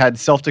they had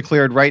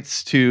self-declared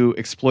rights to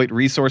exploit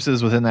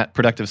resources within that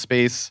productive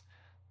space.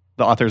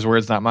 The author's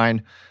words, not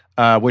mine,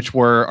 which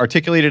were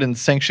articulated and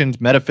sanctioned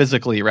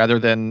metaphysically rather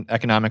than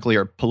economically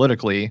or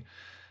politically.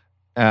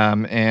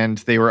 And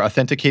they were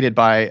authenticated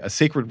by a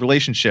sacred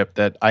relationship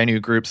that Ainu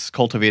groups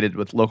cultivated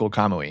with local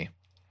Kamui.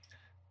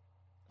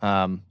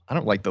 I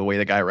don't like the way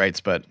the guy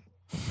writes, but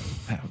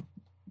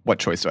what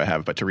choice do I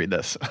have but to read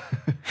this?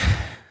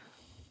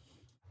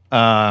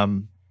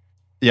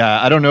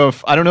 Yeah, I don't know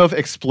if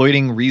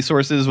exploiting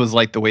resources was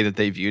like the way that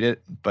they viewed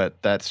it,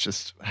 but that's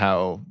just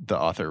how the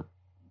author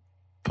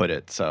put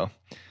it. So,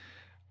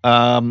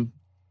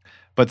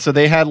 but so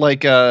they had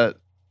like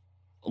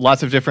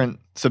lots of different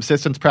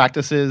subsistence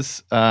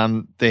practices.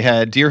 They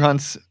had deer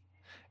hunts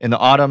in the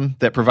autumn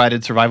that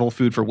provided survival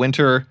food for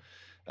winter.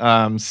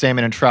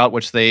 Salmon and trout,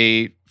 which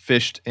they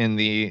fished in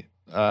the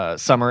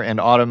summer and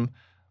autumn,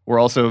 were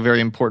also very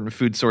important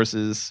food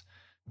sources.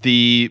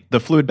 The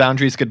fluid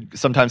boundaries could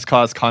sometimes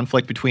cause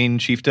conflict between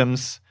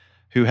chiefdoms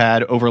who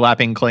had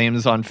overlapping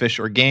claims on fish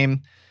or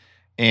game.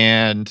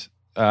 And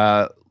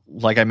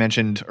like I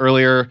mentioned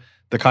earlier,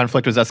 the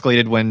conflict was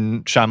escalated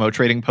when Shamo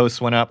trading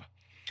posts went up.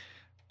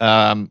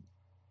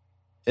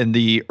 In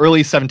the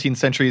early 17th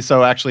century,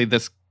 so actually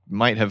this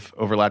might have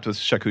overlapped with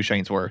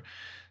Shakushain's war,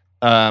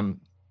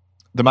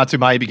 the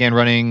Matsumai began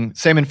running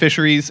salmon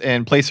fisheries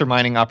and placer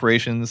mining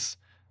operations.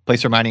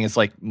 Placer mining is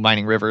like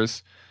mining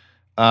rivers,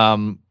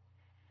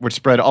 which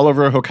spread all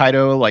over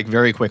Hokkaido like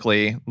very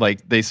quickly.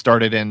 Like they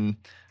started in,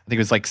 I think it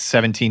was like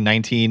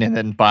 1719, and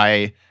then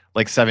by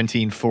like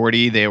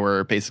 1740, they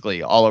were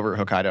basically all over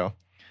Hokkaido.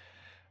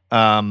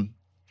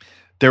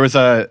 There was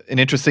an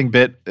interesting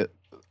bit.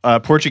 A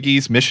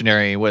Portuguese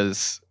missionary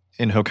was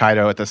in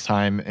Hokkaido at this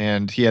time,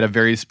 and he had a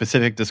very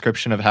specific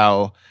description of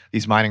how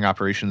these mining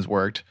operations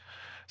worked.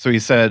 So he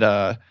said,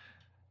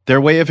 their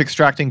way of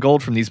extracting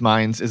gold from these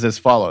mines is as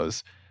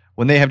follows.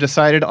 When they have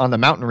decided on the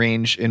mountain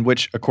range in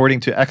which, according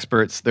to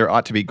experts, there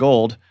ought to be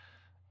gold,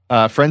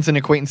 friends and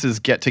acquaintances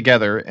get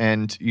together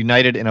and,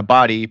 united in a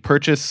body,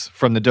 purchase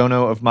from the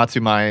dono of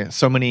Matsumai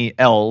so many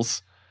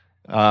ells,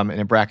 and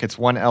in brackets,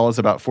 1 L is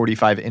about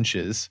 45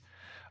 inches,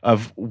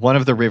 of one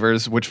of the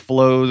rivers which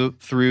flow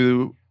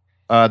through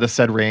the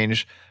said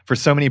range for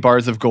so many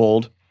bars of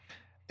gold,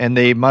 and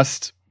they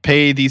must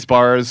pay these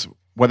bars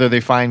whether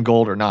they find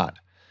gold or not.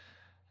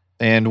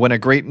 And when a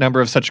great number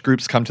of such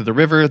groups come to the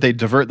river, they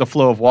divert the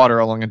flow of water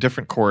along a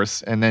different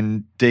course and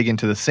then dig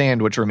into the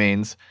sand which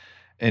remains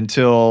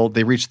until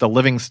they reach the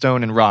living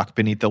stone and rock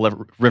beneath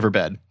the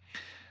riverbed.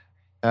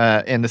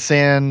 And the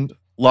sand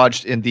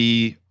lodged in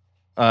the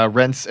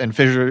rents and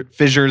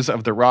fissures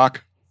of the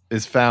rock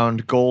is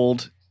found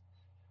gold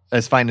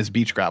as fine as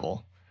beach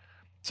gravel.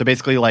 So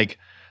basically, like,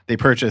 they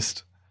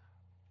purchased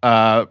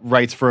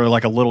rights for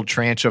like a little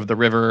tranche of the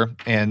river,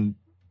 and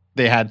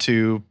they had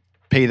to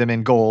pay them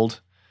in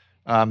gold.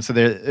 So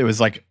it was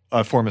like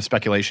a form of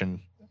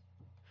speculation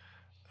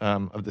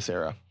of this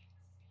era.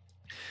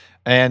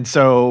 And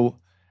so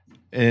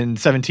in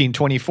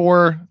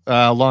 1724,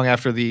 long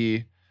after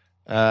the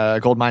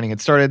gold mining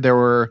had started, there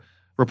were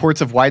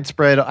reports of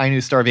widespread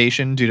Ainu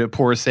starvation due to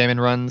poor salmon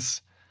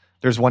runs.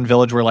 There's one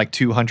village where like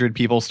 200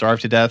 people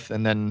starved to death,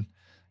 and then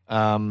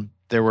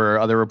there were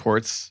other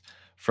reports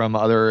from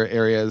other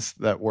areas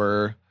that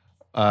were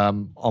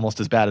almost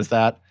as bad as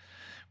that.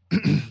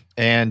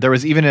 And there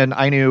was even an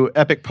Ainu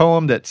epic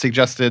poem that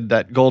suggested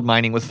that gold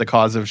mining was the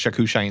cause of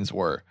Shakushine's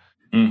war.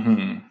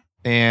 Mm-hmm.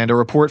 And a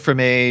report from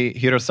a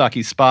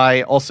Hirosaki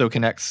spy also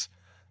connects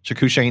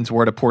Shakushine's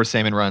war to poor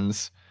salmon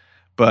runs,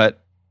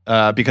 but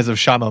because of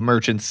Shamo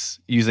merchants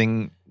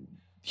using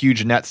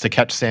huge nets to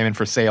catch salmon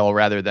for sale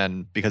rather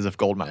than because of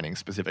gold mining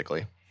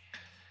specifically.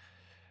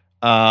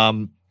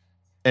 And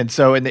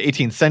so in the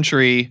 18th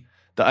century,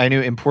 the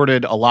Ainu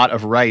imported a lot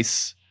of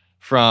rice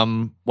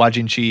from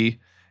Wajinchi,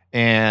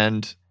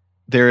 and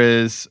there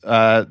is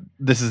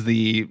this is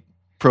the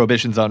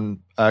prohibitions on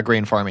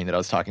grain farming that I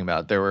was talking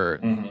about. There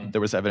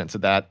was evidence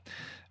of that.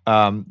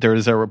 There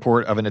is a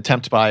report of an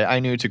attempt by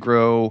Ainu to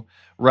grow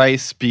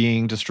rice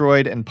being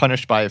destroyed and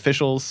punished by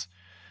officials.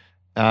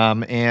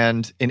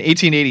 And in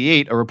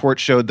 1888, a report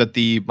showed that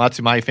the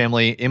Matsumai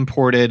family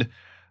imported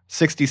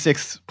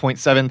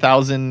 66.7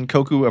 thousand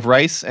koku of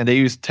rice, and they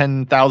used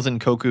 10,000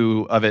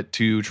 koku of it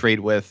to trade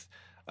with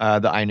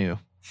the Ainu.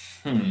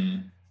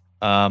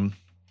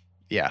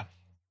 Yeah.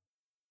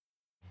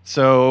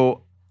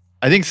 So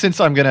I think since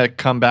I'm going to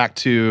come back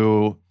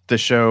to the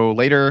show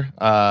later,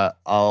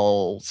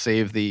 I'll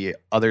save the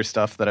other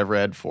stuff that I've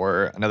read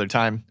for another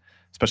time,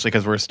 especially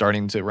because we're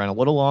starting to run a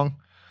little long.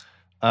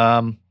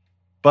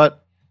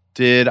 But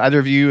did either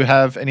of you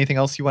have anything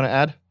else you want to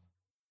add?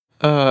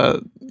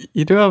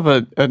 You do have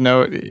a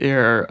note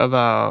here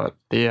about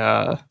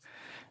the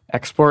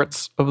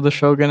exports of the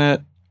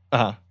shogunate,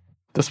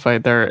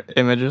 despite their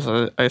image as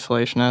an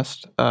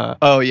isolationist.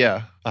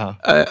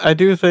 I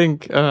do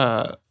think,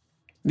 as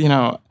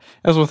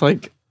with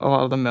like a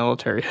lot of the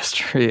military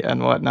history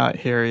and whatnot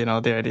here,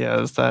 the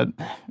idea is that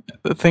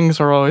things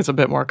are always a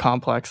bit more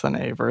complex than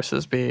A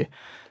versus B.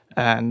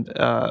 And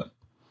the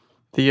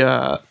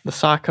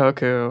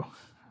Sakoku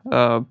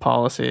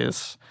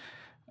policies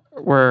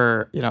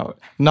were,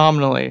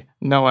 nominally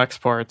no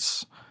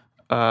exports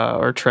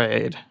or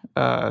trade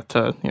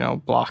to,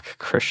 block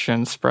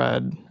Christian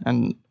spread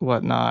and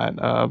whatnot.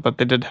 But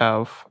they did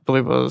have, I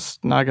believe it was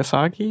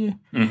Nagasaki,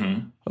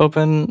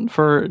 open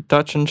for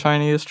Dutch and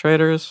Chinese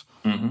traders.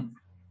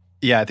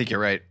 Yeah, I think you're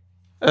right.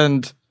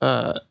 And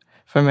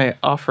if I may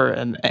offer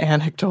an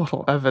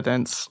anecdotal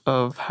evidence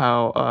of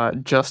how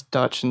just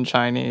Dutch and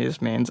Chinese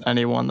means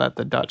anyone that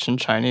the Dutch and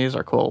Chinese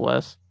are cool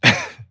with.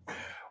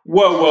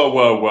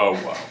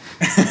 Whoa.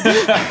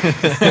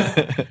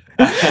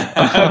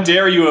 How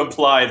dare you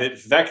imply that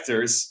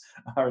vectors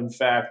are, in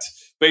fact,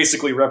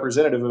 basically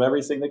representative of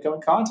everything they come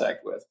in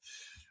contact with?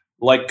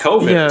 Like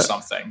COVID or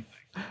something.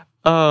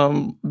 A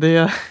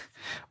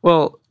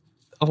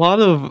lot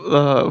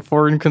of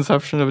foreign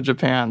conception of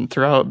Japan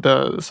throughout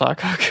the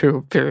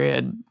Sakoku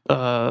period,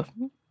 of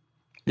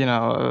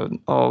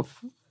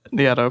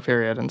the Edo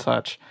period and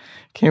such,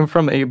 came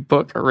from a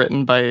book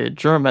written by a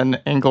German,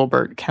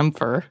 Engelbert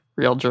Kempfer,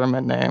 real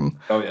German name.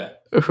 Oh, yeah.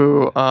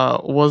 Who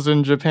was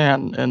in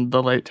Japan in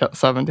the late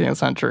 17th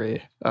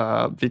century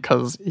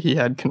because he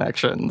had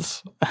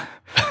connections.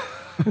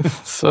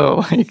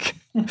 So, like,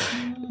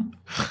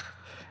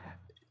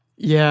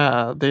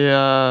 yeah,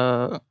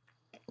 there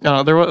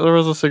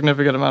was a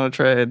significant amount of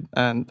trade,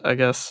 and I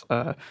guess,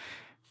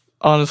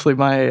 honestly,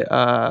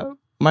 my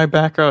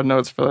background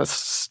notes for this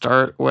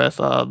start with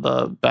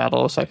the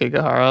Battle of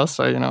Sekigahara,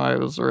 so, I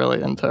was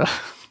really into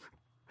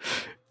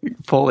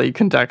fully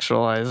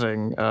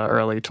contextualizing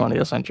early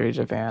 20th century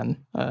Japan.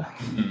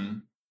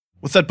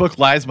 What's that book,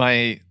 Lies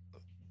My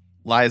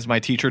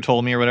Teacher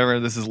Told Me, or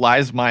whatever? This is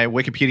Lies My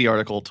Wikipedia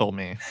article told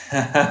me.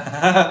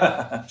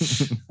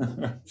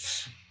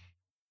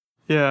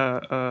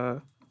 Yeah,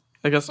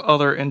 I guess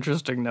other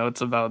interesting notes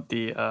about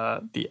the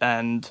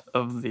end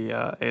of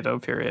the Edo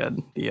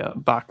period, the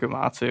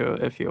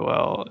Bakumatsu, if you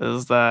will,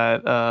 is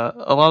that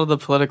a lot of the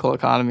political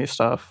economy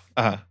stuff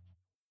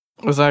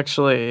was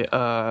actually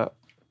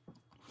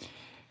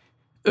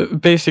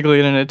Basically,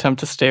 in an attempt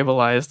to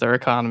stabilize their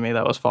economy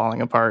that was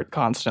falling apart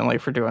constantly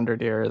for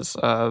 200 years,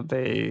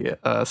 they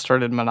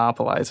started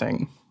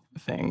monopolizing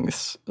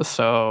things.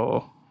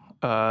 So,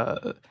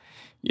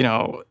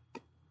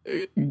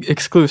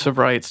 exclusive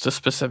rights to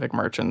specific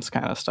merchants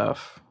kind of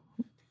stuff.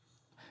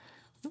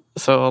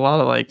 So a lot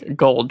of like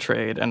gold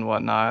trade and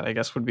whatnot, I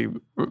guess, would be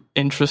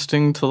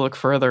interesting to look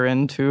further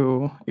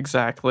into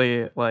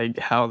exactly like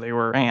how they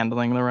were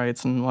handling the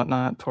rights and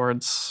whatnot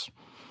towards,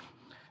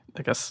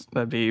 I guess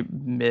that'd be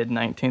mid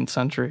 19th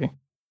century.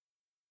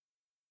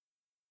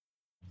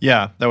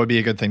 Yeah, that would be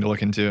a good thing to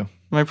look into.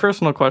 My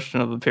personal question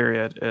of the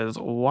period is,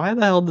 why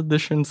the hell did the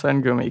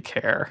Shinsengumi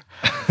care?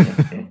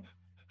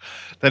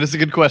 That is a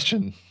good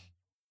question.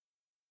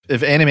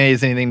 If anime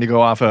is anything to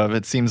go off of,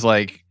 it seems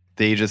like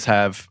they just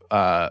have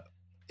a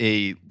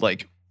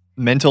like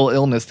mental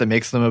illness that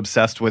makes them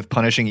obsessed with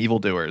punishing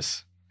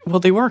evildoers. Well,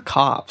 they were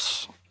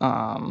cops.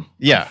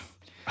 Yeah.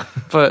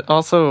 But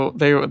also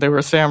they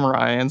were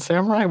samurai, and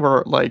samurai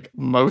were like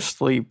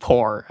mostly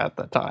poor at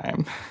the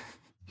time.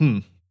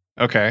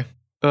 Okay.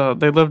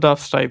 They lived off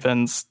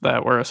stipends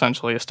that were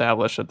essentially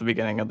established at the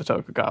beginning of the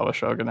Tokugawa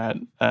shogunate,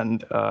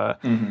 and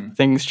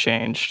things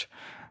changed.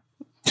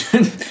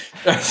 and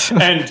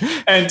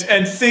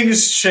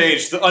things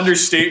changed. The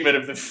understatement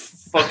of the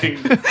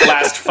fucking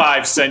last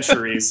 5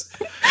 centuries.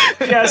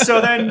 Yeah.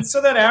 So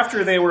then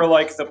after they were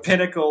like the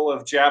pinnacle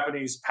of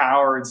Japanese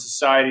power and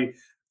society,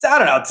 I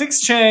don't know, things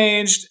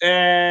changed,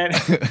 and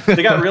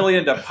they got really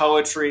into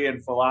poetry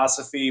and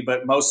philosophy,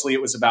 but mostly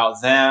it was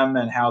about them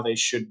and how they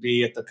should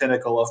be at the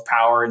pinnacle of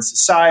power in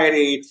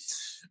society.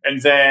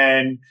 And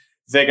then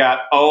they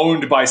got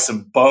owned by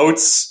some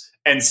boats.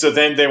 And so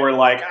then they were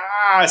like,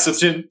 so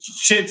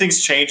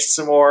things changed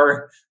some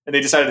more, and they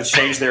decided to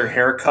change their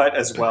haircut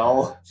as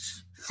well.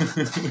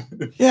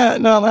 Yeah,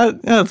 no,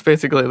 that's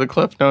basically the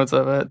cliff notes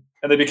of it.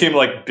 And they became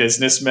like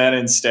businessmen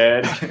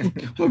instead.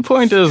 My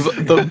point is,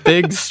 the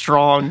big,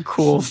 strong,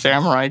 cool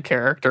samurai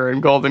character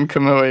in Golden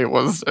Kamui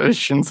was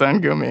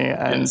Shinsengumi,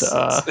 and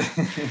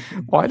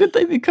why did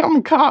they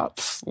become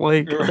cops?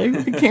 Like, they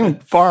became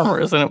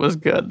farmers, and it was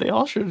good. They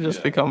all should have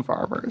just become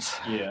farmers.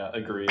 Yeah,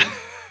 agreed.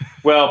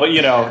 Well, but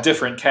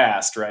different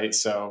cast, right?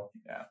 So,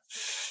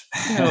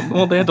 yeah.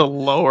 Well, they had to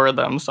lower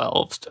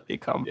themselves to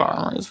become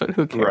farmers, but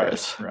who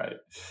cares? Right.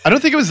 I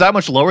don't think it was that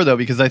much lower, though,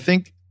 because I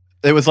think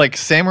it was like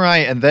samurai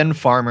and then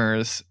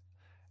farmers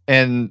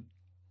and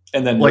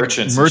then like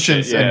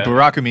merchants and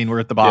Burakumin were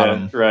at the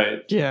bottom. Yeah,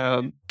 right.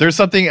 Yeah.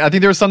 I think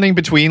there was something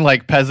between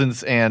like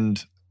peasants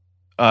and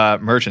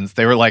merchants.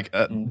 They were like,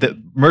 the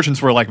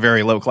merchants were like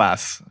very low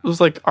class. It was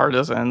like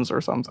artisans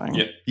or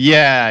something.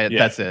 Yeah,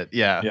 that's it.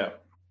 Yeah.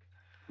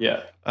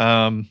 Yeah.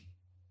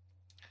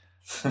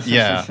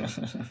 Yeah.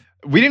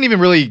 We didn't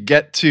even really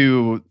get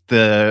to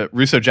the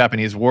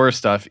Russo-Japanese War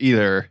stuff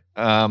either.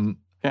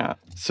 Yeah.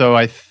 So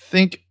I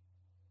think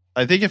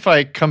if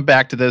I come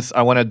back to this,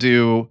 I want to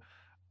do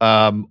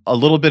a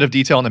little bit of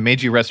detail on the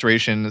Meiji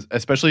Restoration,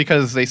 especially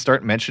because they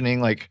start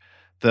mentioning like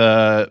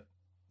the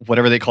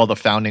whatever they call the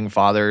founding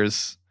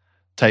fathers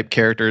type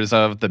characters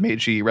of the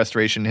Meiji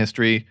Restoration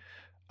history.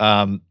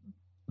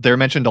 They're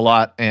mentioned a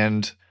lot,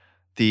 and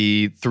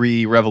the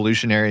 3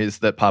 revolutionaries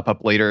that pop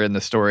up later in the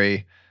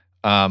story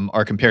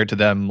are compared to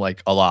them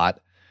like a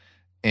lot.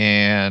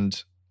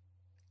 And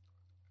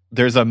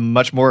there's a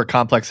much more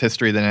complex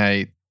history than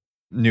I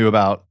knew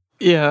about.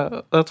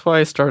 Yeah, that's why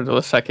I started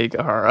with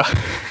Sekigahara.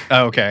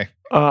 Oh, okay.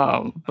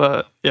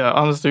 But yeah,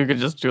 honestly, we could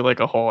just do like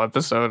a whole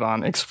episode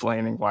on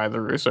explaining why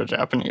the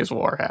Russo-Japanese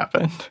War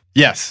happened.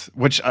 Yes,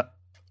 which I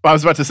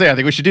was about to say, I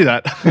think we should do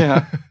that.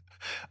 Yeah.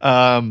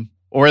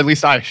 Or at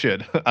least I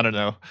should. I don't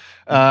know.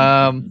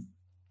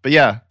 But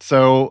yeah,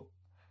 so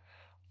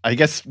I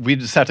guess we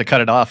just have to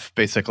cut it off,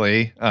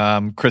 basically.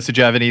 Chris, did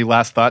you have any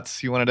last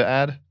thoughts you wanted to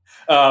add?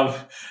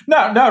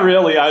 Not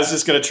really. I was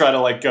just going to try to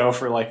like go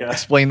for like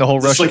explain the whole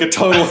Russian, like a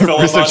total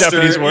filibuster.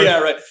 Japanese war. Yeah,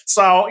 right.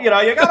 So you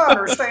got to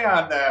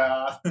understand.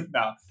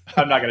 No,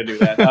 I'm not going to do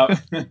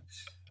that.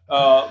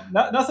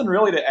 Nothing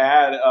really to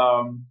add.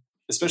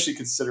 Especially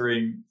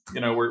considering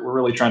we're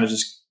really trying to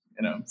just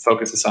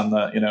focus this on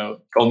the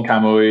Golden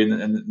Kamuy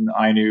and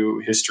Ainu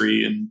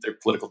history and their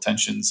political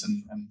tensions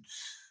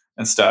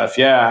and stuff.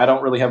 Yeah, I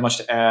don't really have much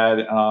to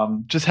add.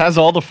 Just has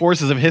all the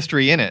forces of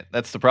history in it.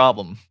 That's the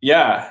problem.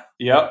 Yeah.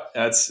 Yep.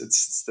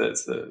 It's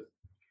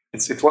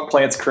what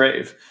plants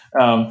crave.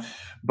 But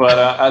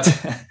I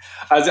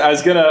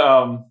was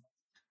gonna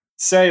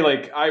say,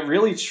 like, I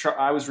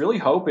was really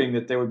hoping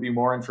that there would be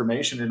more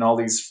information in all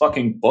these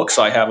fucking books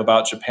I have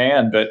about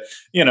Japan. But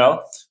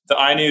the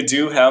Ainu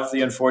do have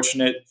the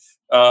unfortunate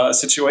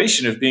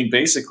situation of being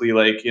basically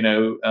like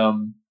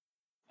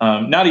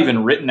not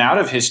even written out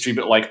of history,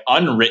 but like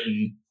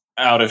unwritten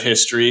out of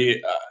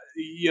history.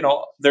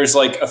 There's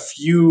like a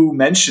few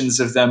mentions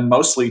of them,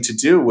 mostly to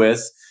do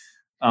with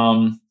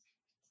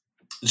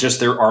just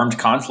their armed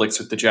conflicts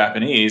with the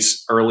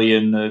Japanese early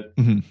in the,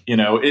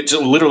 it's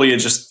literally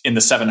just in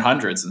the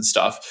 700s and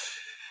stuff,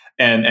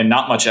 and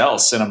not much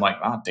else. And I'm like,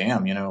 oh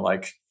damn,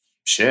 like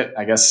shit,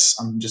 I guess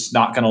I'm just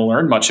not going to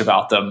learn much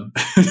about them.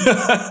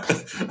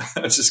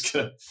 I'm just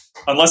going to,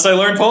 unless I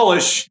learn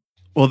Polish.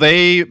 Well,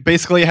 they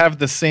basically have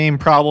the same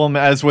problem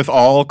as with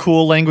all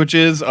cool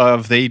languages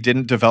of they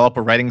didn't develop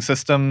a writing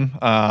system.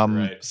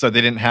 So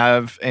they didn't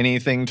have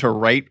anything to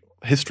write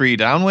history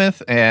down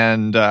with,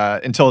 and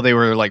until they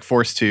were like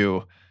forced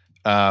to.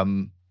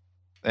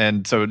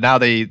 And so now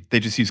they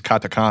just use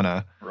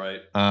katakana,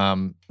 right?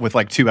 With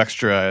like 2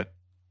 extra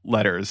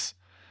letters.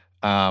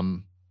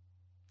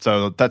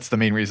 So that's the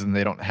main reason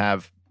they don't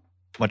have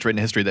much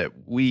written history that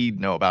we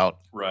know about.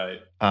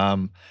 Right.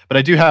 But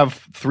I do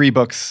have 3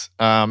 books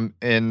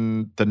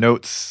in the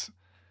notes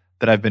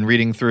that I've been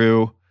reading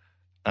through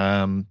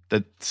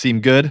that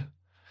seem good,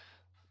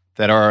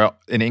 that are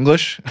in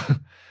English.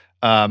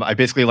 I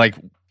basically like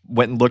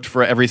went and looked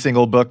for every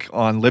single book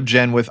on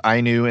LibGen with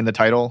Ainu in the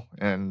title,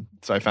 and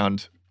so I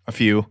found a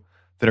few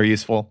that are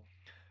useful.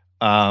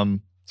 So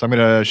I'm going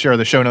to share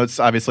the show notes,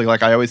 obviously,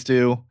 like I always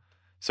do.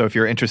 So if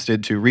you're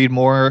interested to read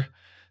more,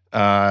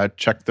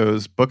 check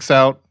those books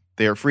out.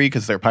 They are free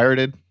because they're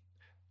pirated.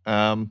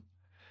 And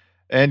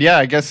yeah,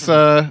 I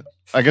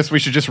guess we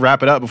should just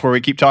wrap it up before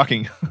we keep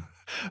talking.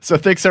 So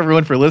thanks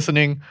everyone for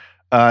listening.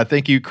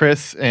 Thank you,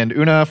 Chris and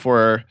Una,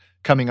 for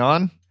coming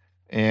on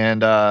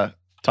and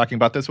talking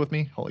about this with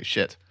me. Holy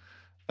shit.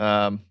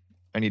 I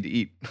need to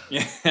eat.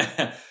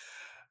 Yeah.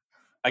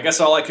 I guess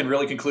all I can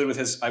really conclude with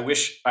is I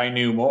wish I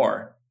knew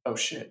more. Oh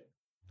shit.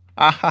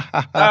 Fuck.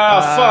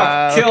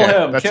 Kill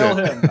him. That's Kill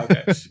it. him.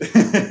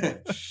 Okay.